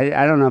don't know. I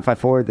don't know if I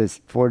forwarded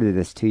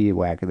this to you,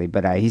 Wackerly,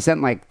 but he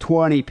sent like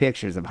 20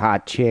 pictures of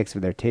hot chicks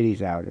with their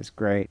titties out. It's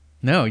great.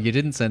 No, you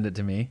didn't send it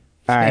to me.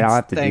 All right, I'll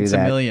have to do that. Thanks a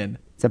million.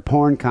 It's a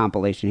porn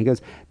compilation. He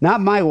goes,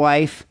 not my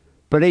wife,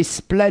 but a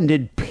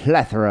splendid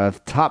plethora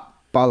of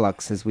top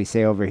bollocks, as we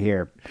say over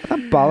here. I thought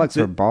bollocks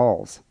are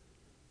balls.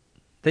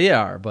 They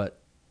are, but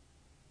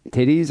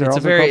titties are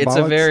also called bollocks? It's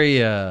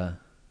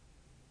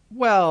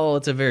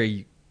a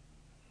very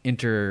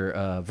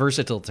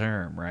versatile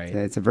term, right?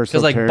 It's a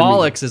versatile term. Because like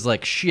bollocks is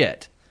like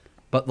shit,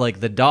 but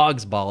like the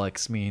dog's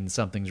bollocks means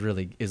something's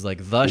is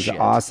like the shit.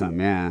 Awesome,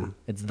 yeah.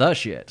 It's the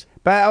shit.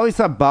 But I always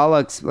thought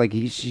bollocks, like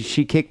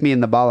she kicked me in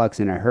the bollocks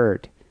and it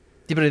hurt.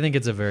 Yeah, but I think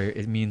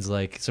it means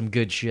like some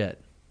good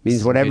shit.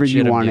 Means whatever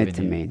you want it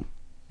to mean.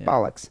 Yeah.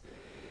 Bollocks.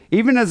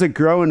 Even as a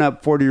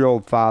grown-up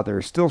 40-year-old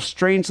father, still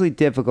strangely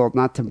difficult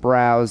not to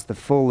browse the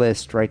full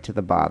list right to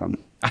the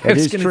bottom. I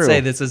was going to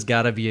say this has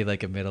got to be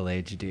like a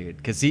middle-aged dude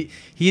because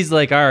he's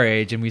like our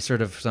age and we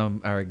sort of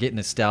are getting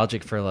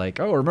nostalgic for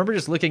like, oh, remember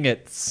just looking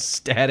at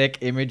static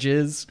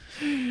images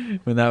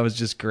when that was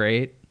just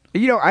great?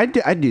 You know, I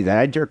do that.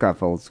 I jerk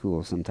off old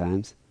school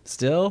sometimes.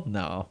 Still?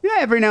 No. Yeah,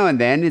 every now and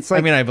then. It's like,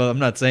 I mean, I'm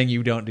not saying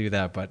you don't do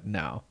that, but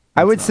no.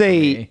 I would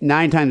say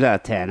 9 times out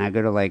of 10, I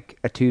go to like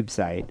a tube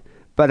site.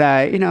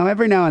 But, you know,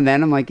 every now and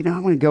then I'm like, you know,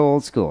 I'm going to go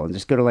old school and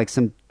just go to like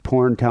some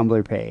porn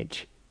Tumblr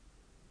page,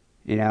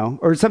 you know?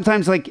 Or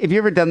sometimes like, have you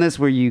ever done this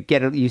where you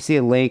see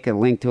a link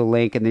to a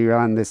link and then you're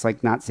on this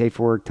like not safe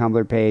for work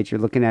Tumblr page.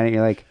 You're looking at it and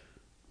you're like,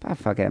 oh,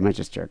 fuck it. I might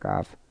just jerk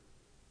off.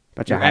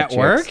 You're at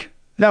work?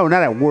 No,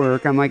 not at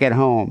work. I'm like at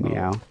home, you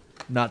know?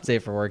 Not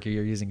safe for work.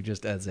 You're using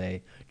just as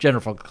a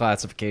general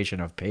classification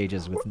of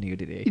pages with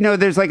nudity. You know,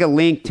 there's like a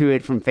link to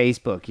it from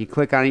Facebook. You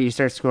click on it, you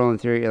start scrolling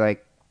through it. You're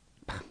like,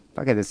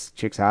 fuck it, this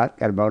chick's hot,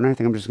 got a boner. I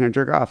think I'm just gonna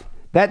jerk off.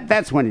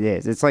 That's when it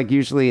is. It's like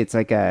usually it's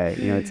like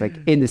it's like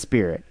in the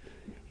spirit,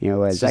 a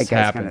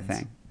zeitgeist kind of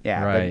thing.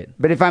 Yeah, right.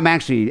 But if I'm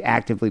actually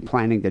actively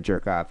planning to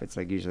jerk off, it's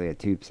like usually a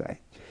tube site.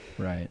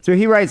 Right. So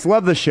he writes,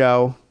 love the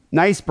show.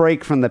 Nice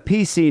break from the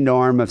PC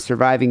norm of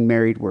surviving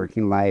married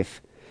working life.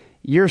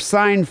 Your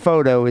signed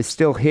photo is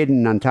still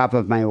hidden on top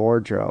of my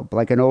wardrobe,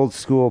 like an old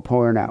school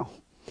porno.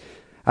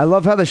 I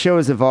love how the show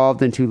has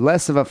evolved into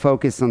less of a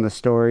focus on the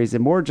stories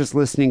and more just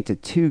listening to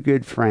two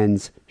good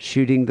friends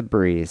shooting the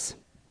breeze.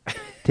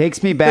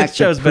 Takes me back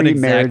to pre-marriage days. The show's been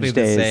exactly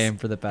the same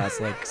for the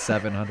past like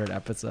 700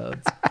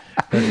 episodes.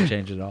 Doesn't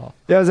change at all.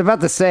 Yeah, I was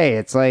about to say,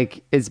 it's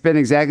like it's been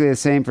exactly the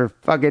same for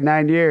fucking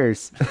 9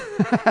 years.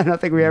 I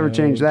don't think we ever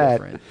changed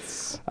that.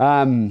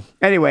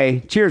 Anyway,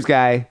 cheers,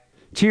 guy.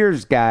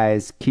 Cheers,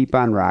 guys. Keep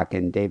on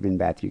rocking. David in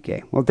Bath,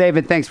 UK. Well,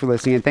 David, thanks for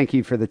listening, and thank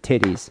you for the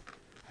titties.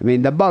 I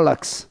mean, the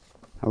bullocks.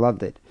 I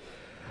loved it.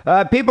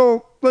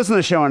 People, listen to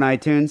the show on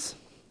iTunes.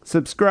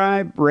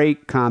 Subscribe,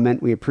 rate,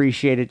 comment. We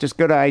appreciate it. Just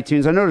go to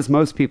iTunes. I notice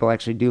most people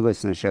actually do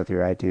listen to the show through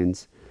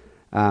iTunes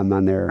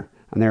on their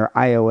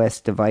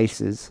iOS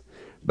devices.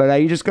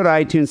 But you just go to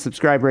iTunes,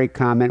 subscribe, rate,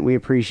 comment. We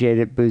appreciate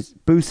it.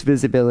 Boost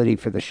visibility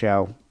for the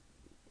show.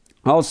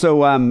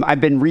 Also, I've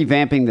been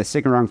revamping the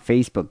Sick and Wrong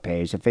Facebook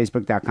page at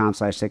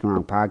facebook.com/Sick and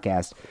Wrong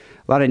Podcast.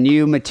 A lot of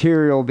new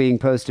material being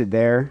posted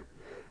there.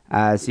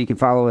 So you can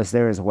follow us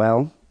there as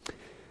well.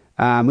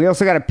 We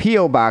also got a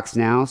P.O. box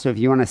now, so if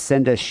you want to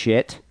send us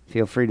shit,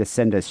 feel free to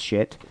send us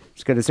shit.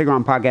 Just go to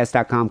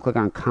sickandwrongpodcast.com, click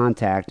on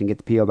contact, and get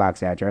the P.O.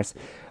 box address.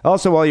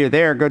 Also, while you're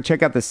there, go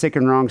check out the Sick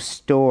and Wrong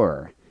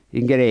store. You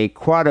can get a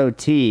Quado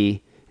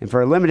tee, and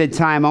for a limited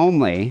time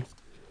only,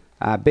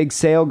 big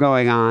sale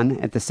going on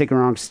at the Sick and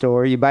Wrong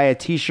store. You buy a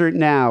t-shirt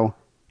now,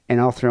 and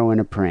I'll throw in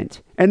a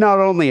print. And not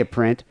only a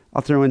print,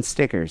 I'll throw in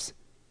stickers.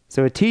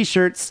 So a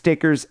t-shirt,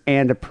 stickers,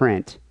 and a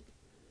print.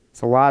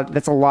 It's a lot.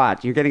 That's a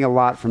lot. You're getting a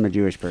lot from a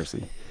Jewish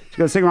person. So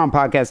go to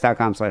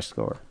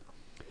sickandwrongpodcast.com/store.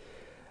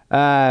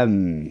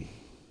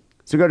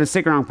 So go to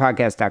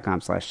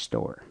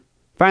sickandwrongpodcast.com/store.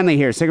 Finally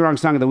here, Sick and Wrong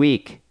Song of the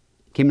Week.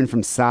 Came in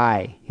from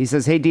Cy. He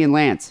says, hey, Dee and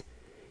Lance,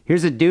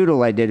 here's a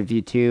doodle I did of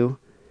you two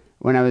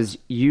when I was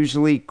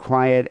usually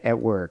quiet at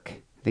work.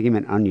 I think he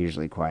meant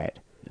unusually quiet.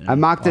 Yeah, I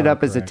mocked it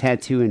up as a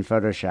tattoo in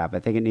Photoshop. I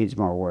think it needs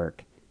more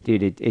work.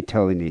 Dude, it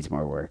totally needs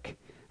more work.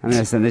 I'm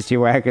going to send this to you,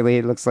 Wackerly.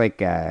 It looks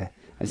like I've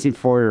seen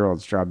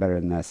 4-year-olds draw better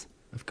than this.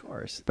 Of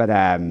course. But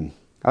I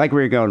like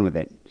where you're going with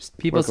it. Just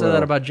people say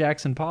that about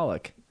Jackson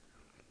Pollock.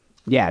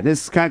 Yeah,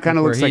 this kind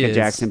of looks like a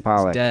Jackson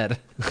Pollock. He's dead.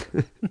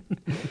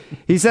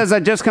 He says, I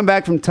just come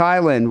back from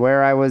Thailand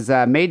where I was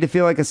made to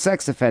feel like a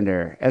sex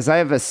offender as I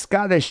have a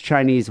Scottish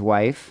Chinese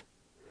wife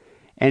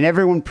and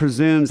everyone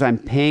presumes I'm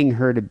paying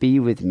her to be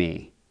with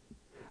me.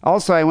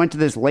 Also, I went to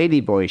this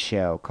ladyboy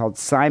show called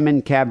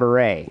Simon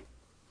Cabaret.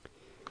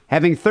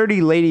 Having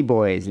 30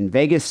 ladyboys in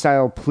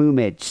Vegas-style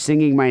plumage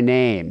singing my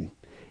name,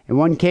 and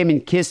one came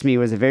and kissed me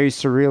was a very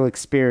surreal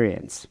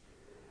experience.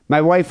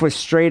 My wife was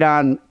straight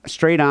on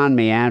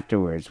me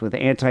afterwards with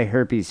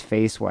anti-herpes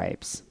face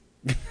wipes.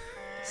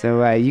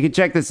 So you can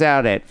check this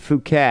out at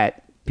Phuket,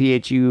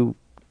 Phuket,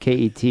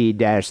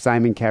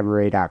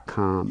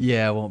 KET-simoncabaret.com.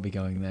 Yeah, I won't be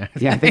going there.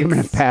 Yeah, I think I'm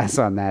going to pass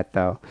on that,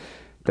 though.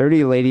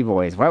 30 Lady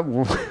Boys. What?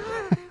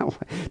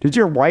 Did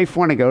your wife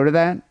want to go to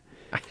that?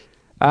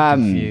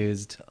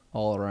 Confused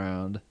all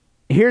around.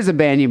 Here's a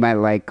band you might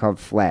like called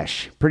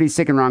Flesh. Pretty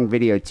sick and wrong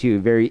video, too.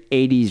 Very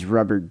 80s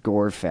rubber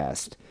gore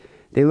fest.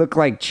 They look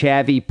like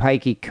chavvy,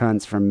 pikey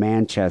cunts from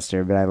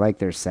Manchester, but I like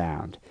their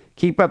sound.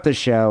 Keep up the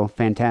show.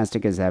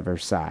 Fantastic as ever,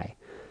 Sigh.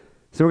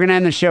 So we're going to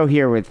end the show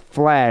here with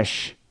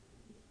Flesh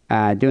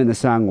doing the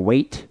song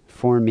Wait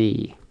For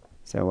Me.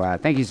 So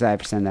thank you, Sigh,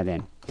 for sending that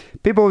in.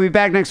 People will be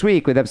back next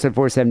week with episode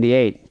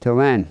 478. Till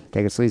then,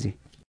 take it sleazy.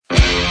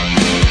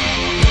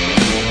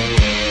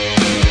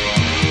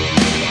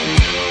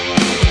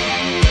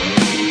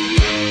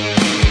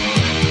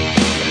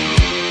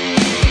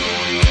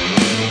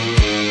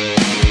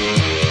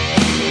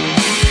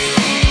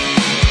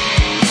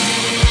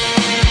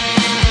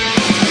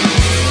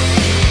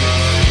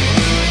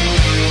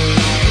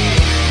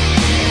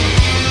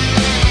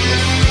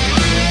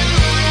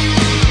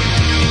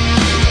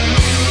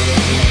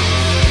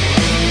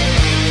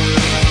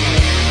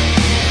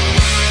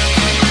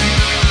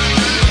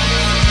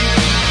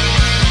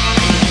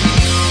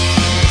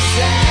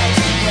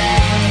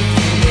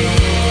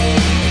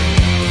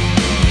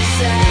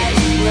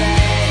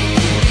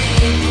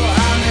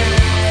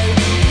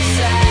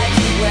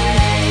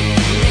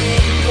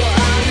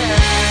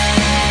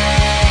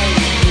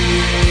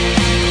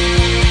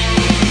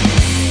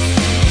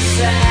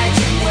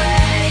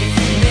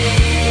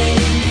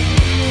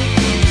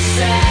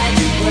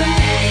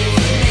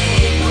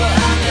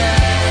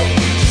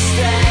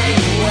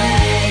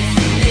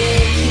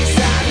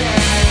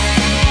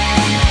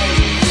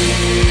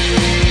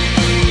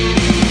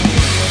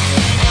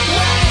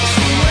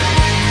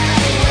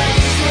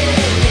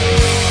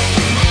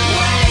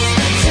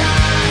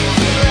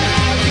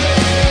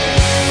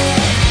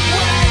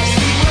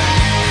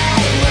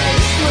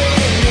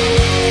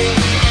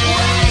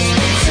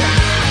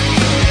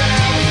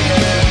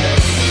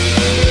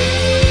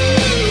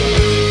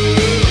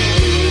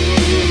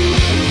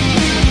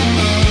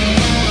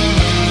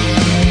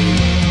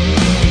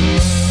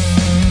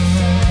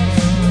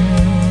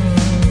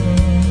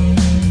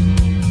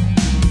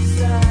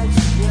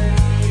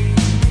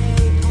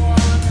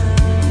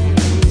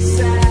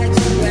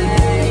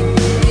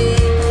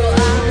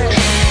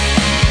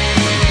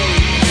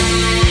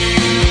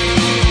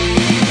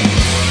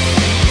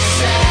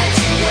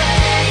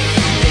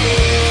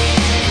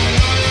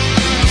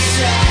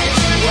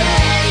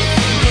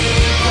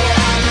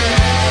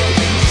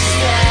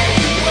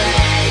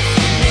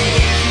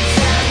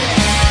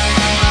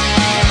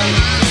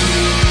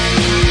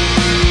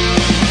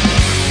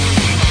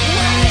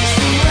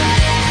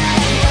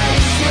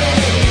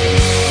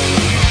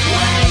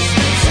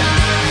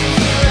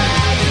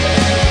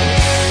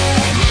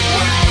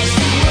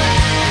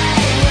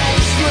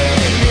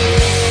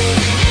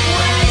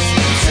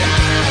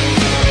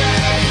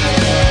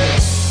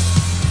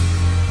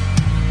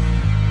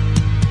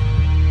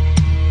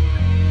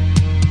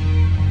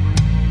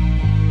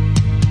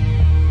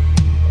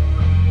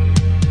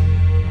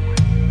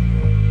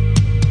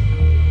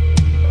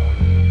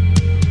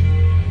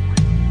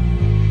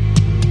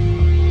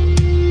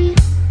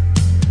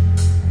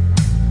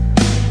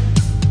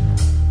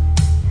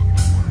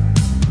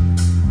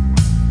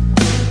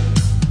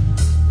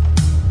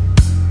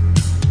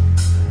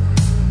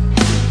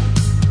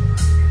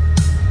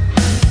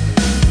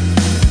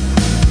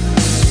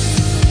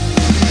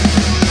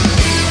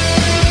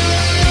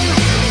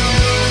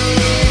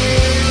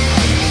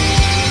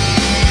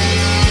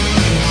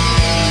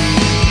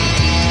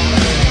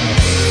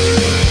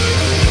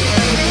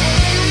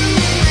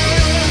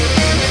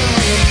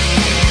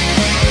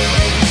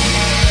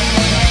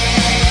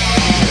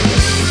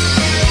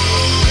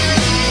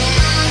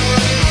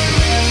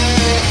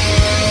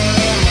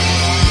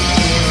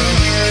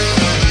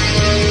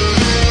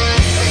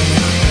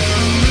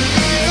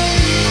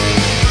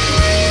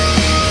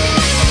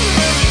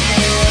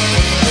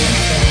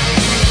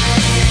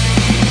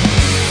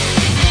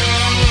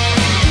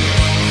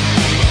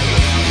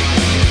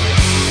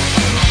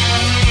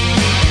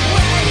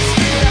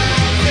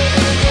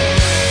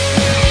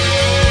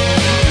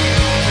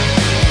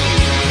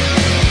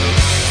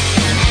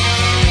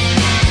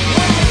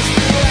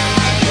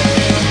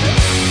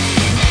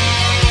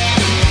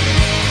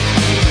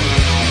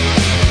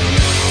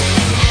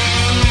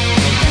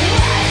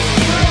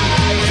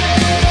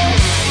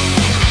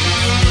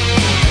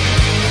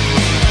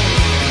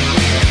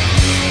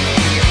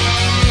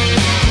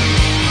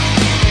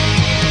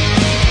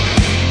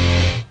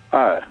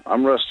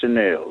 I'm Rusty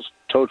Nails,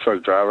 tow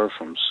truck driver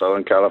from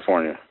Southern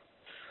California.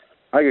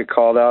 I get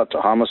called out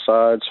to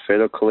homicides,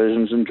 fatal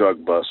collisions, and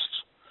drug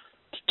busts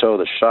to tow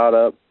the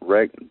shot-up,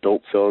 wrecked,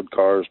 dope-filled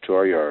cars to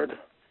our yard.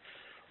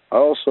 I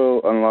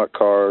also unlock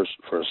cars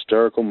for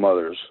hysterical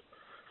mothers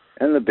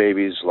and the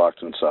babies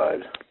locked inside.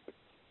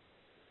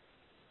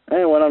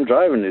 And when I'm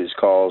driving these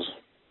calls,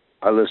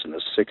 I listen to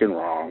Sick and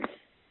Wrong.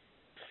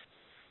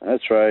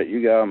 That's right,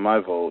 you got my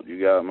vote,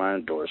 you got my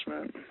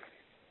endorsement.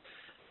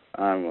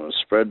 I'm going to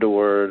spread the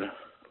word.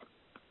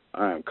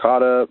 I am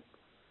caught up,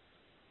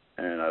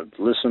 and I've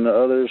listened to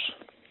others.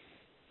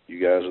 You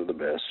guys are the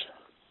best.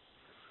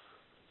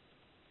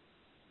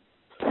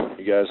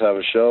 You guys have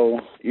a show.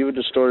 Even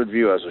Distorted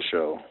View has a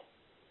show.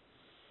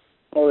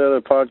 All the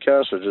other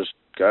podcasts are just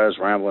guys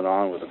rambling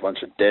on with a bunch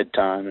of dead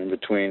time in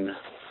between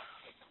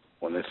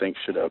when they think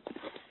shit up.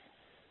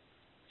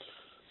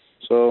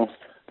 So,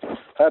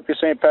 happy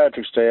St.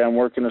 Patrick's Day. I'm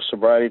working a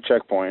sobriety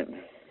checkpoint.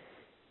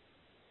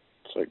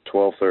 It's like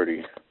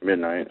 12:30,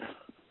 midnight.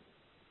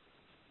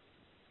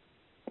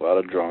 A lot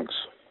of drunks.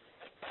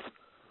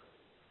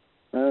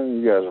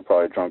 And you guys are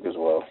probably drunk as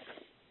well.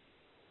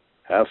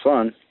 Have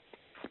fun.